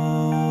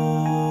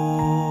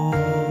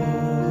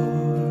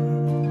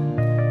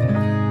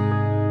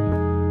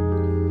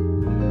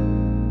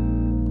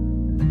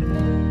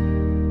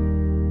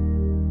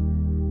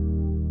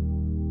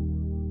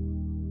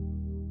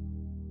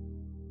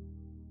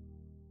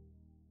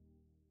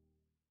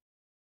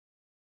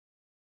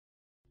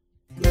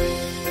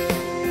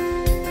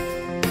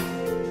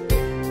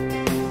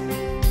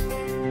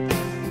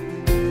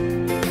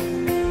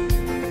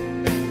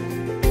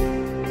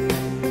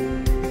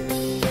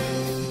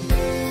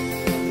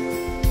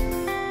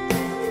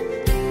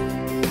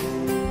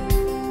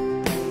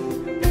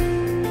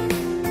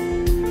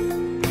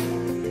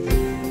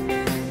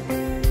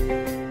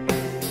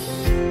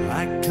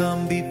 I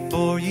come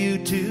before you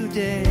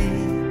today.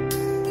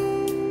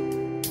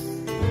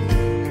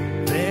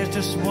 There's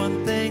just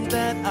one thing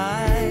that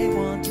I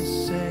want to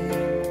say.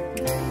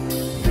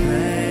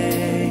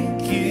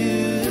 Thank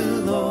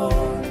you,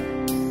 Lord.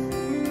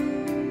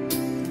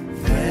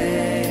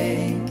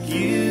 Thank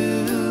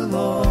you,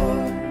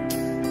 Lord,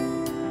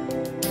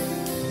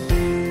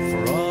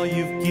 for all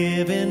you've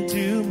given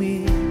to me,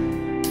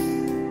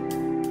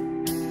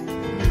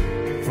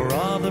 for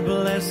all the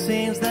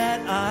blessings that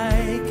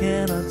I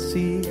cannot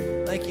see.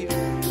 Thank you.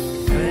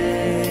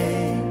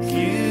 Thank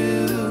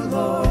you,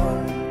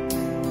 Lord.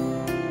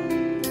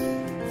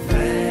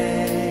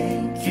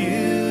 Thank you,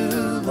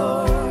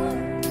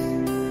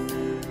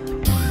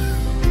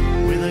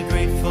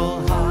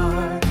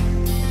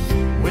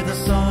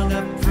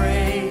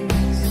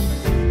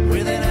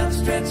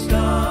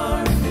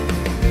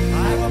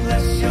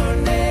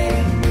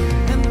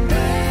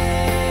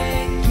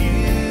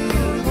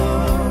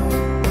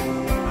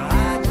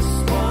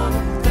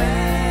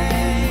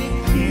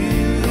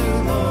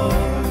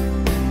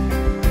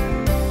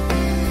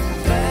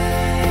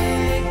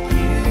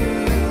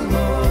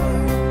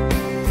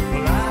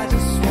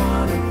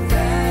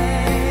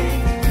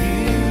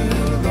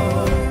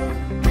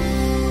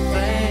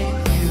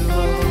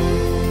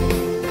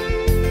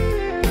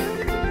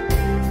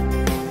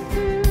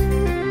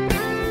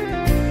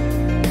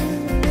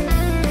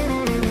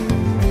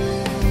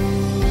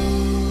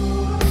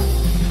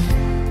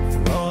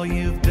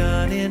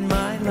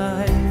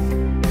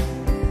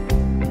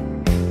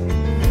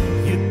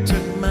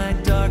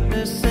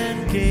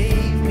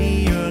 gave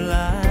me your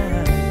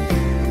life.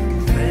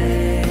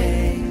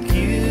 Thank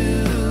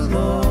you,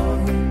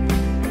 Lord.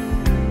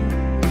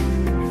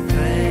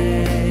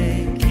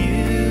 Thank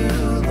you,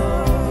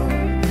 Lord.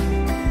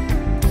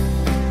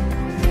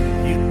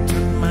 You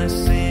took my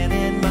sin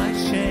and my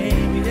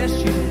shame. Yes,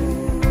 you did.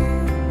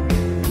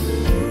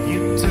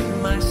 You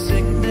took my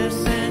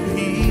sickness and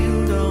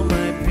healed all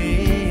my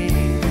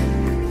pain.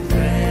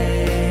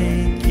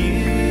 Thank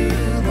you,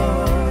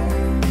 Lord.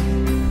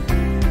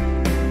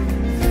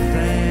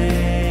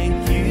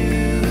 Thank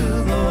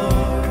you,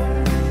 Lord.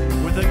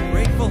 With a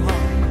grateful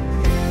heart,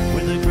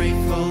 with a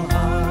grateful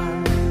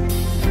heart,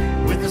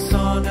 with a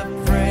song of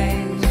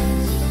praise,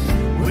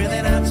 with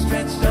an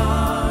outstretched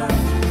arm,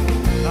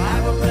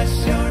 I will bless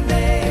your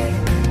name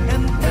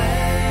and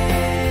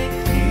thank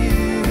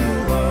you,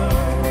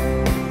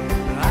 Lord.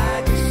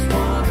 I just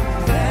want to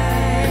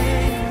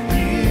thank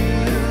you,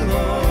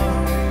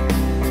 Lord.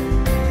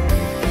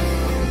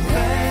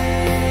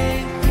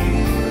 Thank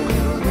you,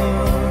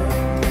 Lord.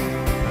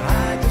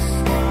 I just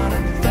want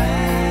to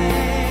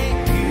thank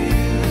you,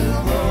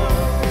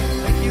 Lord.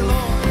 Thank you,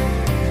 Lord.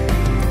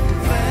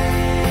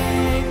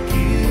 Thank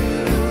you,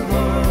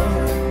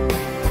 Lord.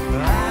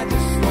 I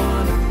just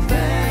want to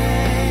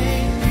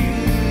thank you,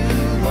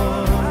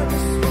 Lord. I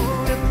just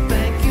want to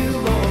thank you,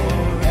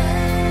 Lord.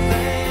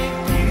 Thank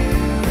you,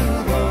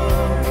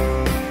 Lord.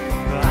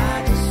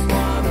 I just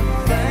want to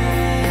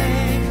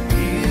thank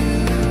you,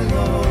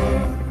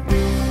 Lord.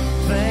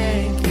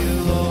 Thank you,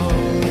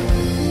 Lord.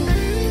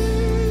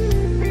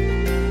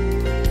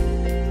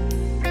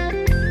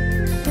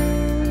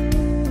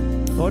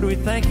 Lord, we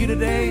thank you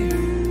today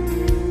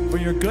for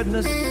your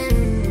goodness,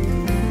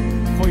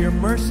 for your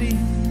mercy.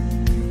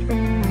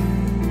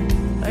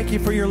 Thank you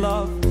for your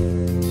love,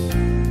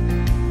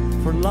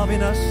 for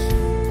loving us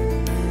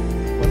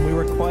when we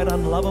were quite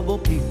unlovable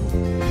people.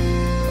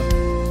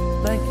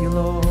 Thank you,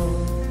 Lord.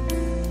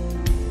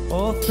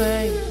 Oh,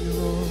 thank you,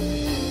 Lord.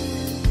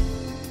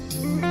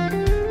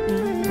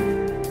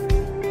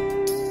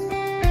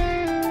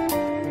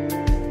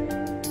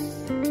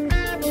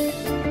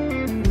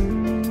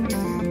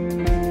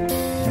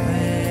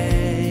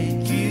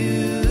 Thank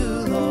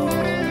you, Lord.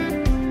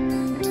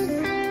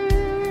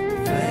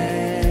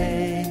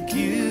 Thank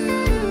you,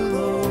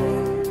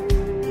 Lord.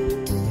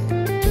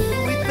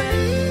 We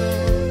thank you,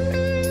 Lord.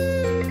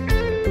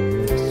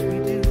 Yes, we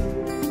do.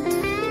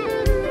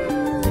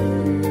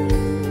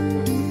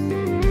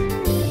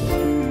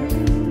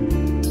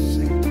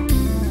 Sing.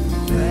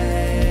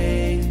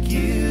 Thank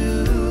you,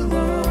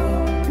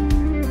 Lord.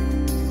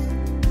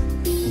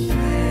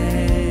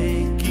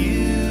 Thank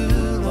you,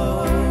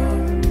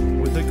 Lord.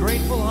 With a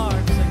grateful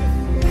heart, sing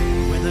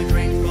it. With a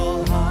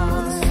grateful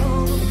heart,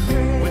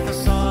 with a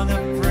song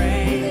of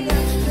praise,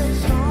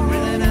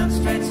 with an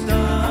outstretched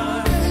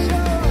arm,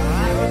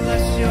 I will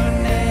bless your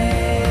name.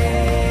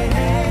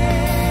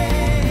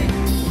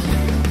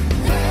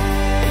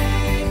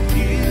 Thank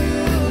you,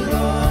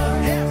 Lord.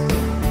 Yes,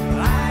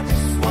 I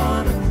just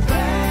want to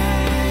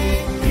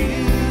thank you,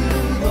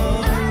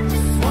 Lord. I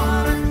just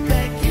want to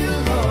thank you,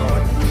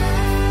 Lord.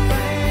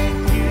 Thank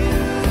you,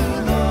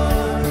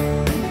 Lord.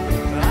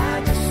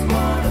 I just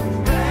want to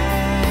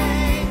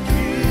thank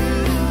you,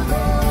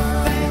 Lord.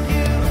 Thank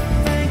you,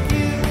 thank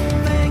you,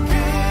 thank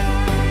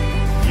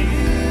you,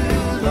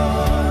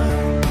 Lord.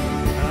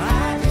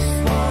 I just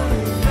want to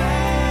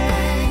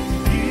thank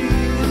you,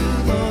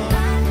 Lord.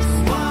 I just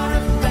want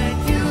to thank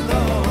you,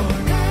 Lord.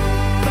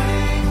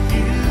 Thank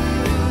you,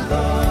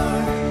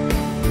 Lord.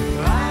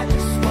 I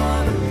just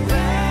want to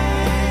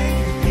thank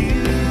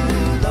you,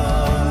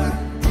 Lord.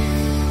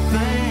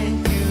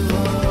 Thank you,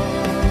 Lord.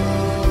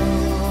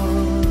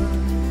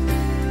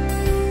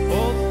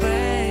 Oh,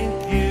 thank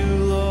you,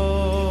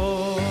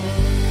 Lord.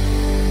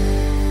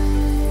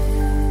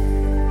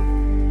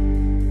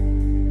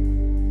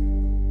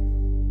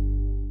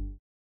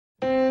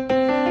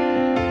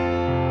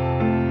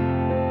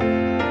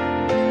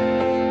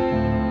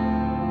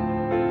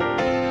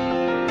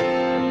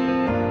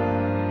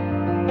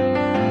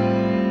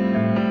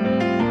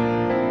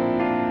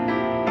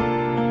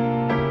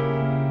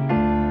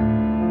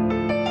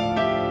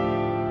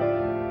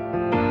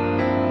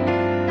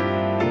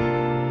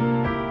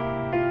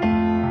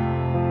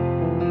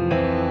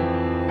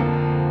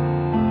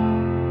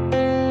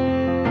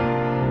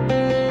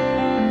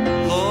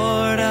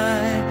 Lord,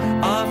 I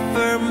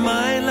offer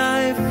my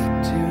life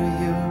to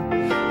you.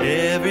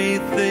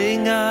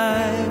 Everything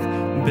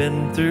I've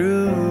been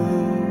through,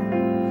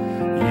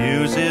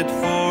 use it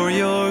for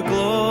your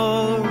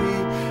glory.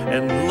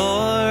 And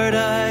Lord,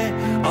 I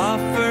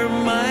offer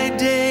my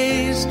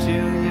days to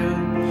you,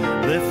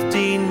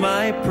 lifting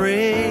my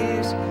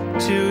praise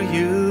to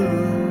you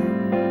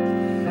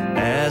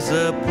as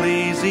a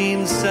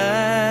pleasing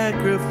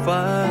sacrifice.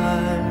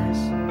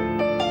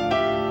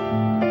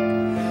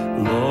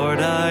 Lord,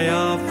 I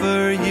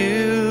offer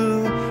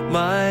you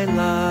my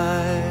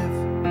life.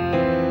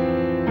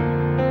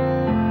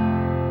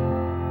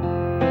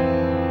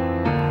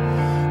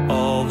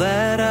 All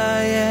that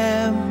I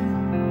am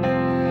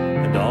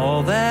and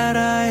all that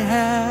I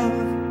have,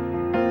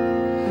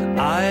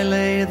 I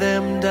lay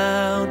them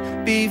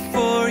down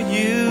before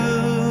you,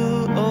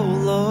 oh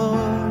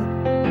Lord.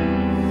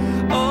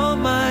 All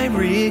my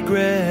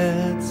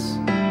regrets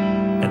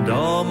and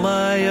all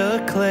my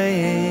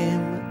acclaim,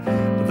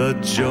 the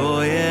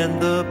joy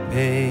and the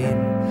pain,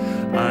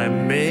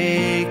 I'm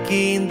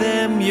making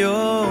them yours.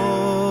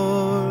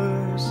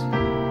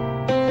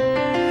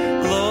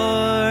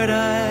 Lord,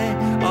 I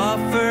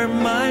offer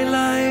my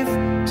life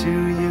to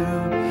you,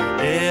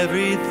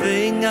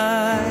 everything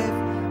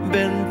I've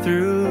been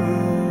through.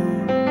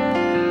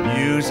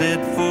 Use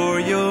it for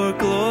your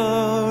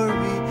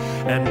glory,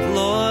 and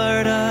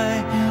Lord,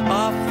 I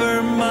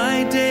offer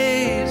my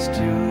days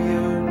to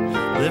you,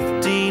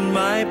 lifting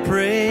my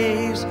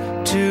praise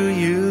to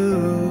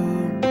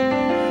you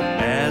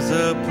as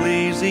a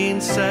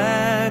pleasing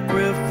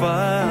sacrifice.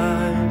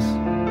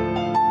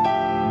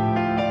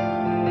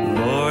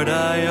 Lord,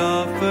 I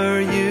offer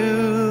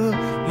you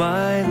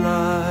my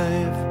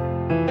life.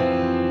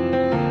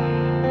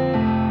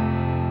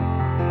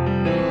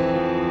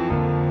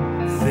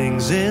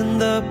 Things in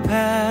the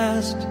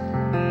past,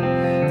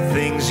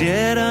 things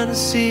yet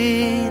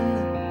unseen,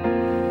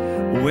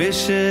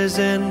 wishes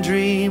and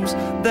dreams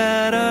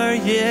that are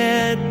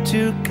yet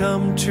to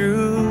come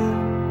true.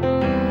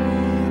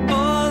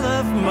 All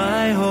of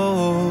my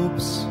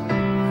hopes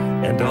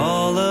and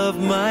all of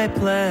my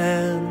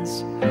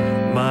plans,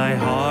 my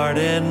heart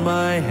and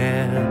my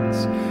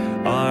hands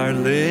are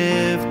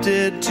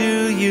lifted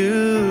to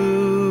you.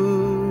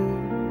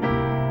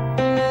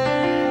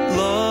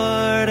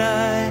 Lord,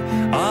 I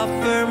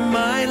offer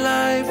my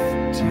life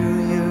to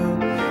you,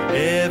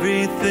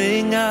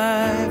 everything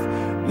I've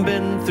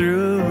been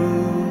through.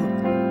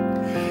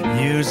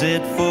 Use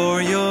it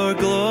for your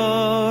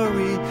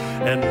glory,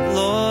 and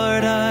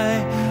Lord,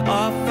 I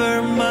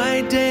offer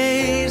my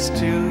days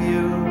to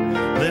you,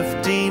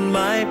 lifting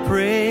my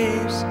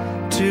praise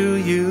to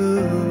you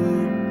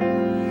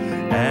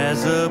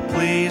as a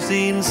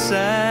pleasing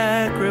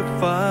sacrifice.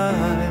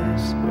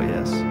 Oh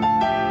yes.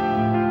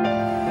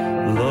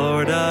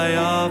 Lord, I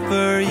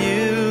offer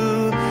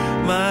you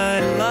my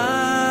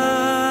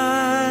life.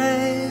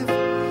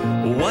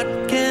 What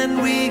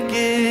can we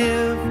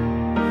give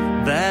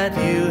that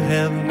you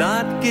have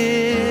not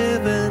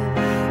given?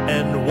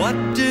 And what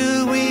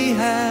do we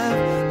have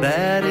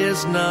that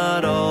is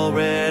not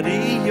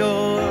already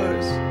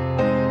yours?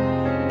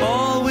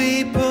 All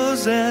we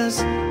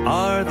possess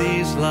are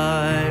these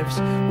lives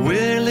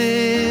we're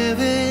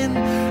living,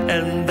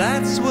 and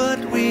that's what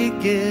we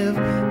give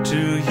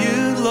to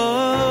you, Lord.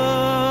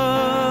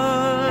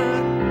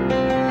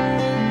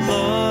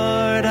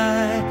 Lord,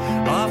 I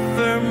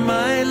offer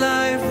my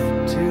life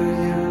to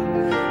you,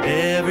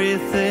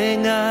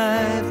 everything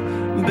I've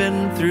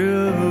been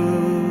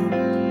through.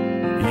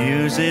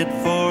 Use it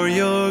for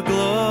your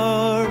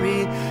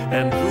glory,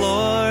 and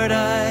Lord,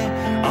 I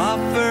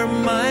offer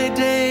my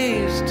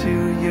days to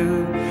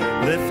you,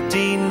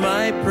 lifting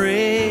my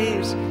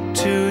praise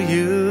to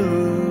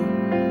you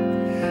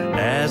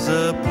as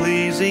a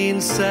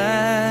pleasing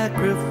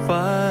sacrifice.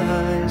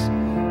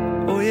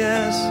 Oh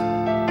yes.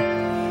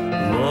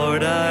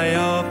 Lord, I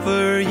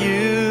offer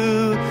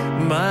you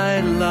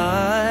my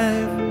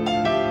life.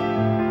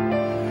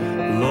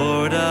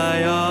 Lord,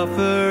 I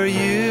offer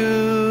you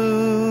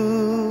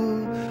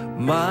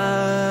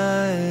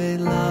my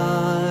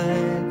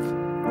life.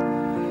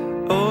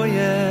 Oh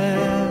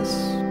yes.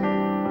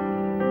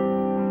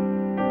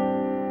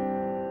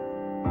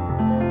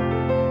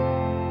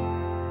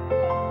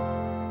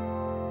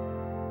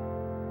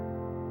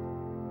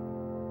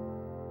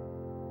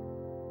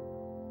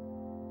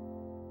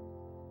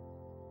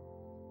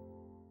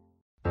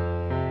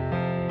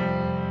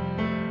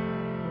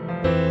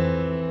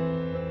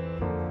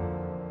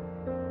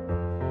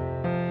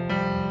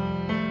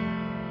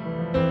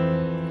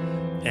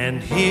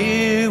 And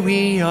here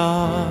we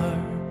are,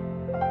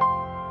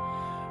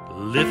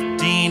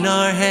 lifting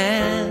our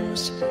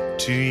hands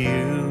to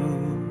you.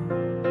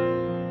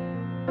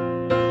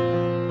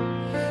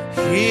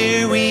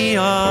 Here we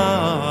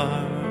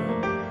are,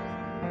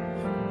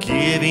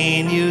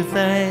 giving you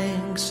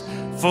thanks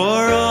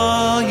for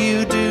all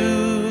you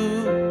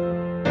do.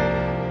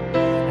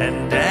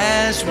 And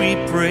as we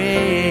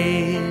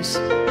praise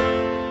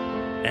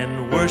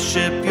and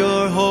worship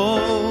your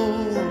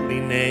holy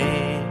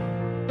name,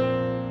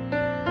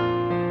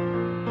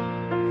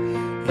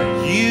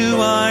 you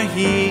are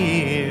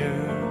here,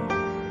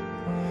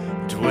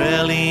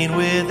 dwelling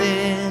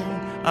within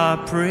our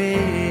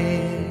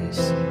praise.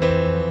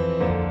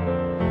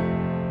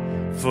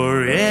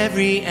 For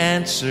every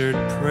answered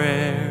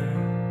prayer,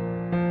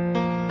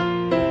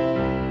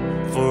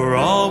 for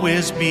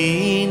always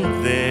being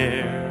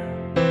there,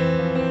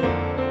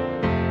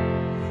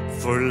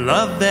 for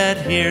love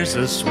that hears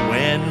us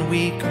when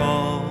we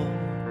call,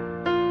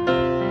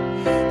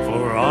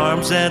 for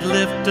arms that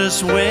lift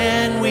us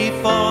when we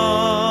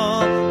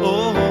fall.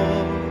 Oh,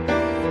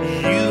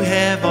 you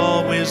have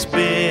always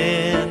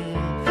been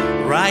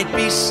right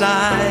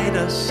beside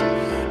us,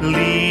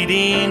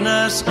 leading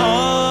us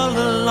all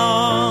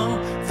along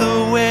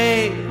the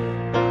way.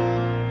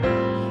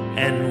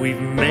 And we've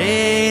made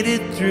made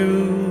it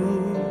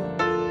through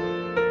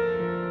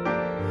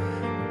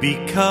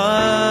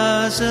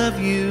because of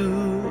you.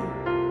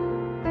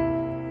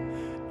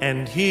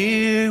 And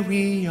here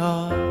we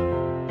are,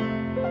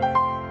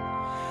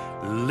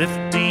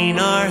 lifting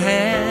our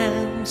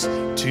hands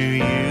to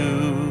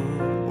you.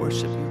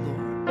 Worship you,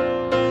 Lord.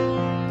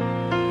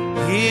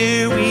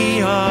 Here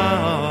we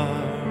are,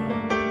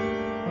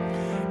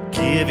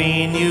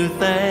 giving you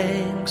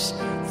thanks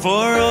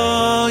for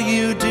all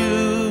you do.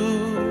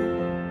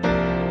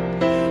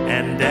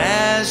 And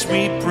as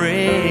we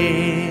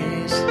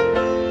praise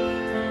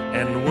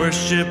and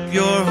worship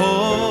your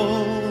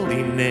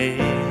holy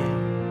name,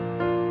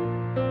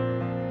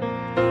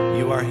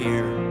 you are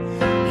here.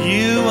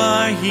 You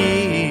are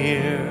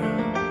here,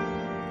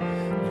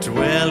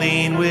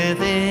 dwelling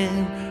within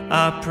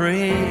our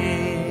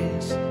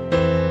praise.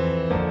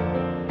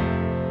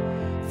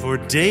 For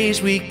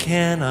days we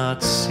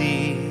cannot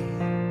see,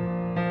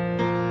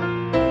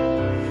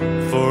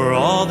 for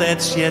all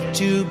that's yet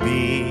to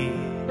be,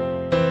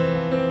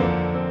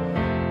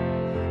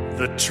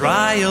 the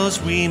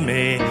trials we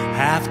may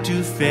have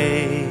to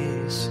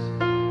face,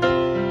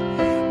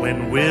 when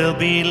we'll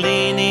be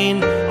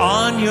leaning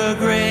on your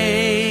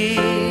grace.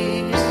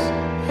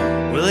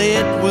 Well,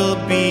 it will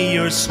be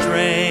your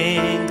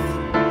strength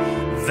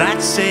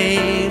that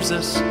saves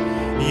us,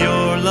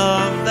 your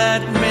love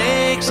that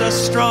makes us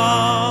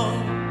strong.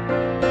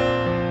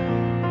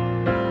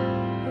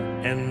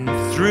 And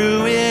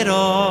through it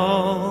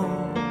all,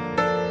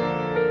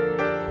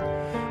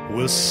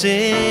 we'll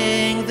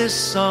sing this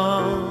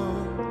song.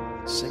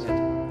 Sing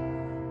it.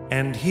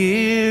 And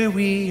here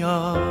we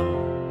are,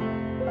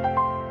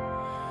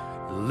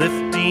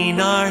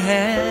 lifting our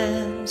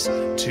hands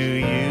to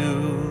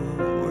you.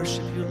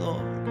 Worship you,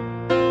 Lord.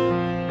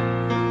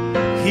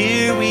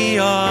 Here we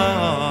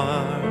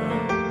are,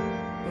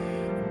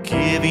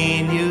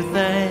 giving you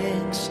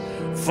thanks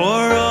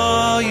for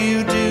all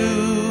you do.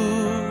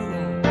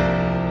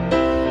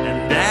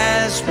 And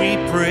as we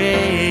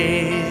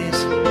praise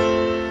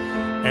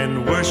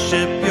and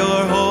worship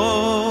your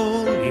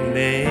holy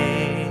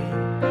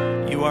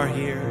name, you are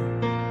here.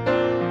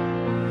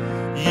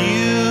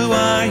 You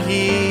are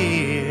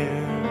here,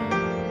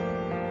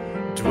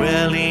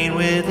 dwelling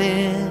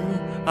within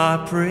our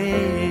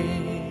praise.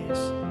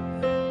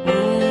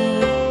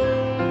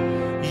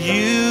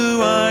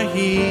 You are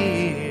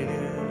here,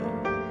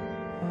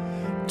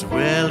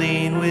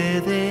 dwelling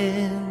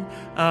within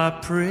our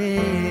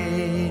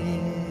praise.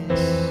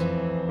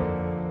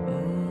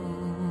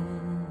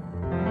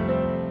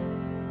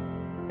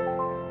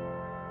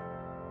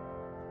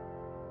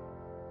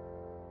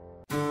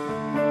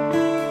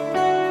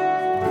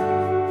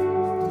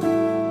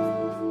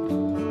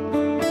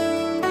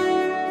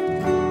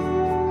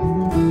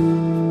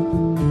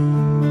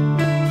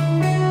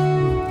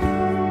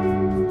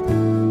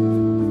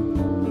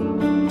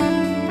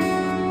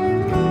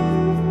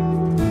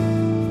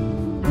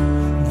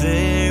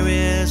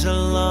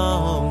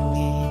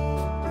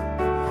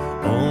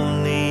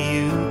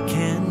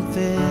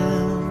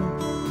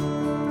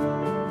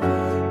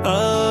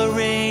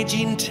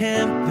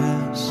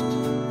 Tempest,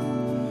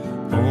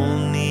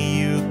 only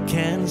you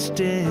can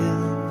still.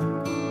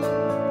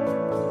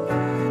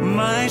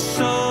 My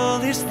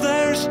soul is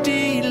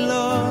thirsty,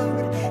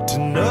 Lord, to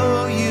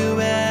know you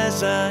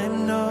as I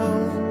know.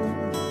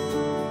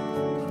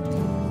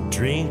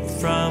 Drink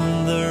from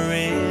the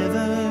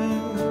river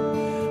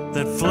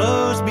that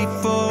flows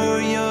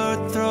before your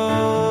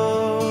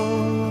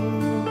throne.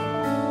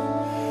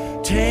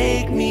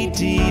 Take me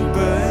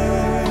deeper,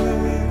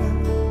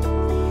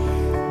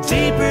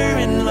 deeper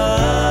in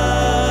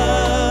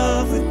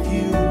love with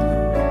you.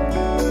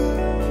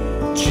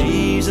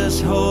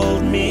 Jesus,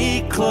 hold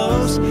me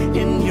close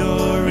in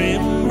your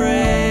embrace.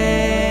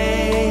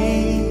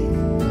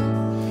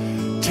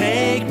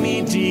 Take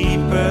me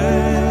deeper,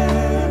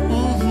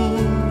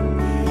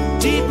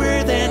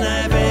 deeper than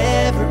I've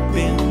ever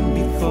been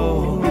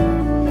before.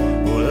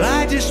 Well,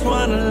 I just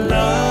want to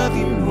love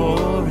you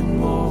more and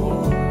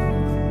more.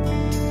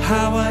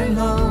 How I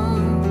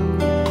long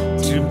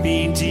to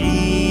be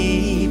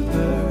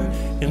deeper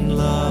in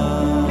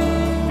love.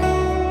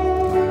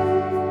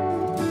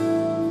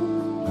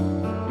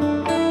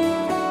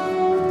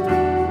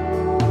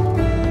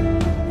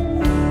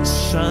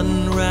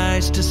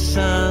 Sunrise to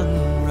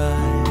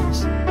sunrise,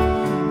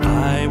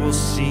 I will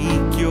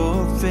seek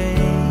your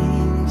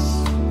face.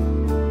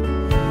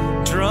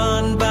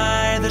 Drawn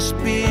by the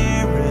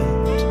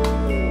Spirit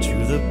to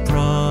the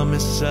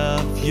promise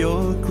of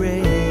your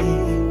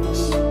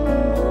grace.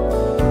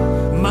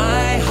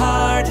 My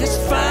heart has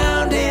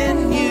found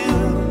in you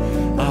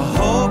a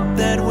hope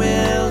that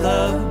will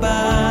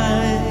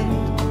abide.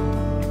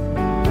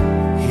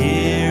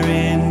 Here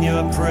in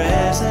your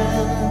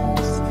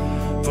presence,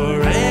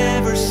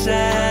 forever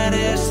satisfied.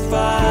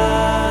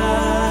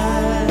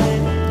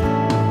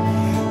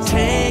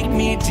 Take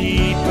me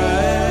deeper,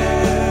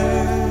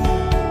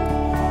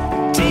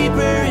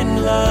 deeper in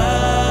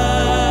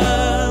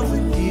love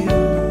with you.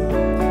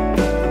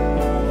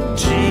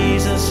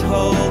 Jesus,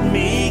 hold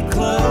me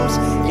close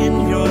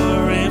in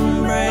your embrace.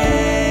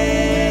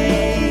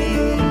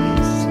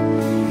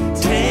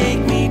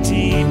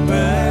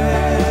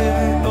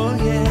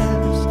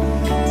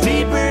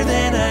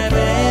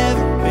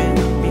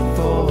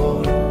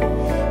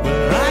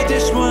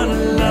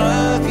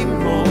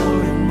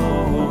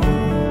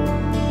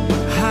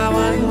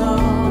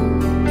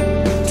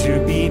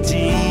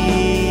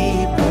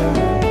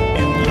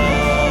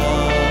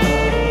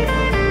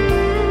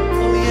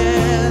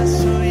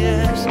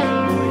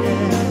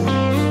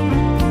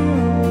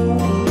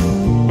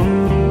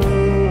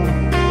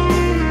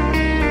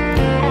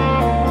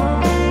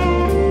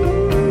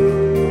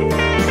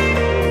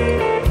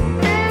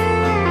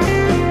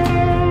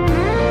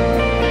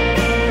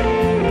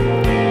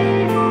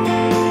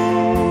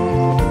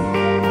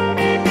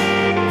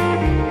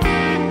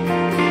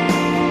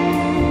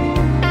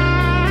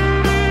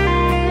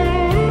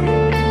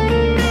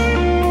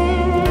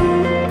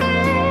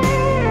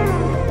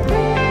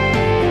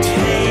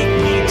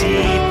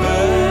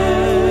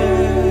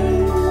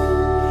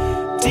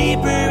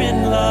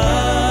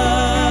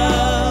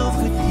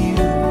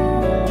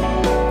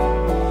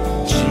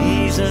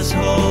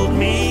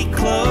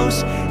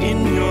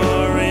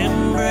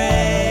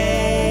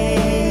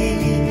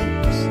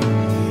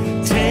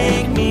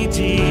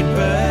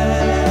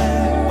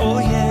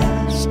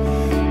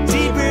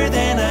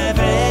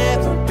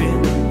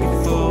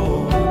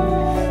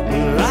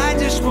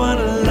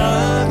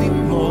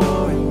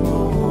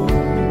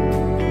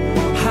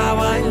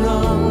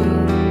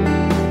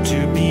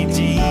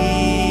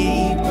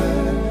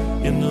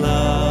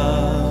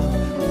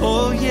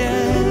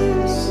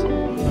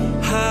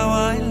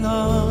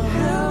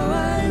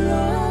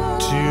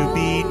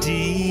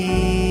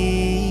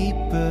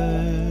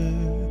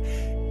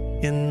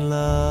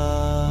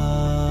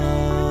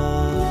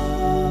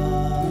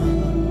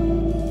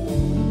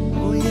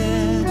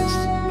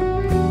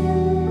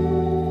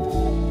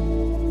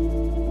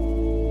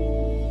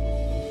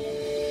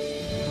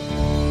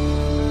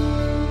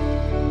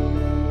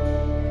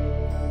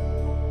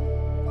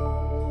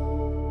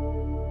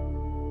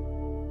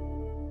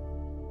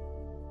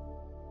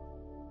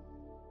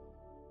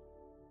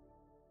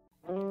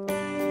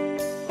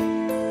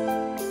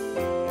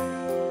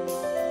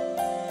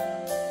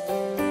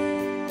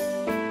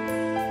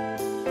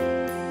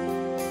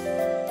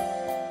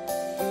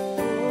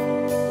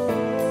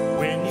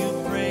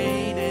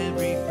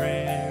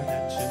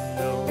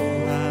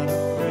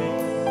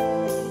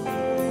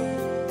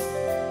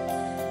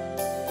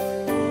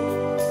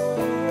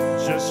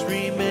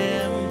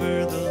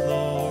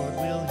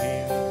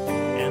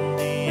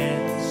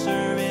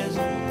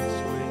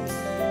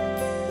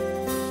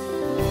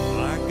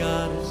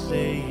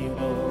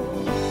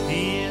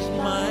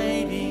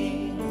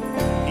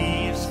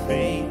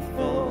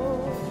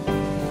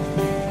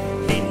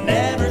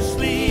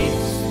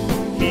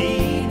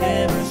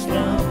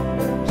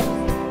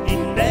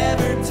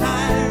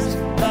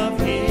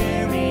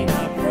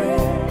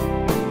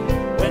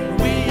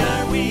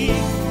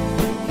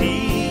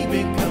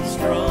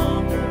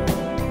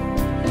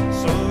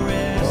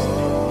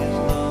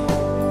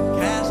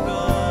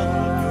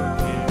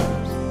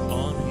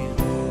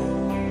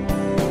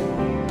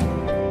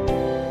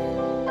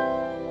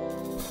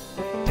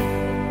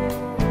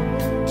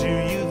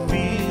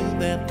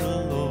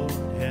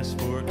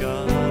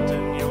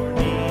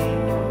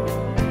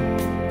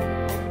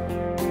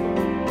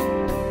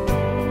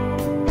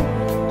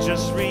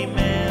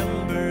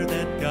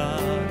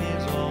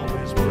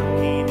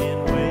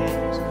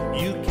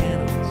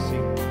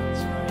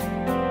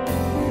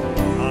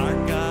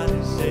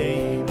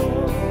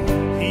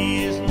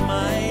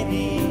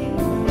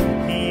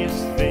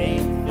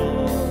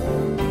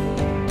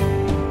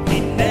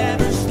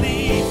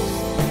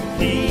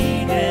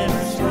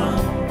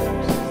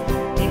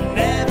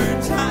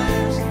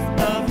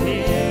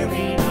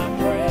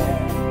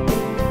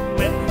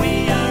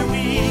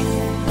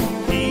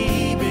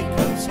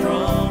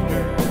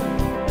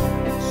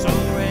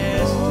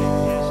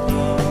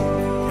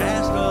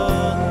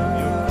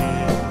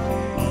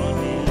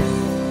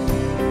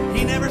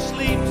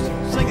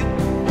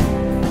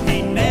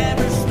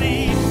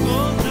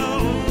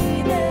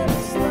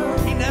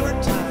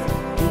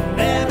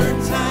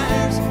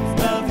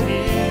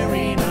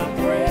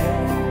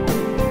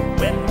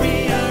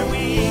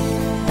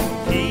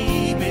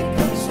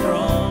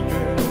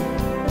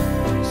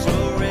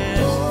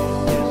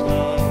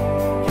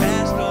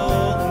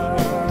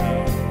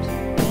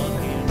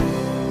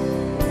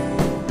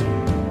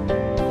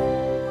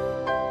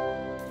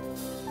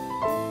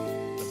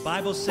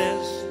 Bible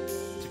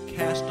says to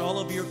cast all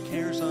of your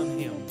cares on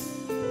Him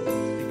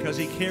because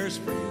He cares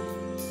for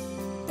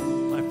you.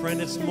 My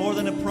friend, it's more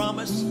than a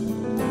promise.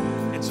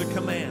 It's a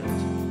command.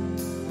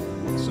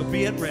 So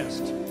be at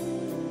rest.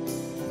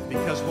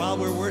 Because while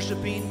we're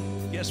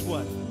worshiping, guess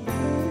what?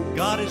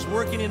 God is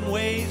working in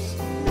ways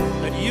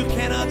that you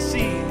cannot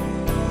see.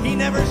 He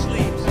never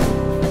sleeps.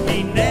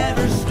 He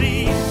never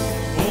sleeps.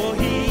 Oh,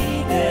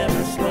 He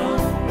never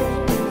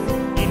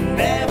slumbers. He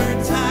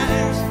never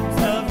tires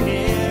of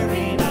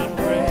hearing our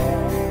prayer.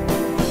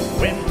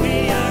 When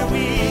we are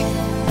weak,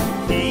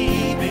 He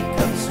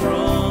becomes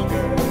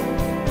stronger.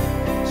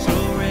 So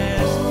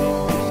rest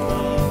in His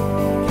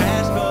love.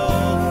 Cast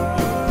all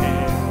your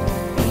cares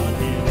on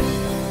Him.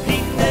 He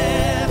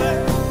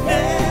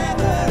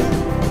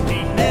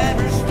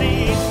never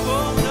sleeps.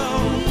 Oh no,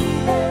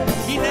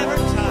 He never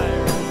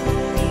tires.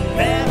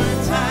 Never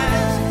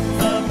tires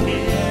of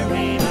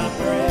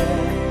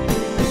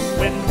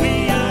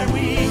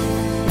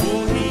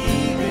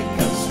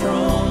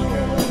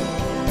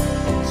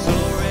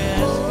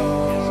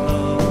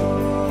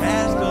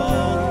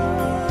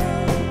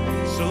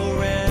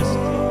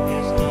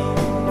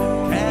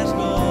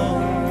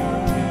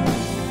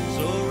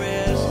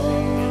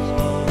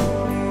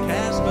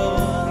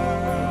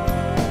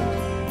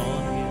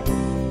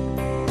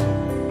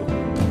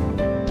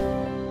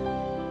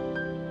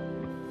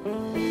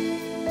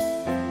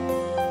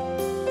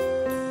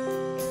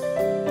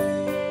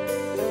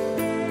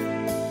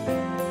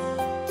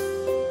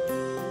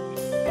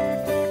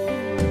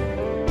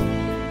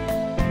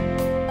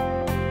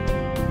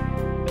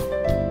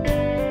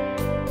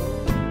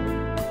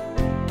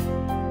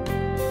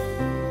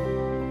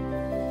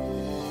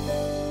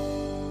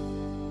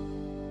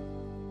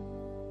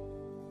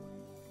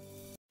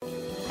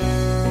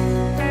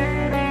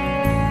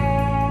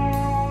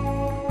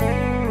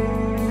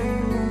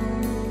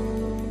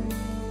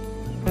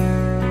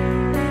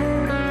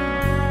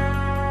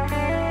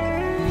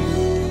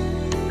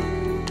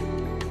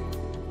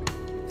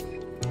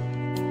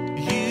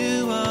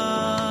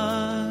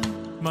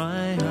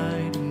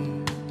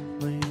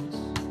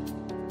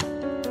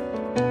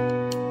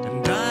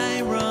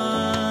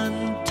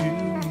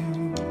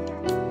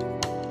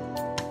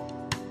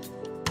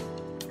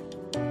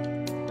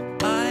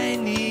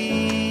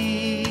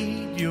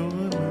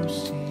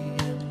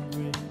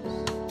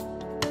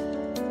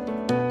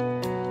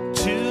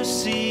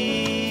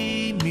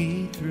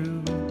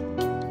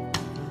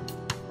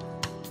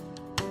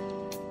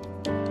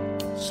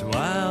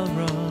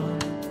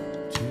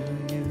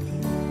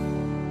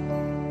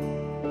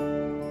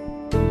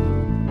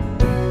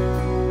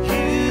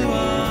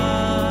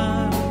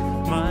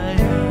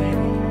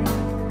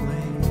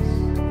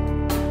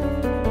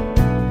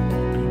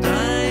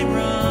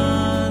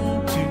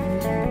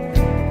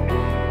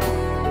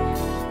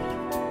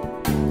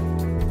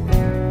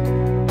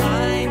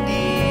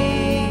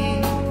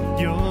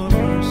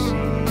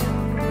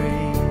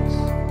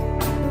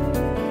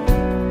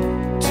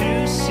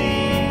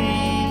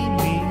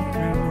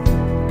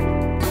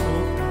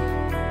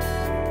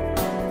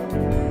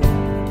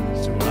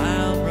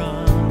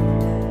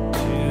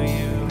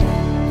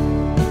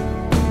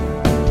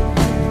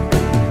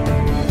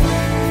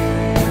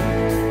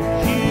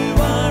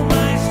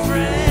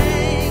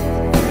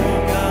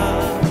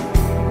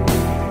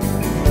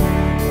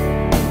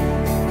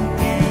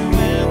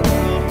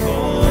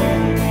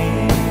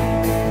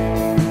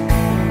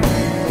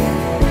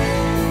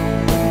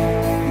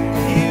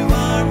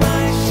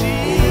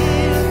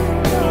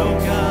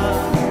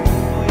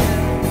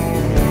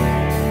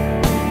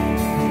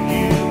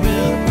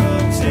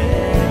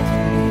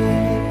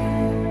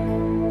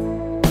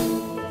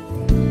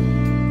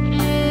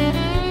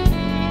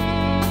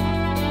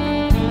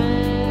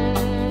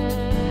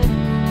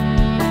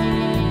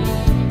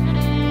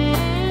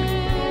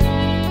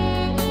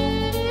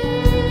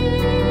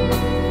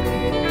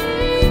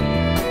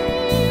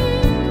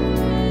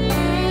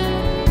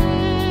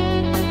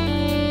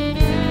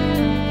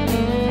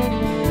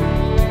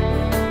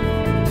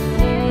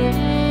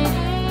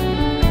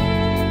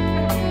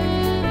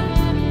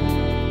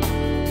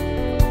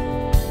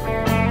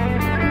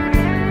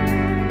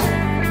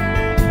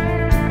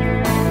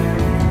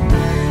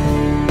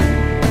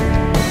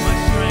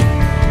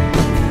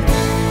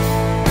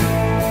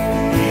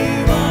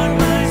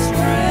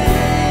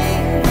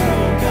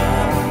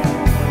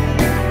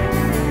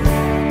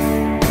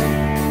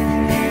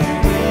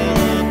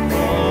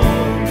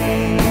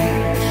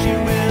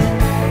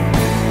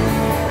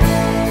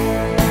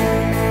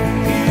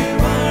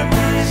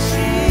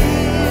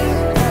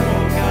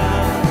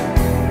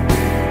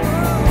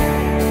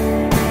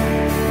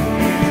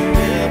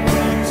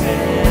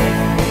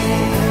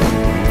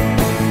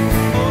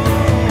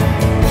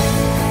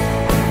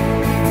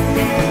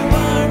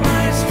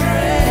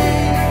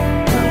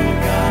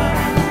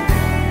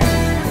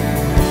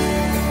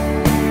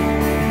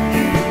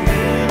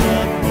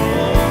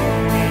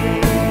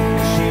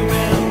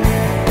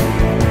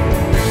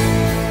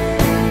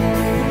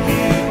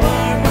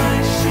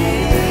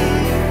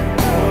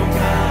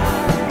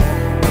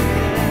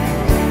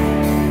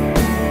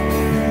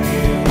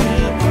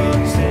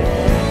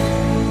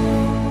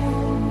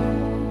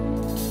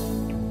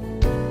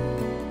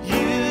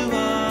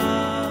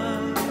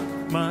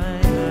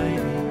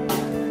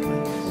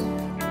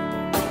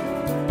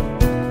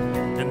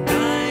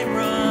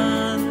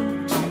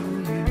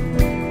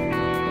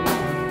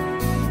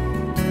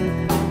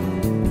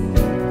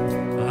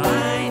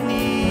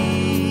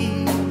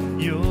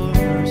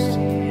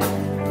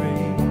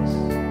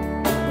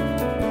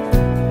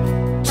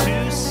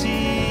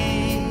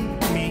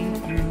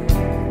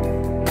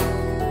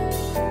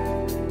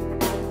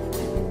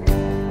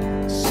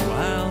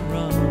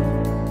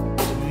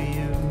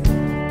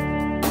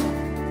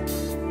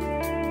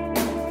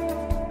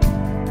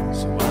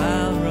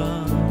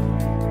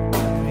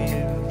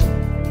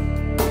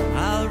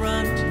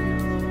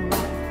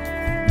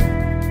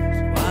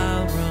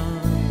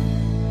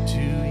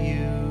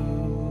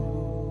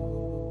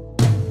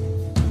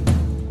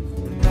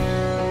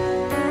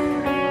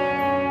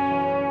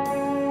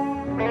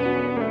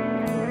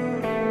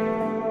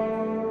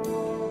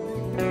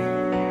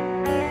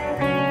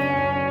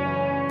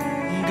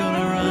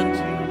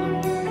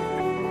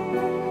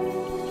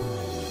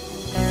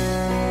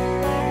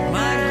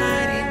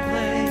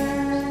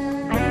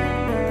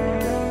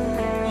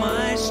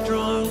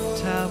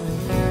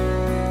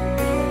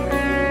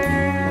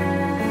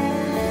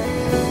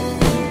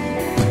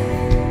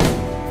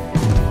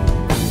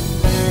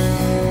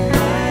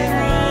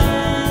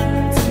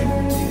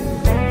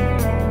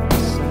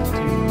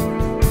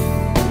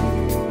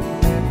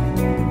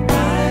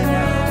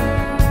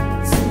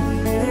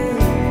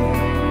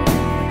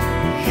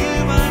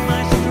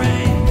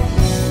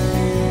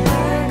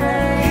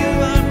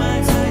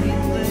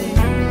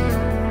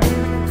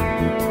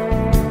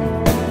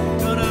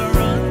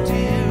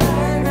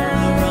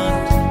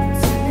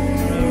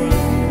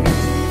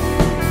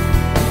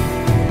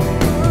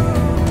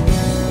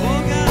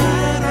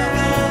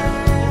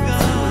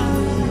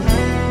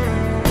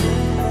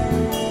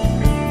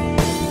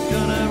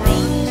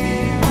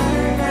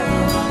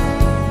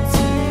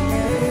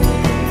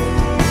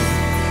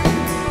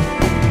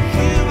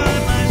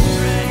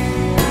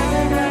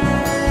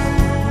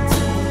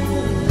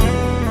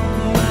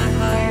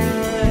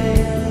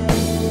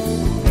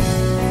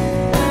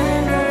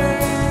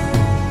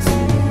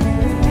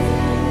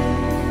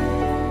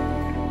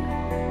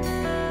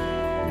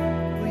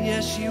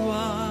yes, you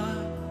are.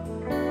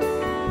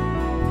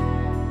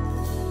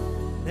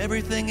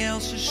 Everything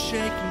else is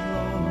shaking,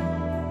 Lord.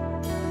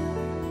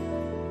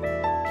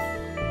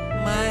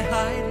 My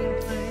hiding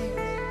place,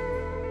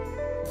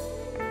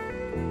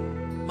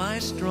 my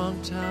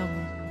strong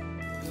tower,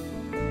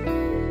 my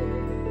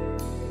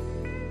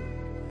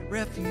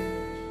refuge,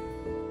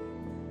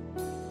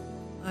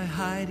 my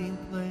hiding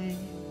place.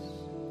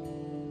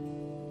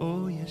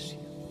 Oh, yes,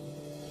 you.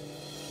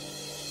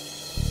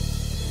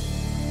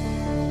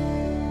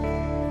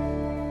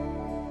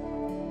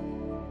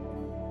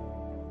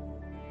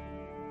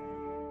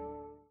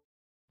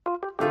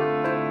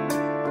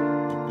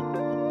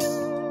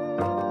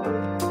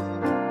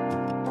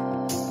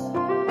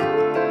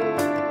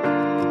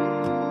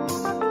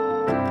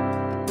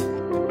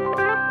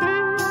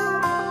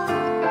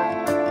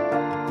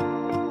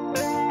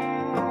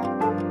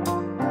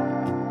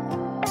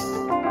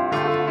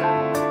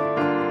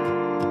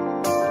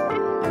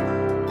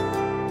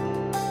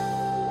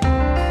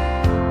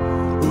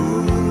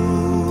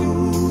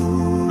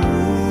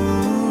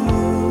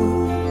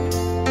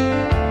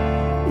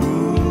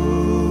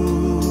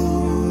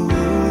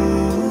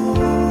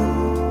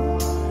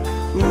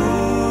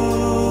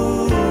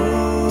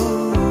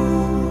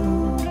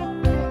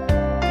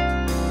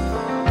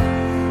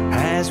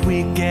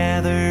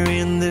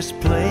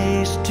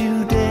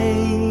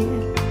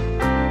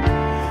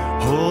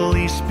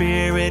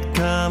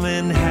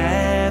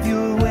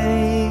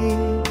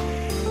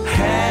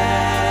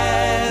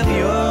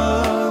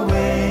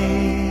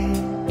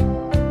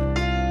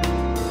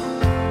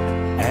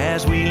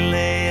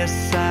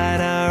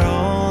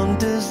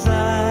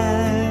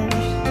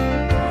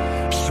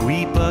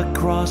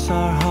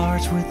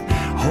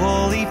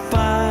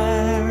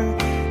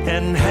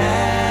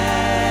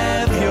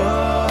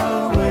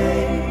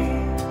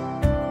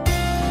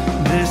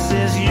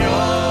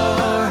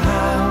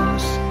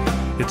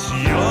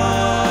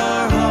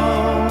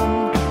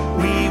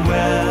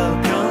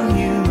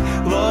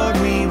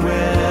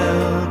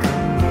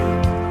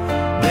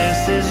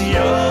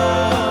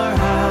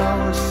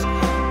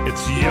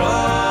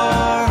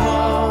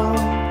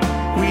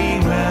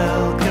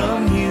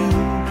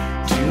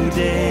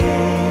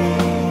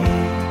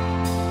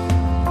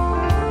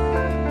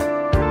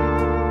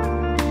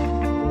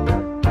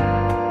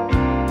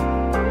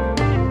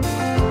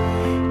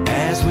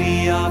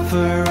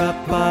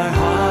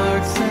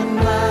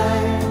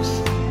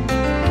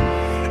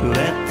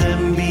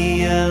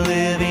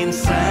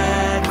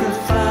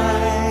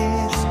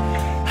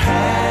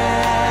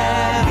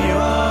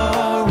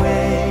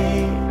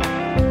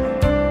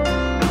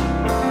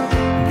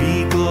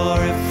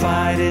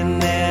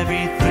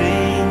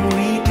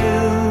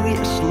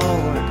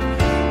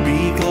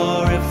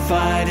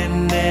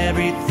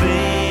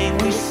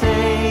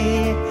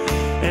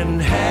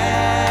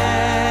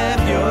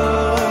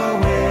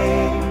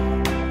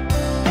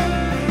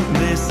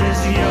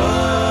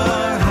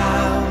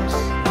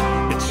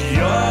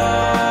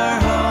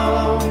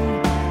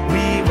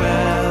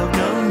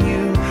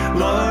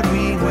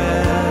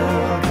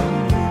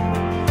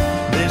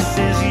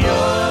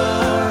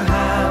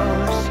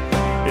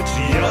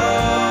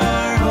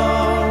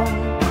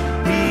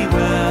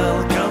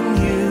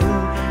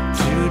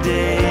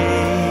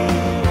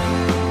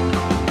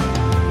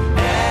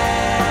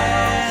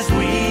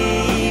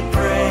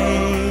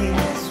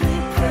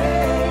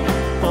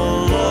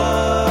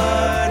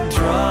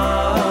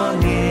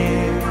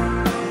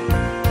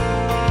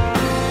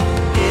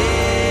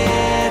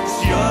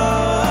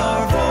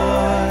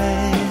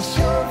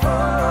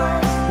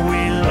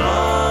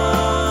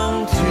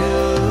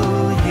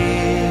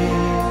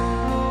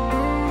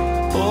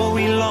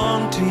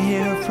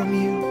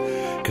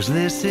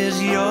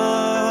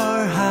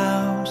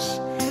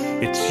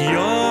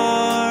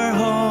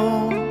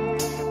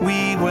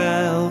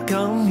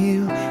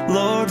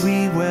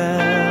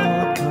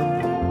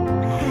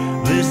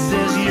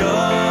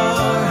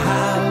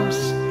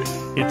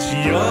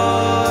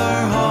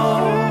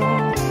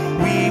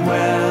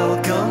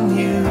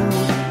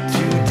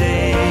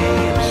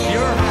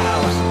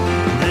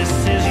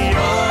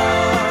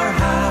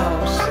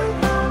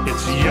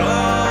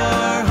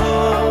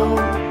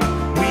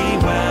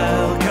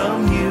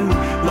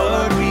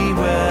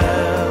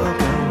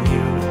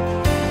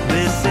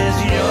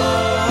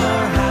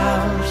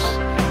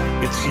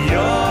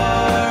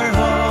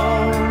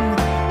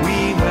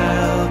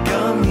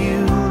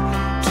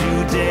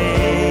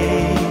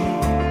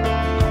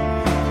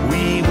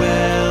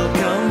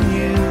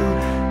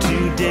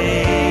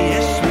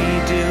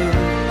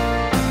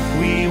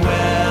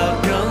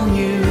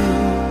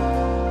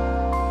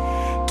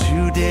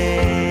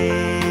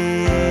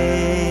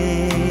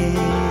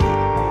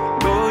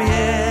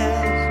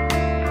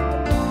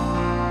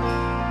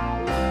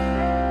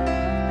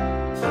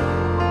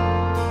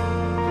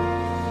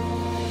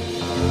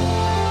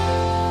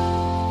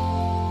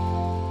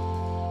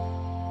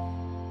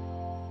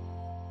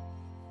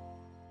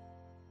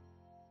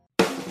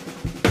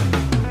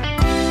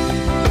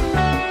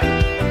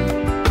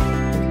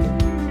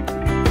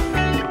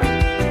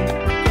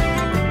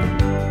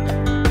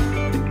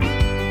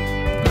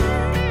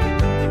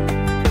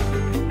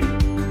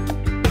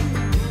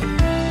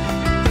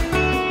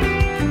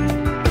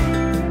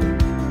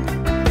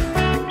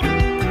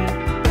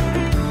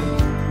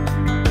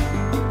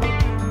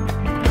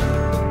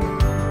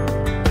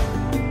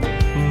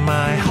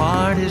 My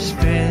heart is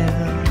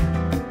filled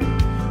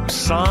with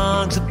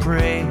songs of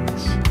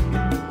praise.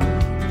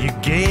 You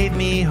gave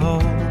me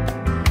hope.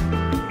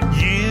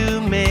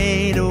 You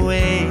made a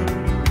way.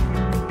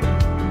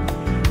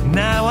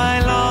 Now I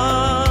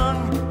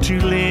long to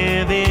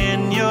live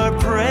in your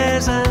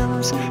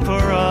presence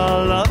for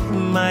all of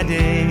my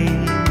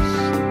days.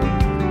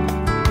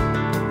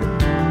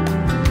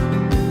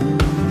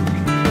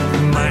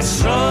 My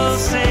soul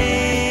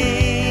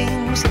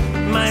sings,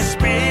 my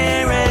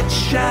spirit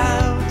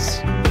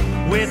shouts.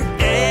 With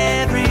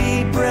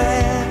every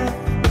breath,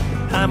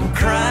 I'm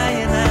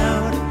crying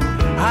out,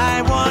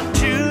 I want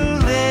to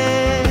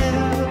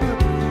live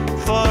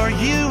for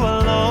you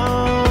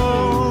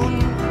alone.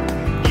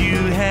 You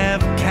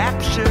have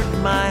captured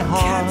my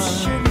heart,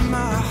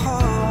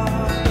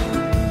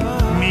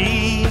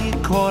 mi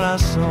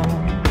corazón.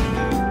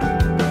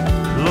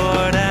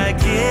 Lord, I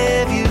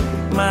give you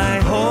my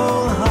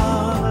whole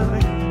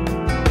heart,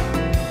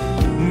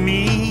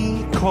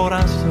 mi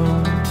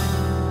corazón.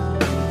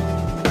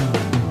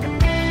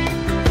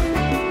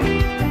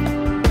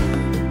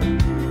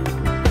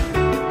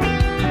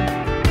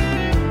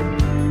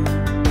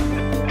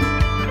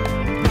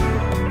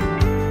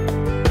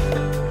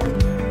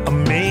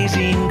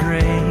 Amazing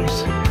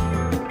grace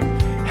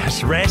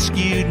has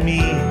rescued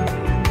me.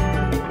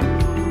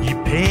 You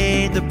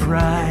paid the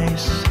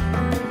price.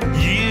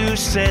 You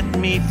set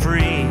me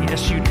free.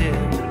 Yes, you did.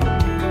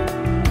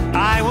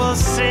 I will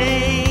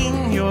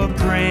sing your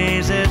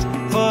praises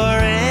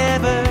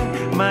forever,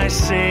 my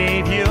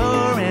Savior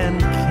and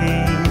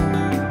King.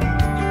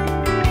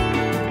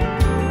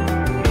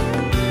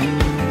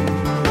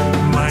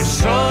 My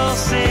soul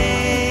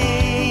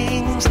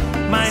sings,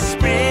 my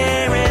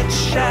spirit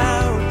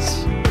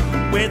shouts.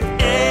 With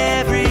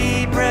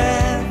every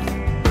breath,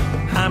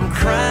 I'm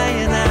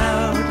crying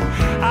out,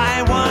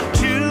 I want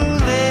to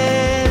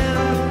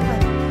live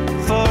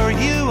for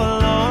you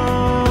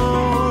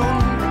alone.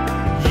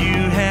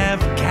 You have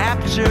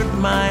captured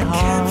my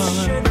heart,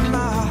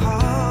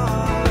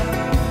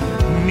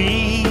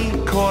 mi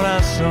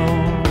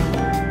corazón.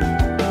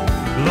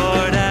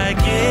 Lord, I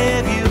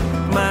give you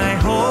my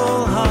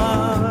whole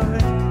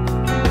heart,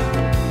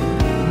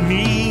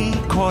 mi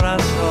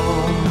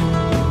corazón.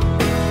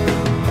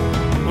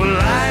 Well,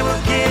 I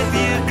will give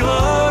you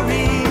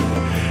glory,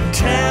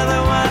 tell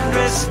a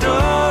wondrous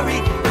story,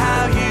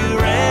 how you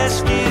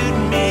rescued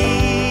me.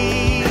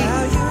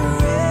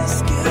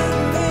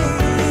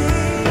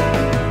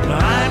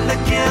 I'm the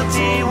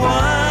guilty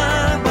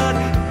one, but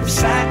you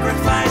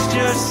sacrificed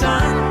your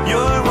son,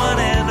 your one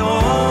and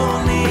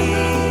only.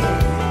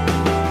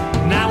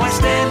 Now I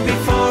stand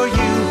before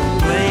you,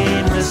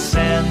 blameless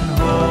and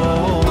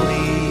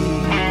holy.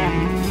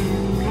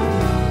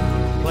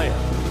 Play it.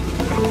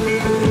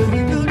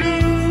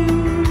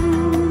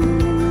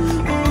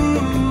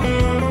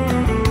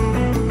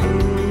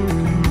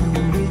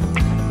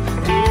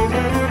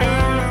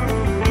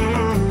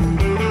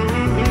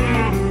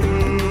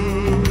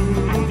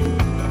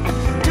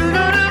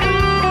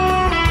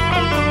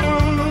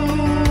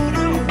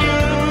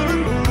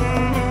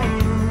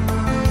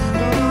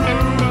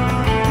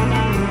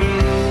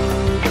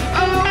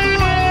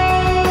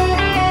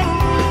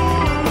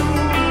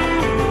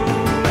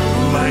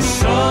 My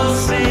soul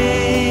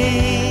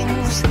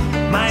sings,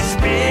 my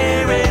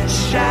spirit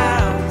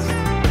shouts.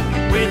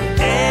 With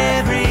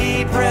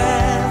every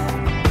breath,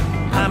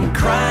 I'm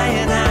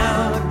crying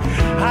out,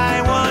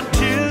 I want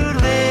to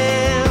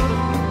live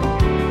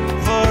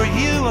for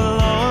you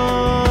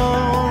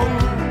alone.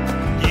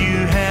 You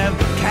have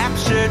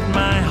captured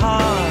my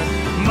heart,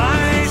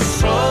 my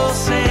soul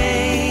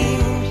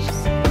sings,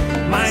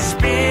 my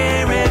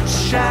spirit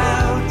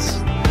shouts.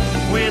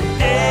 With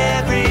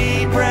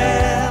every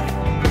breath,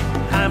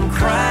 I'm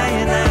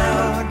crying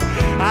out,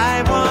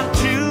 I want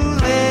to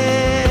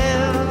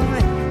live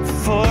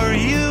for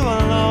you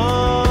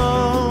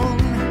alone.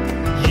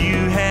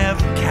 You have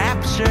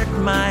captured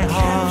my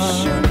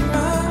heart,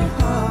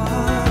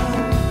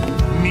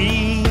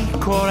 mi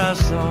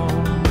corazón.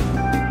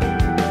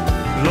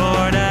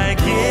 Lord, I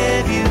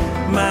give you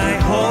my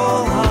heart.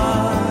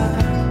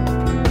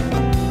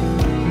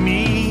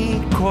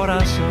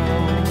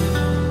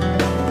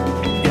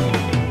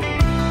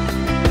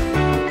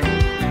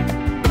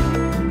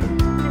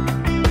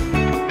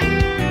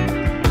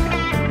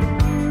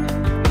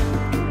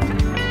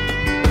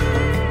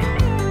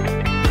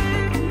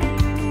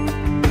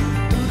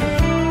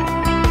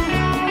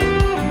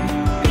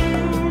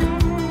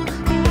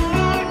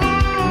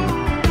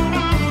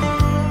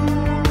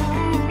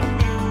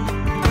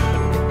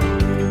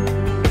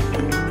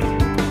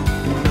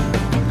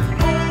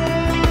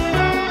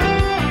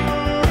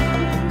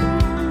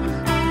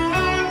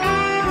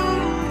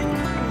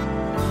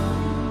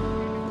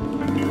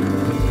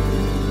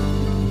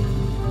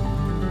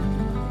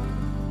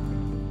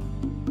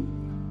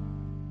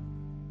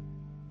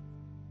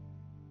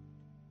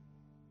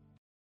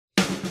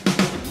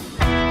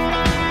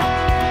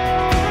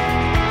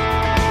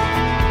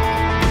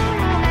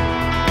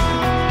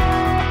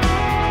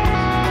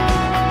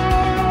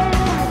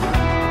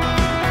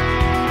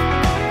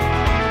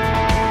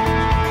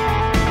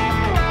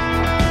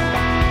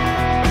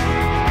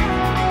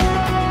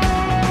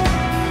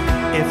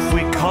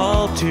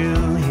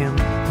 to Him,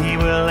 He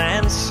will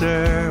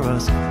answer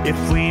us. If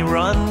we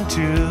run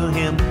to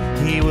Him,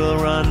 He will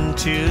run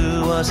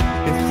to us.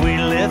 If we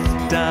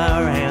lift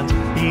our hands,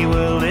 He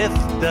will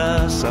lift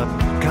us up.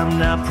 Come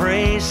now,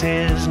 praise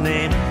His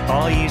name,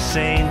 all ye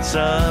saints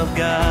of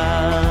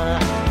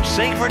God.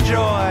 Sing for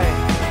joy.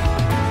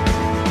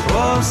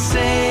 Oh,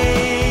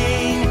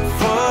 sing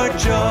for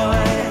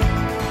joy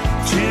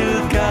to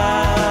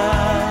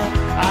God,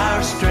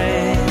 our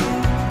strength.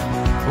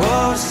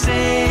 Oh,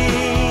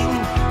 sing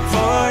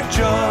for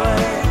joy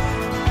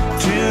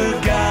to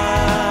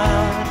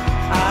God,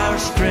 our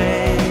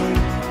strength,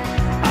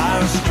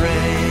 our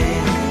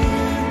strength.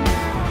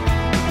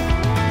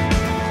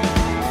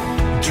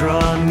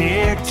 Draw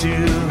near to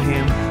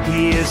Him,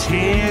 He is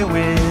here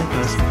with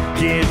us.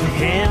 Give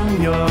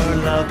Him your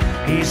love,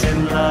 He's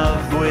in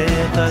love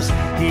with us.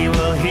 He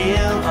will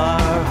heal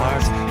our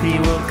hearts, He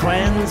will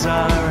cleanse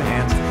our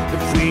hands.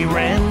 If we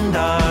rend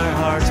our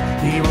hearts,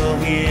 He will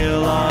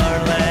heal our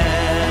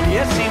land.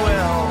 Yes, He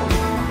will.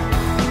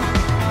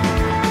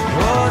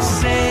 Oh,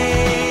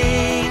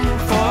 sing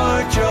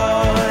for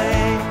joy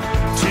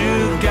to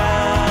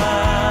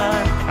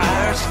God,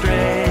 our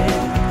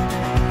strength.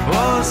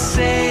 Oh,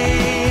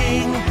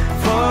 sing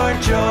for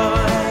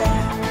joy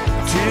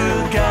to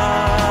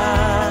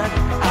God,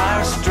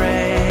 our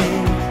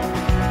strength,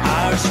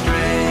 our strength.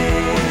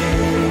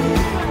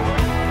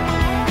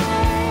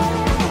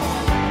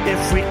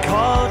 If we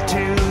call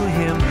to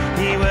Him,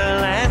 He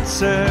will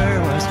answer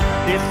us.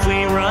 If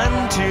we run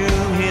to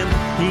Him,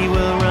 He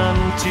will run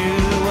to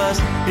us.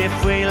 If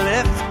we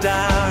lift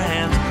our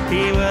hands,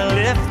 He will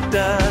lift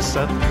us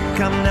up.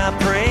 Come now,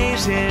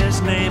 praise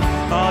His name,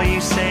 all ye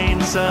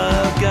saints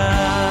of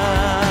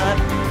God.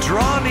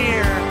 Draw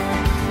near.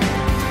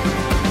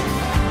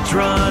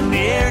 Draw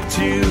near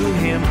to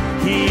Him,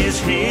 He is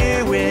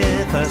here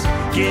with us.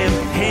 Give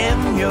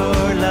Him your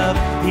love,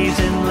 He's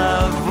in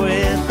love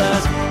with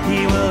us.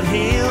 He will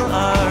heal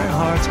our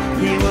hearts,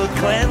 He will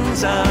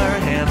cleanse our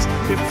hands.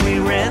 If we